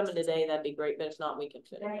if they're coming today, that'd be great, but if not, we can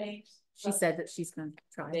finish. She said that she's going to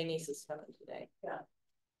try. Danny's is coming today. Yeah.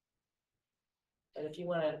 But if you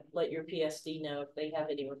want to let your PSD know if they have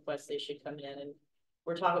any requests, they should come in, and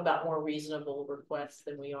we're talking about more reasonable requests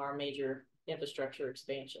than we are major infrastructure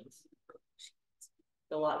expansions.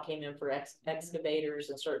 A lot came in for excavators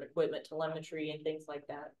and certain equipment, telemetry and things like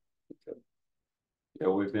that. Yeah,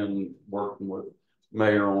 we've been working with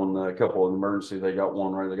Mayor on a couple of emergency. They got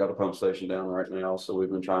one right. They got a pump station down right now, so we've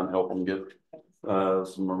been trying to help them get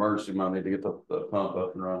some emergency money to get the pump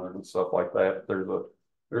up and running and stuff like that. There's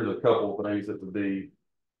a couple of things that would be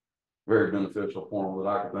very beneficial for them that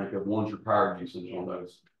I can think of. One's your power usage on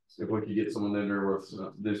those. If we could get someone in there with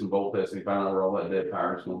do some volt testing, find out where all that dead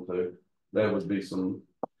power is going to, that would be some.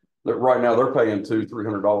 That right now they're paying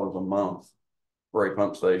 $200-300 a month for a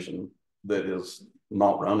pump station that is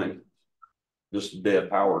not running, just dead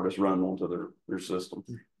power, just running onto their system.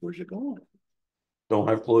 Where's it going? Don't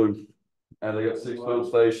have a clue. And they got 6 pump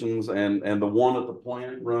stations, and the one at the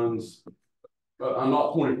plant runs, I'm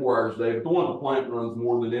not 24 hours a day, but the one at the plant runs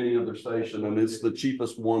more than any other station, and it's the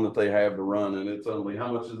cheapest one that they have to run, and it's only,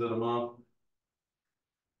 how much is it a month?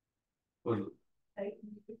 What is it?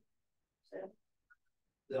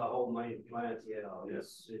 The whole main plant,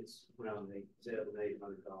 it's around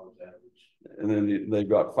 $700-800 average. And then they've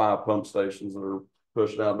got 5 pump stations that are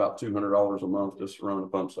pushing out about $200 a month just to run the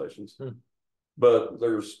pump stations. But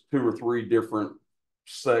there's 2 or 3 different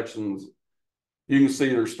sections. You can see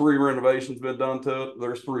there's 3 renovations been done to it.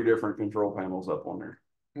 There's 3 different control panels up on there.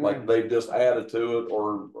 Like they've just added to it,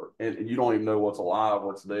 and you don't even know what's alive,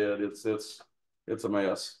 what's dead. It's a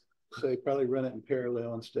mess. So they probably run it in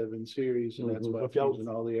parallel instead of in series, and that's why it's using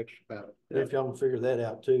all the extra power. If y'all can figure that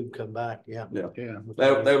out too, come back, yeah.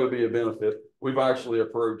 That would be a benefit. We've actually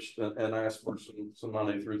approached and asked for some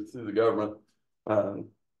money through the government,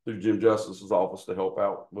 through Jim Justice's office to help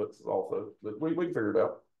out with also, but we can figure it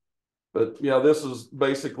out. But yeah, this is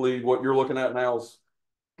basically what you're looking at now is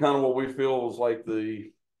kind of what we feel is like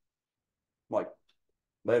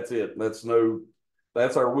that's it.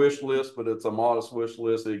 That's our wish list, but it's a modest wish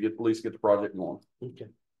list to at least get the project going. Okay.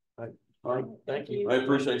 All right. Thank you. I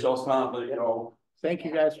appreciate y'all's time. Thank y'all. Thank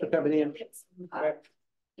you guys for coming in.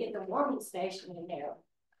 Get the warming station in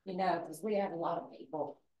there, because we have a lot of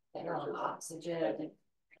people that are on oxygen and.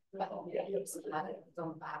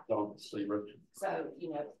 Don't sleep, Rich. So, the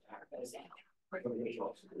power goes down.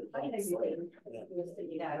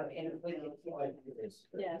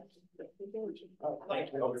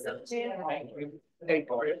 Yeah. Hey,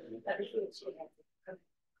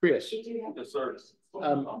 Chris. Yes, sir.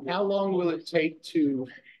 How long will it take to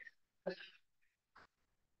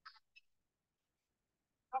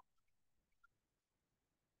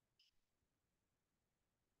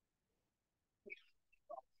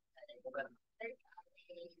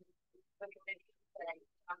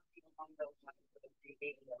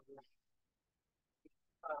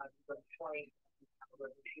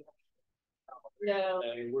No,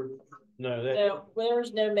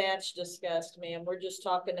 there's no match discussed, ma'am. We're just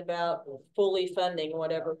talking about fully funding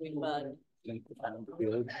whatever we fund. See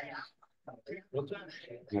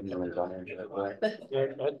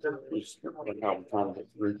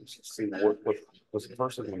what's the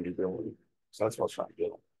first thing you're doing. So that's what I was trying to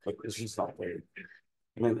get. But it's just not there.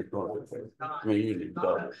 I mean, you need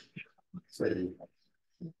to say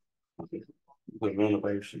the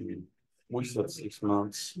renovation. We said 6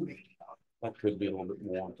 months. That could be a little bit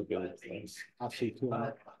more to build things. I see 2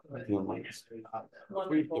 months.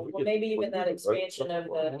 Wonderful. Well, maybe even that expansion of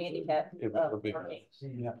the handicap parking.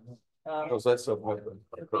 Because that's stuff like the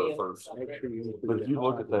occur first. But if you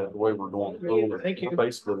look at that, the way we're doing it, we're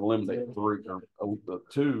basically eliminating 3 the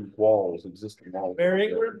 2 walls, existing walls. Mary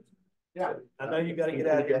England? Yeah, I know you gotta get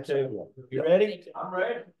out of here too. You ready? I'm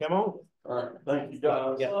ready. Come on. All right, thank you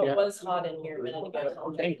guys. Well, it was hot in here a minute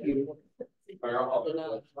ago. Thank you.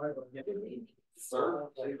 Sir,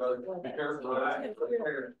 be careful.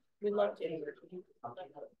 We'd love to.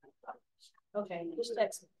 Okay, just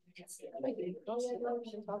text me. I said,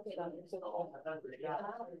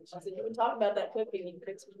 you were talking about that cookie, you can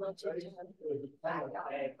fix me lunch anytime.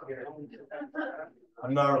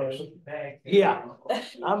 I'm nervous. Yeah,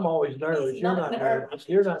 I'm always nervous. You're not nervous.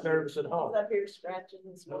 You're not nervous at all. Up here scratching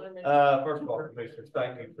this morning. First of all, Commissioners,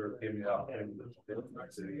 thank you for giving me the opportunity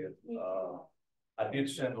to see it. I did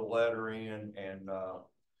send a letter in, and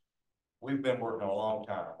we've been working a long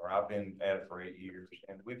time, or I've been at it for 8 years,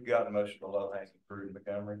 and we've gotten most of the low-hanging fruit in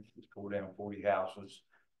Montgomery. We've tore down 40 houses.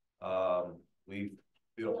 We've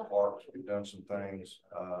built parks. We've done some things.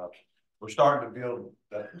 We're starting to build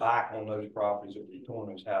back on those properties that we've torn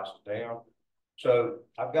those houses down. So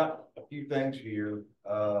I've got a few things here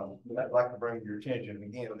that I'd like to bring to your attention.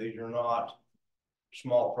 Again, these are not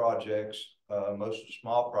small projects. Most of the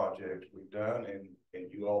small projects we've done,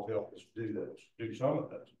 and you all helped us do some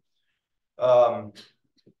of those.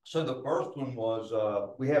 So the first one was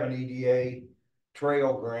we have an EDA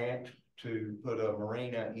trail grant to put a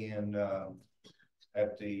marina in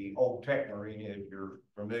at the old Tech Marina. If you're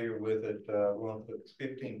familiar with it, we're going to put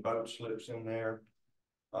 15 boat slips in there,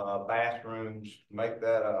 bathrooms, make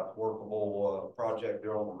that a workable project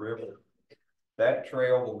there on the river. That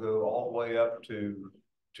trail will go all the way up to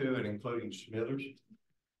and including Smithers.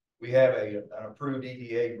 We have an approved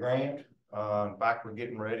EDA grant. In fact, we're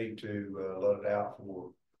getting ready to let it out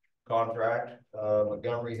for contract.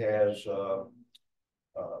 Montgomery has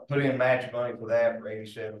put in match money for that for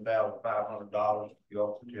 $87,500. If you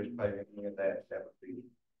all participate in that, that would be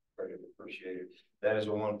greatly appreciated. That is a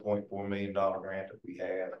 $1.4 million grant that we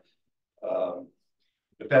have.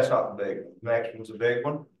 But that's not the big one. The next one's a big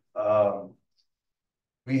one.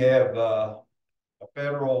 We have, a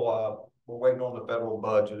federal, we're waiting on the federal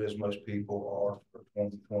budget, as most people are, for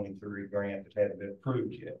 2023 grant that hasn't been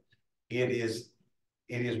approved yet. It is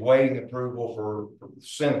waiting approval for the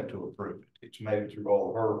Senate to approve it. It's made it through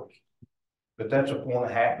all the hurdles. But that's a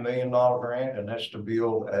 $4.5 million grant, and that's to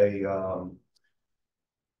build a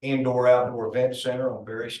indoor-outdoor event center on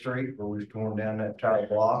Berry Street, where we've torn down that entire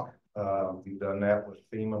block. We've done that with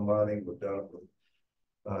FEMA money. We've done it with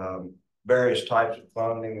various types of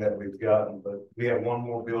funding that we've gotten, but we have one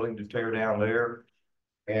more building to tear down there,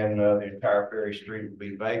 and the entire Berry Street will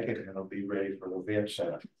be vacant and it'll be ready for the event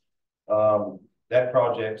center. That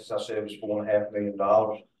project, as I said, was $4.5 million,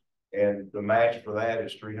 and the match for that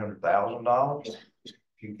is $300,000. If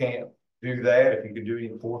you can't do that, if you could do any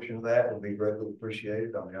portion of that, it would be greatly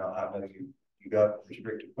appreciated. I mean, I know you got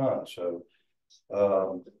restricted funds, so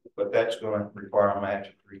but that's going to require a match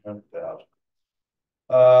of $300,000.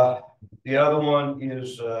 The other one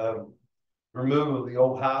is removal of the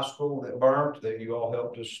old high school that burnt, that you all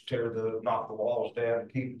helped us knock the walls down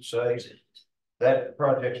to keep it safe. That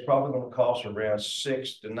project's probably going to cost around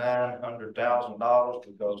 $600,000 to $900,000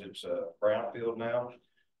 because it's a brownfield now.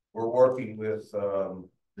 We're working with the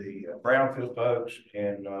brownfield folks,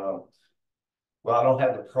 and well, I don't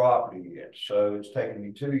have the property yet, so it's taken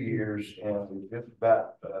me 2 years, and we've just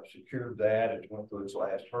about secured that. It went through its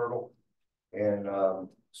last hurdle. And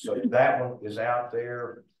so that one is out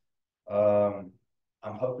there. I'm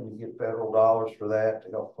hoping to get federal dollars for that to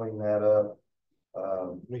help clean that up.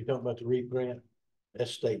 We talking about the REAP grant?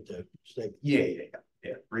 That's state though. State. Yeah.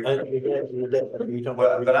 But I don't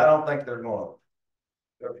think they're not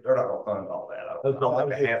gonna fund all that. I don't think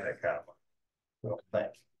they have that kind of money.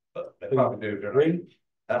 Thanks. But they probably do. REAP?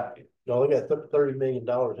 No, they got $30 million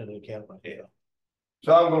in the account right now.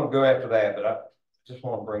 So I'm gonna go after that, but I just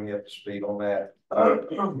want to bring you up to speed on that.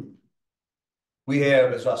 We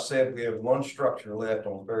have, as I said, we have one structure left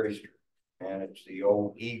on Berry Street, and it's the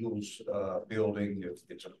old Eagles building.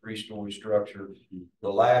 It's a 3-story structure. The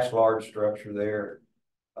last large structure there.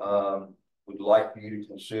 Would like for you to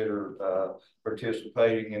consider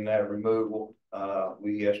participating in that removal.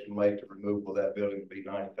 We estimate the removal of that building to be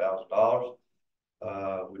 $90,000,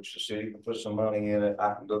 which the city can put some money in it.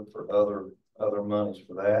 I can look for other monies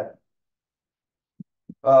for that.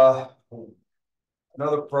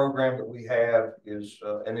 Another program that we have is,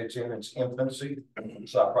 and it's in its infancy,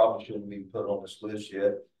 so I probably shouldn't be put on this list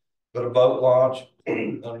yet, but a boat launch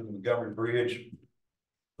under the Montgomery Bridge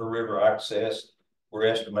for river access. We're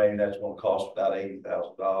estimating that's going to cost about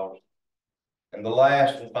 $80,000. And the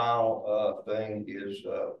last and final thing is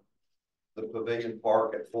the Pavilion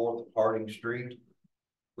Park at 4th and Harding Street,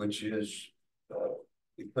 which is,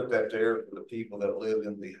 we put that there for the people that live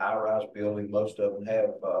in the high-rise building. Most of them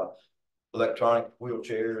have electronic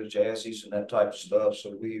wheelchairs, chassis, and that type of stuff.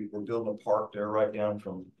 So we're building a park there right down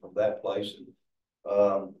from that place.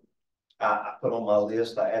 And, I put on my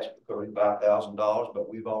list, I asked for $35,000, but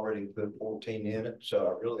we've already put 14 in it. So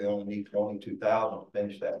I really only need 22,000 to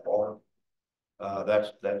finish that park.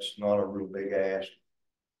 That's not a real big ask.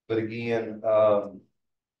 But again,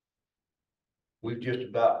 we've just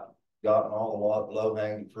about gotten all the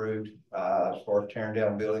low-hanging fruit. As far as tearing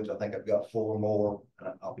down buildings, I think I've got 4 more,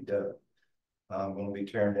 and I'll be done. I'm going to be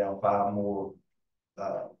tearing down 5 more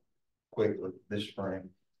quickly this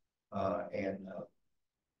spring.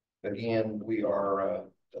 Again, we are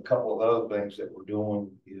a couple of other things that we're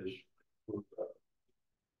doing is we're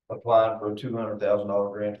applying for a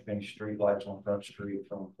 $200,000 grant to finish street lights on Front Street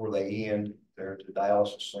from where they end there to the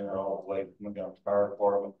dialysis center all the way to Montgomery Fire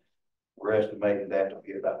Department. We're estimating that to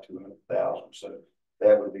be about $200,000, so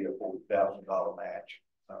that would be a $40,000 match.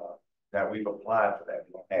 Now we've applied for that;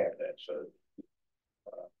 we don't have that, so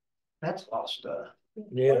that's a lot of stuff.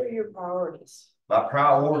 Yeah. What are your priorities? My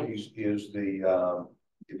priorities is the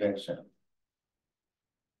event center.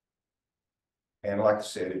 And like I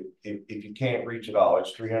said, if you can't reach it all,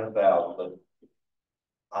 it's $300,000, but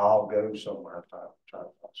I'll go somewhere try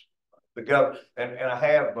to find and I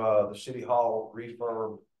have the city hall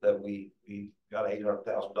refurb that we got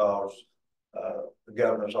 $800,000. The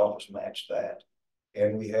governor's office matched that,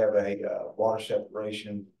 and we have a water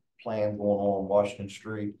separation plan going on Washington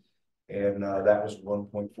Street, and that was a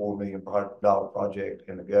 $1.4 million project,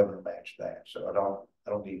 and the governor matched that. So I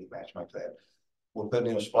don't need a match like that. We're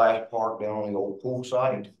putting in a splash park down on the old pool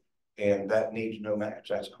site, and that needs no match.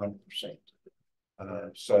 That's 100%.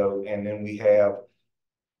 So, and then we have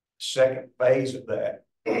second phase of that,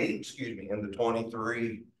 excuse me, in the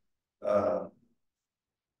 23, but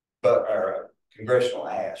our congressional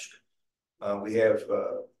ask, we have,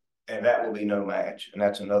 and that will be no match, and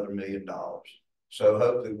that's another $1 million. So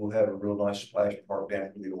hopefully we'll have a real nice splash park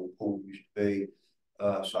down where the old pool used to be.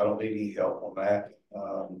 So I don't need any help on that.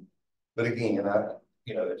 But again,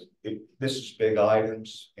 this is big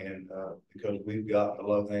items, and because we've got the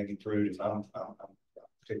low hanging fruit, and I'm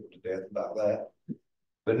tickled to death about that.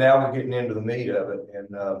 But now we're getting into the meat of it,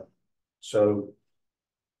 and so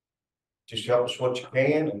just help us what you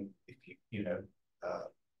can, and if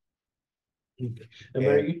And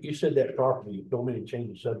Mary, you said that property, don't mean to change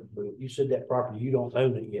the subject, but you said that property, you don't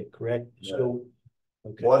own it yet, correct? No. Still,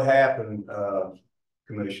 okay. What happened,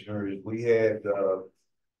 Commissioner, is we came to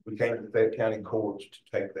the Fayette County courts to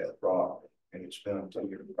take that property, and it's been a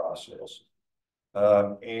 2-year process.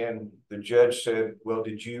 And the judge said, well,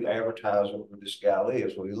 did you advertise where this guy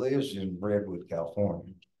lives? Well, he lives in Redwood,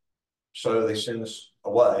 California. So they sent us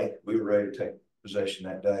away. We were ready to take possession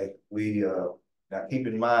that day. Now keep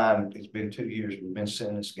in mind, it's been 2 years. We've been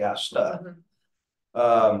sending this guy stuff,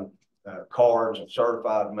 cards and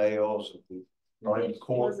certified mails. Brought him to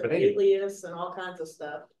court, but alias and all kinds of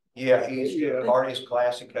stuff. yeah, he's Artist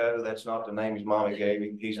Classico. That's not the name his mommy gave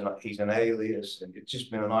him. He's an alias, and it's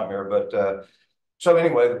just been a nightmare. But so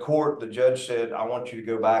anyway, the judge said, I want you to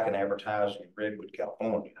go back and advertise in Redwood,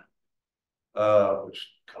 California, which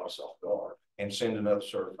caught us off guard, and send another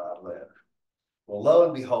certified letter. Well, lo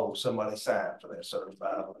and behold, somebody signed for that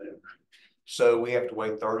certified letter. So we have to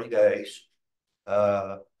wait 30 days.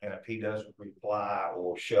 And if he doesn't reply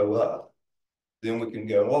or show up, then we can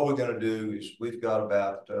go. What we're going to do is we've got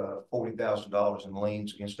about $40,000 in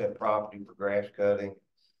liens against that property for grass cutting,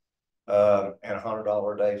 and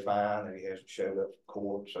 $100 a day fine that he hasn't showed up for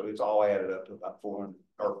court. So it's all added up to about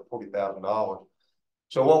 $40,000.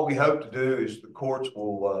 So what we hope to do is the courts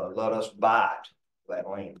will let us buy that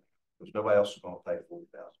lien, because nobody else is going to pay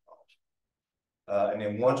 $40,000. And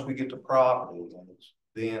then once we get the property,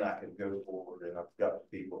 then I can go forward, and I've got the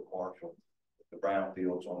people at Marshall, the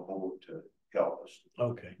Brownfields on board to help us.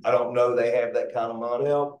 Okay. I don't know they have that kind of money.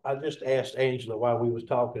 Well, I just asked Angela while we was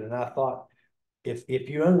talking, and I thought if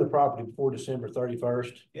you own the property before December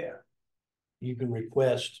 31st, yeah, you can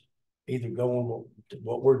request either go on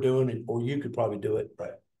what we're doing, or you could probably do it.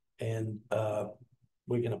 Right. And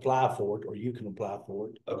we can apply for it, or you can apply for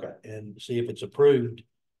it. Okay. And see if it's approved,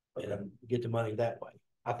 and get the money that way.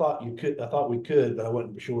 I thought we could, but I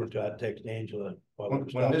wasn't sure until I texted Angela.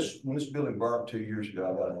 When this building burned 2 years ago,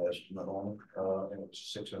 I got an estimate on it, and it was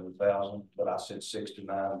 $600,000, but I said 6 to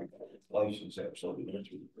 9 because inflation's absolutely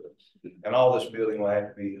ridiculous. And all this building will have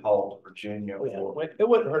to be hauled to Virginia. It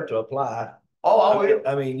wouldn't hurt to apply. Oh, I will.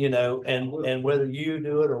 I mean, and whether you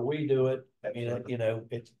do it or we do it,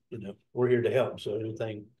 it's we're here to help. So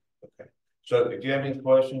anything. Okay. So if you have any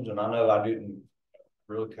questions, and I know I didn't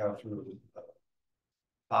really kind of threw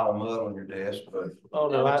pile of mud on your desk, but oh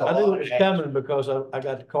no, I knew it was coming because I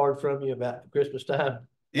got the card from you about Christmas time.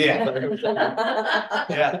 Yeah.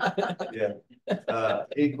 Yeah.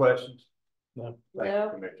 Any questions? No. Thank you,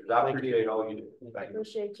 Commissioners. I appreciate all you do. Thank you.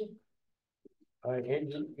 Appreciate you. All right,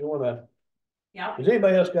 Angie, you wanna? Yeah. Does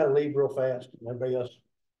anybody else got to leave real fast? Everybody else?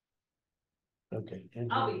 Okay. Angie.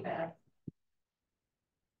 I'll be fast.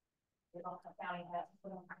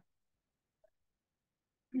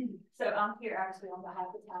 So I'm here actually on behalf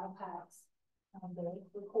of the town of Pax, the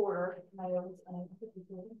recorder, mayor was unable to be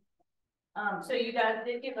here. So you guys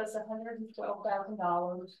did give us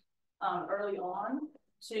 $112,000 early on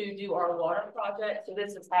to do our water project. So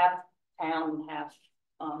this is half town, half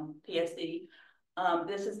PSD.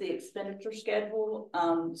 This is the expenditure schedule.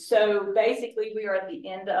 So basically we are at the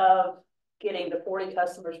end of getting the 40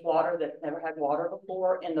 customers water that never had water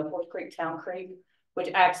before in the Fourth Creek Town Creek, which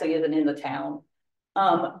actually isn't in the town.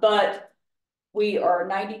 But we are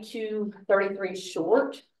 92.33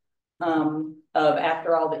 short of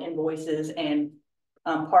after all the invoices, and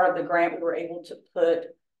part of the grant we were able to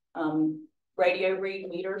put radio read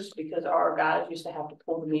meters because our guys used to have to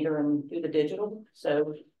pull the meter and do the digital.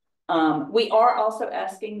 So we are also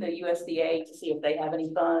asking the USDA to see if they have any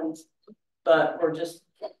funds, but we're just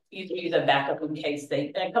use a backup in case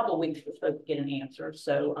in a couple of weeks we're supposed to get an answer.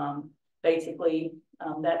 So basically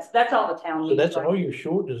that's all the town needs. So that's all you're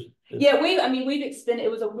short is. Yeah, we've expended, it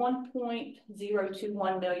was a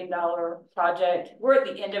 $1.021 million project. We're at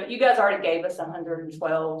the end of it. You guys already gave us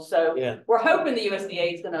 112. So yeah, we're hoping the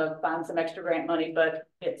USDA is gonna find some extra grant money, but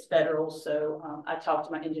it's federal. So I talked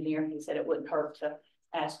to my engineer and he said it wouldn't hurt to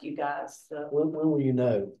ask you guys. So. When will you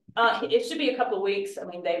know? It should be a couple of weeks. I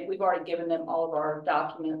mean, we've already given them all of our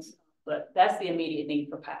documents, but that's the immediate need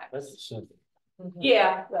for PAC. That's simple.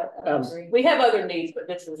 Yeah, but we have other needs, but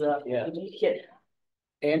this is a immediate.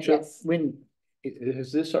 Angela, yes. when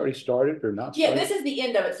Has this already started or not? Yeah, started? this is the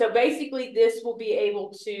end of it. So basically, this will be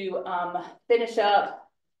able to finish up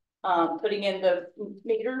putting in the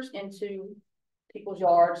meters into people's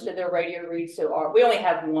yards so their radio reads. So we only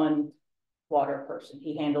have one water person.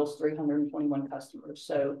 He handles 321 customers.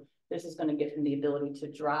 So this is going to give him the ability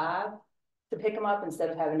to drive to pick them up instead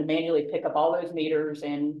of having to manually pick up all those meters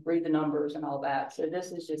and read the numbers and all that. So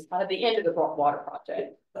this is just kind of the end of the water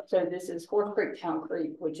project. So this is Horse Creek Town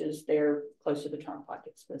Creek, which is there close to the turnpike.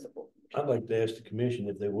 It's visible. I'd like to ask the commission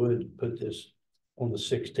if they would put this on the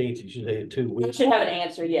 16th. You should say 2 weeks. We should have an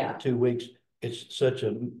answer, yeah. 2 weeks. It's such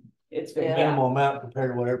a it's minimal amount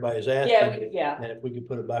compared to what everybody's asking. Yeah. And if we could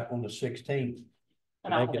put it back on the 16th,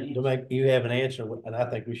 And to make you have an answer, and I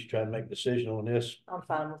think we should try to make a decision on this. I'm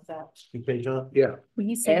fine with that. Okay, John? Yeah. Will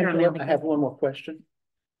you say Angela, I have one more question.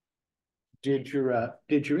 Did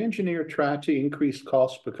your engineer try to increase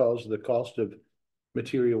costs because the cost of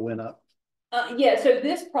material went up? Yeah, so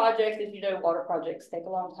this project, as you know, water projects take a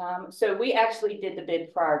long time. So we actually did the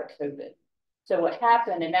bid prior to COVID. So what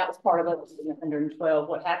happened, and that was part of it, was in 112.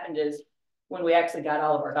 What happened is when we actually got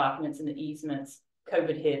all of our documents and the easements,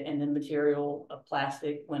 COVID hit, and then material of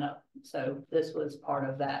plastic went up. So this was part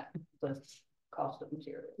of that, the cost of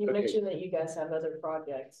material. You mentioned that you guys have other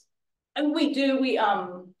projects. And we do, we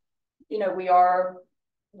are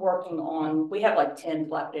working on, we have like 10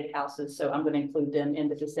 dilapidated houses, so I'm going to include them in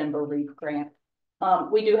the December REAP grant.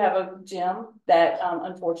 We do have a gym that,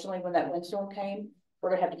 unfortunately, when that windstorm came, we're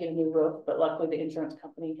gonna have to get a new roof, but luckily the insurance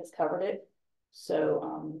company has covered it.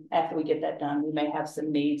 So after we get that done, we may have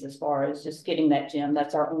some needs as far as just getting that gym.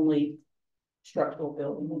 That's our only structural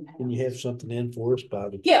building. Can you have something in for us by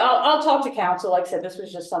the? Yeah, I'll talk to council. Like I said, this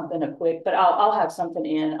was just something quick, but I'll have something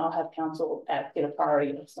in. I'll have council get a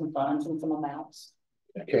priority of some funds and some amounts.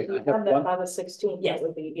 Okay. I have that by the 16th. Yes,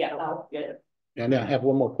 would be, yeah, I'll get it. And I have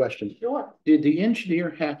one more question. Sure. Did the engineer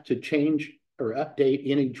have to change or update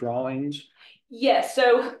any drawings? Yes,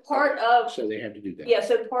 so part of. So they had to do that. Yeah,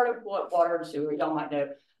 so part of what water and sewer, y'all might know,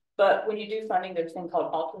 but when you do funding, there's a thing called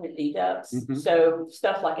alternate deducts. So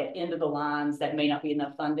stuff like at end of the lines that may not be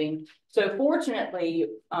enough funding. So fortunately,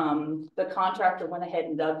 the contractor went ahead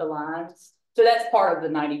and dug the lines. So that's part of the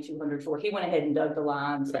 9,200 short. He went ahead and dug the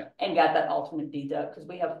lines and got that alternate deduct because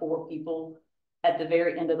we have 4 people at the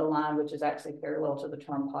very end of the line, which is actually parallel to the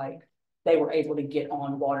turnpike. They were able to get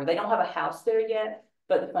on water. They don't have a house there yet,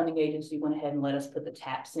 but the funding agency went ahead and let us put the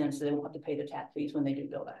taps in so they won't have to pay the tap fees when they do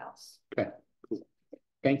build a house. Okay, cool.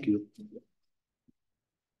 Thank you.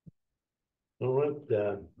 All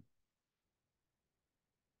right.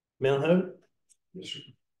 Mount Hope? Yes, sir.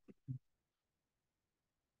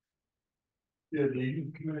 Good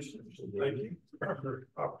evening, commissioners. Thank you for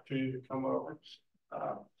the opportunity to come over.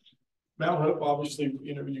 Mount Hope, obviously,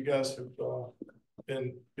 you guys have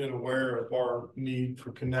been aware of our need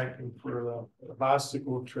for connecting for the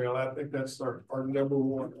bicycle trail. I think that's our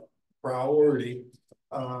 #1 priority.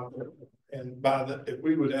 And if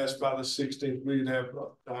we would ask by the 16th, we'd have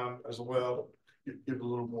time as well to give a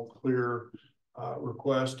little more clear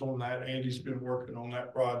request on that. Andy's been working on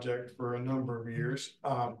that project for a number of years.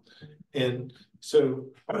 And so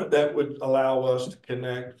that would allow us to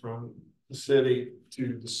connect from the city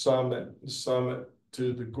to the summit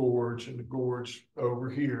to the gorge, and the gorge over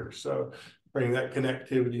here. So bring that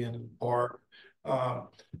connectivity into the park.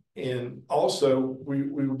 And also we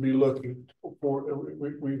will be looking for,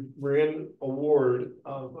 we're in award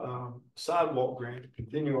of sidewalk grant to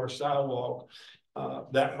continue our sidewalk.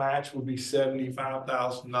 That match will be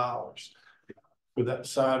 $75,000 for that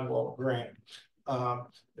sidewalk grant.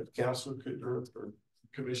 If council could or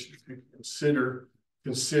commission could consider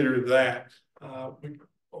that.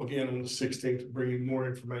 Again, on the 16th, bringing more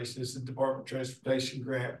information. It's the Department of Transportation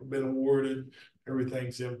grant. We've been awarded.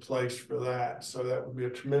 Everything's in place for that. So that would be a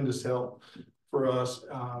tremendous help for us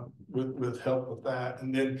with help with that.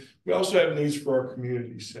 And then we also have needs for our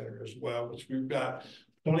community center as well, which we've got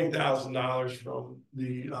 $20,000 from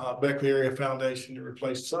the Beckley Area Foundation to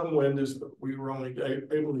replace some windows, but we were only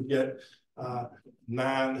able to get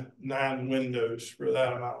nine windows for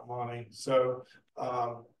that amount of money. So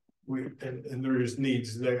and there is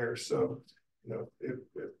needs there. So, if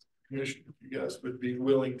commissioner, if you guys would be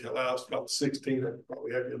willing to allow us about 16, I'd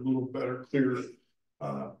probably have a little better, clearer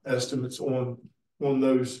estimates on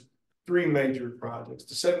those 3 major projects.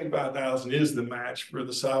 The $75,000 is the match for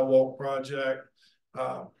the sidewalk project,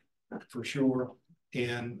 for sure.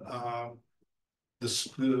 And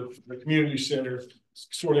the community center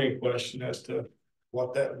sort of in question as to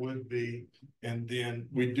what that would be. And then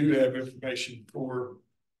we do have information for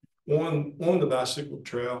on the bicycle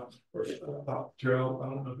trail or trail. I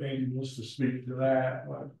don't know if Andy wants to speak to that,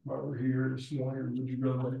 like, while we're here this morning. Would you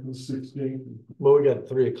go like the 16th? Well, we got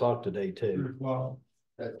 3 o'clock today too. 3 o'clock.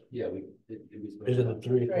 Yeah, is it at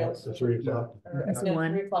 3 o'clock? The 3 o'clock? It's No,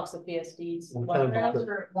 3 o'clock's the PSDs. What time is it?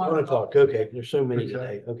 1 o'clock. Okay, there's so many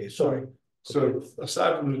today. Okay, sorry. So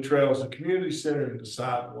aside from the trails, the community center and the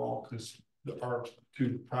sidewalk is our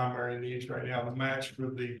two primary needs right now. The match for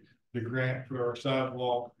the grant for our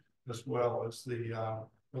sidewalk, as well as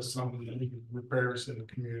some of the repairs in the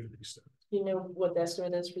community center. You know what the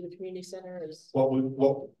estimate is for the community center is? What we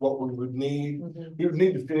would need, we would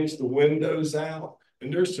need to finish the windows out.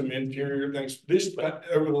 And there's some interior things.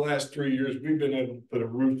 Over the last 3 years, we've been able to put a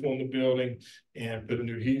roof on the building and put a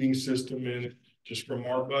new heating system in it just from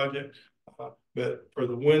our budget. But for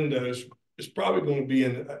the windows, it's probably going to be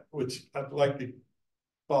in, which I'd like to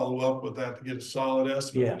follow up with that to get a solid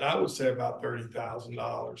estimate. Yeah. And I would say about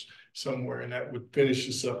 $30,000 somewhere, and that would finish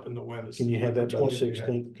us up in the windows. Can you have that by the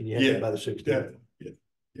 16th? Can you have that by the 16th? Definitely.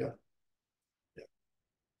 Yeah.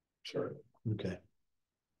 Sure. Okay.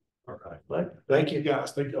 All right. Well, Thank you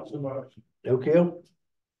guys. Thank you all so much. Okay. How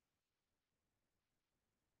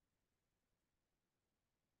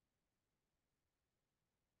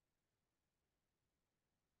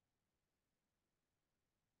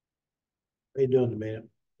you doing, man?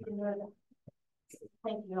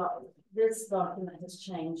 Thank you all. This document has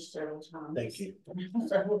changed several times. Thank you. Thank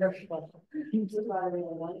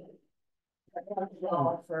you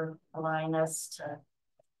all for allowing us to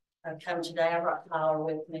come today. I brought Tyler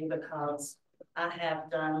with me because I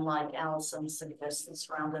have done, like Allison suggested,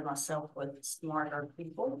 surrounded myself with smarter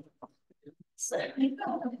people. So,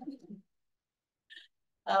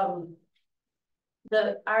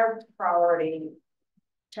 our priority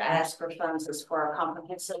to ask for funds is for our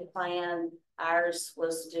comprehensive plan. Ours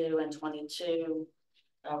was due in 22.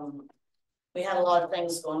 We had a lot of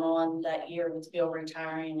things going on that year with Bill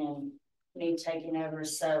retiring and me taking over,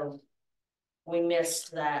 so we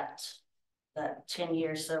missed that 10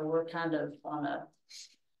 years. So we're kind of on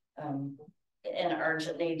an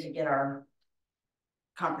urgent need to get our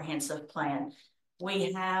comprehensive plan.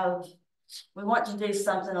 We want to do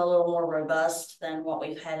something a little more robust than what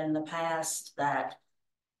we've had in the past that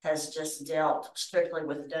has just dealt strictly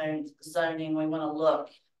with zoning. We want to look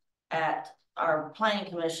at, our planning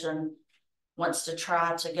commission wants to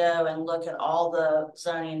try to go and look at all the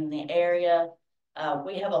zoning in the area.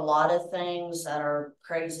 We have a lot of things that are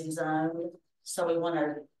crazy zoned, so we want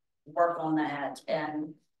to work on that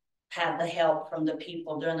and have the help from the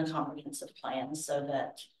people doing the comprehensive plan so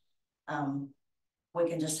that we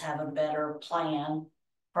can just have a better plan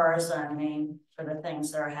for our zoning for the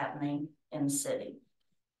things that are happening in the city.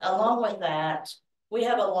 Along with that, we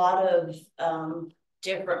have a lot of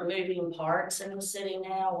different moving parts in the city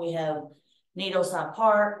now. We have Needleside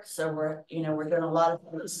Park, so we're doing a lot of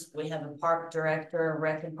things. We have a park director, a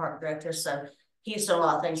rec and park director, so he's doing a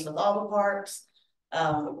lot of things with all the parks.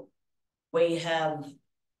 We have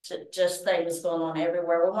just things going on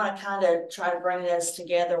everywhere. We want to kind of try to bring this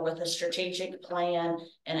together with a strategic plan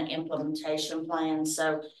and an implementation plan.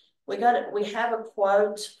 So we have a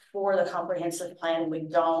quote for the comprehensive plan. We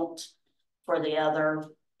don't for the other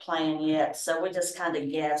plan yet. So we just kind of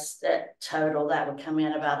guessed that total that would come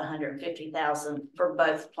in about 150,000 for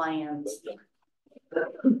both plans.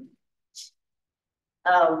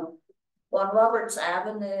 On Roberts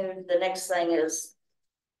Avenue, the next thing is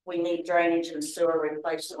we need drainage and sewer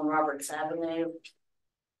replaced on Roberts Avenue.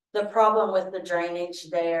 The problem with the drainage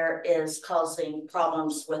there is causing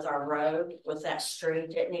problems with our road, with that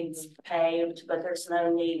street. It needs paved, but there's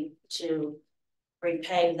no need to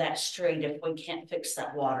repave that street if we can't fix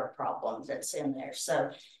that water problem that's in there.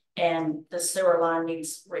 So, and the sewer line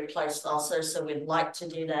needs replaced also, so we'd like to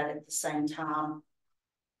do that at the same time.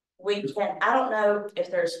 I don't know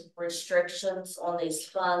if there's restrictions on these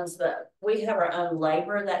funds, but we have our own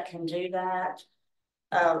labor that can do that.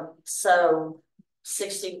 So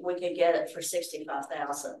we could get it for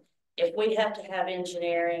 65,000. If we have to have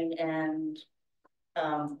engineering and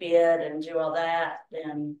bid and do all that,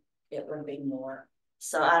 then it would be more.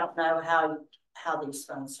 So I don't know how these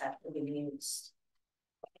funds have to be used.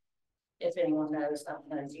 If anyone knows, I don't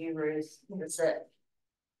know, you, Ruth, is it?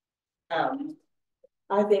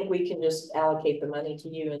 I think we can just allocate the money to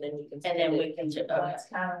you and then you can. And then we can do, That's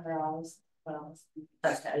kind of how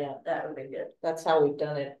okay, yeah, that would be good. That's how we've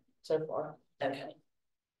done it so far. Okay.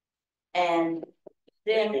 And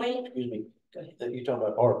then Excuse me, you're talking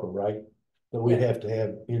about ARPA, right? So we have to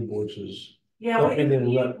have invoices. Yeah, and then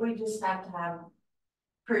we just have to have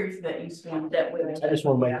proof that you spent. That we. I just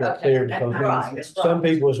want to make that Okay, clear that's because right. some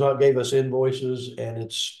people has not gave us invoices and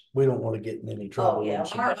it's, we don't want to get in any trouble. Oh, yeah.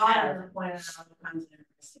 Our auditor pointed out all kinds of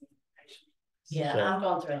interesting information. Yeah, So- I'm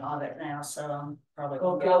going through an audit now, so I'm probably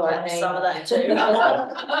Go gonna kill our have some of that name. too.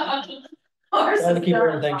 Trying to keep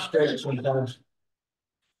everything straight sometimes.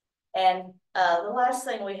 And the last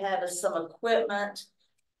thing we have is some equipment.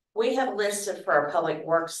 We have listed for our public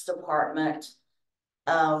works department,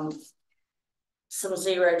 some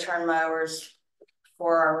zero turn mowers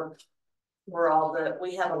for all the,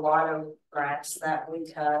 we have a lot of grass that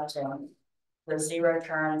we cut and the zero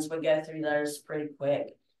turns, we go through those pretty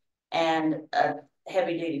quick. And a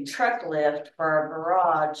heavy duty truck lift for our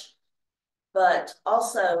garage, but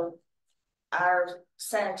also our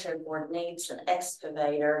sanitary board needs an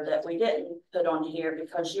excavator that we didn't put on here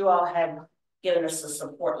because you all had given us a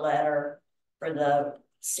support letter for the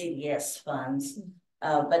CDS funds.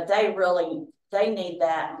 But they need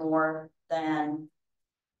that more than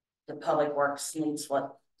the public works needs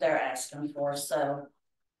what they're asking for. So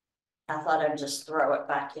I thought I'd just throw it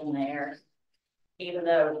back in there. Even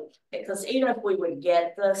though, because even if we would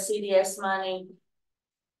get the CDS money,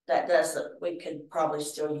 that doesn't, we could probably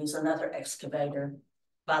still use another excavator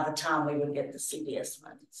by the time we would get the CDS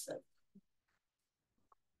money. So.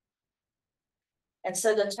 And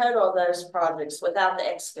so the total of those projects without the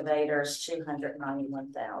excavator is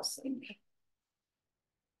 $291,000.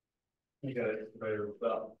 You got it,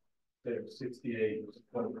 about 68,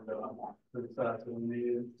 about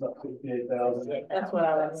 68,000. That's what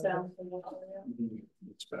I was saying.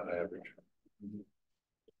 It's about average.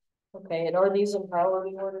 Okay, and are these in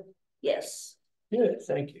priority order? Yes. Good,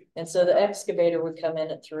 thank you. And so the excavator would come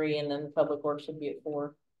in at 3 and then the public works would be at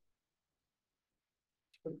 4.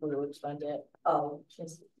 We would find it. Oh,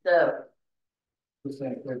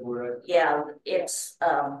 yeah, it's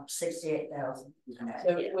 68,000.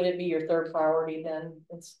 So would it be your third priority then?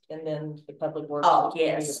 And then the public works? Oh, would be your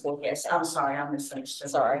yes, fourth? yes, I'm sorry, I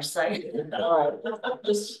misunderstood. Sorry. What you're saying. All right,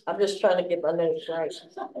 I'm just trying to get my notes right.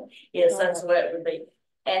 Yes, that's what it would be.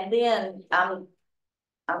 And then I'm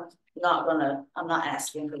not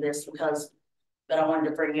asking for this but I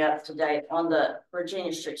wanted to bring you up to date on the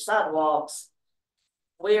Virginia Street sidewalks.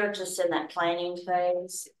 We are just in that planning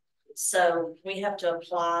phase. So we have to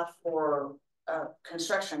apply for a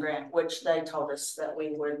construction grant, which they told us that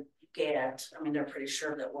we would get. I mean, they're pretty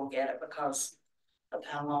sure that we'll get it because of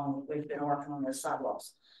how long we've been working on the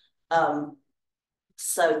sidewalks.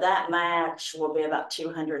 So that match will be about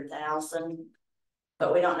 200,000,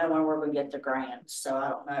 but we don't know when we're going to get the grant. So I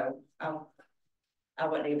don't know. I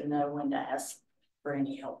wouldn't even know when to ask for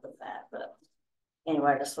any help with that. But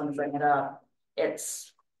anyway, I just want to bring it up.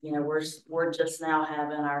 It's, you know, we're just now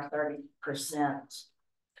having our 30%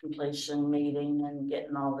 completion meeting and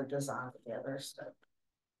getting all the design together. So,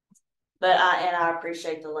 but I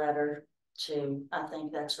appreciate the letter too. I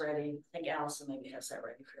think that's ready. I think Allison maybe has that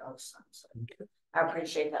ready for y'all to sign. So I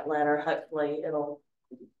appreciate that letter. Hopefully it'll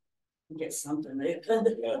get something moving.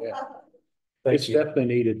 Yeah. It's definitely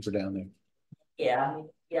needed for down there. Yeah,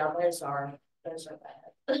 those are bad.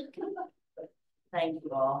 Thank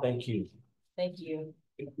you all. Thank you. Thank you.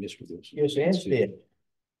 Mr. Wilson. Yes, Anstead.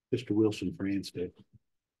 Mr. Wilson for Anstead.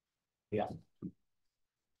 Yeah.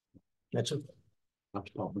 That's okay.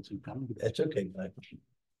 That's okay, Mike.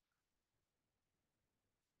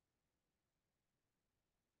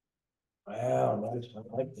 Wow, nice. I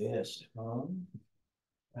like this.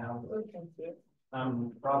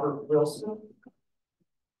 I'm Robert Wilson.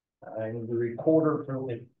 I'm the recorder from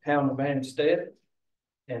the town of Anstead,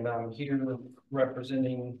 and I'm here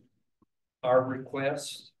representing our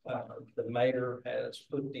request. The mayor has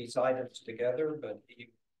put these items together, but he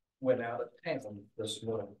went out of town this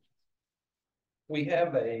morning. We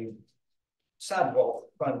have a sidewalk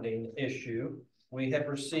funding issue. We have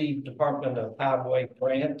received Department of Highway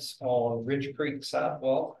grants on Ridge Creek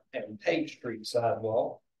sidewalk and Page Street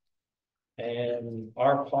sidewalk. And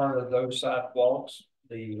our part of those sidewalks,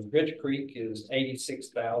 the Ridge Creek is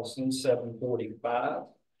 $86,745.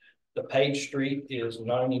 The Page Street is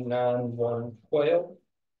 $99,112.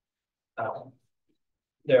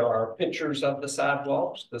 There are pictures of the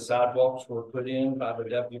sidewalks. The sidewalks were put in by the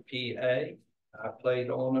WPA. I played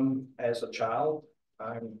on them as a child.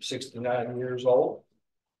 I'm 69 years old.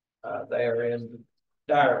 They are in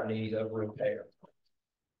dire need of repair.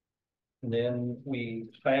 And then we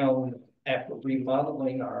found, after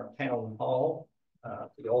remodeling our town hall,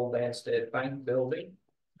 the old Anstead Bank building,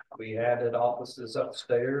 we added offices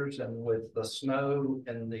upstairs, and with the snow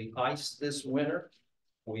and the ice this winter,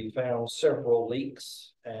 we found several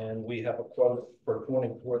leaks, and we have a quote for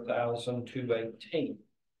 $24,218.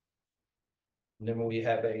 And then we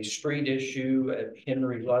have a street issue at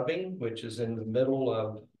Henry Loving, which is in the middle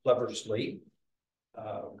of Lover's Leap.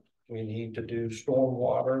 We need to do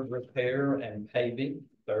stormwater repair and paving,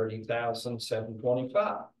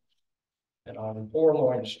 $30,725. And on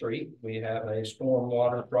Forlorn Street, we have a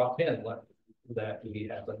stormwater drop-in levy that we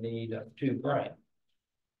have a need of $2,000.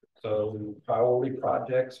 So priority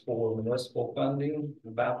projects for municipal funding,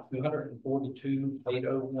 about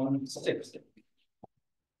 242,801.60.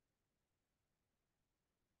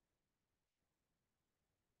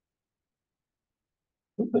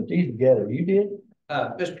 Who put these together? You did?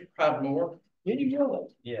 Mr. Pridemore. Did you do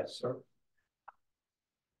it? Yes, sir.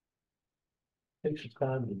 Took some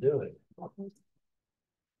time to do it.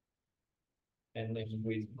 And then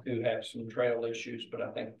we do have some trail issues, but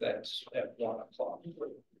I think that's at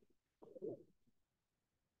 1:00.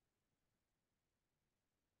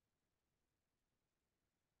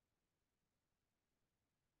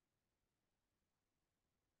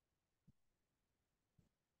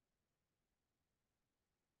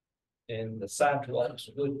 And the sidewalks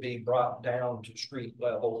would be brought down to street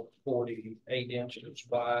level, 48 inches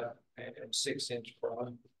wide and 6-inch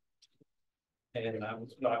broad. And I'm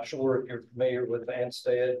not sure if you're familiar with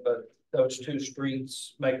Anstead, but those two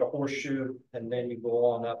streets make a horseshoe and then you go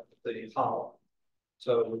on up the hollow.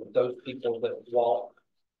 So those people that walk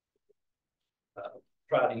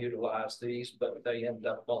try to utilize these, but they end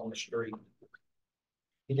up on the street.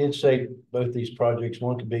 He did say both these projects,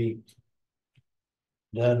 one could be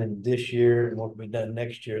done in this year and one could be done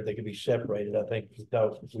next year. They could be separated. I think we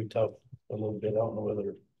talked a little bit. I don't know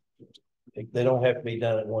whether they don't have to be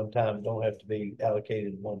done at one time, don't have to be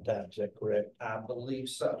allocated at one time. Is that correct? I believe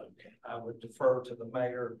so. I would defer to the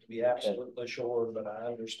mayor to be absolutely sure, but I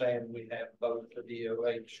understand we have both the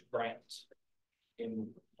DOH grants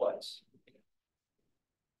in place.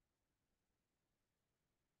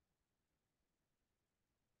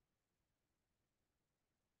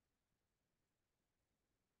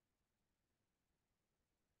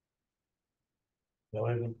 Y'all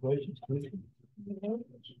have any questions?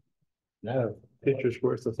 No, picture's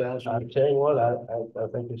worth 1,000. I tell you what, I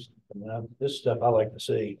think this stuff I like to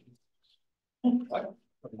see.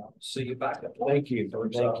 See you back up. Thank you.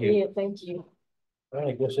 Thank you. Yeah, thank you. All right,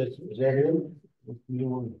 I guess is that it?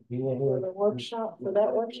 You For the workshop, for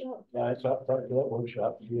that workshop? Yeah, it's up for that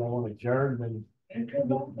workshop. You don't want to adjourn, then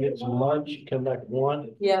get some lunch, come back at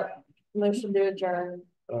 1. Yeah, motion to adjourn.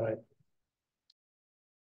 All right.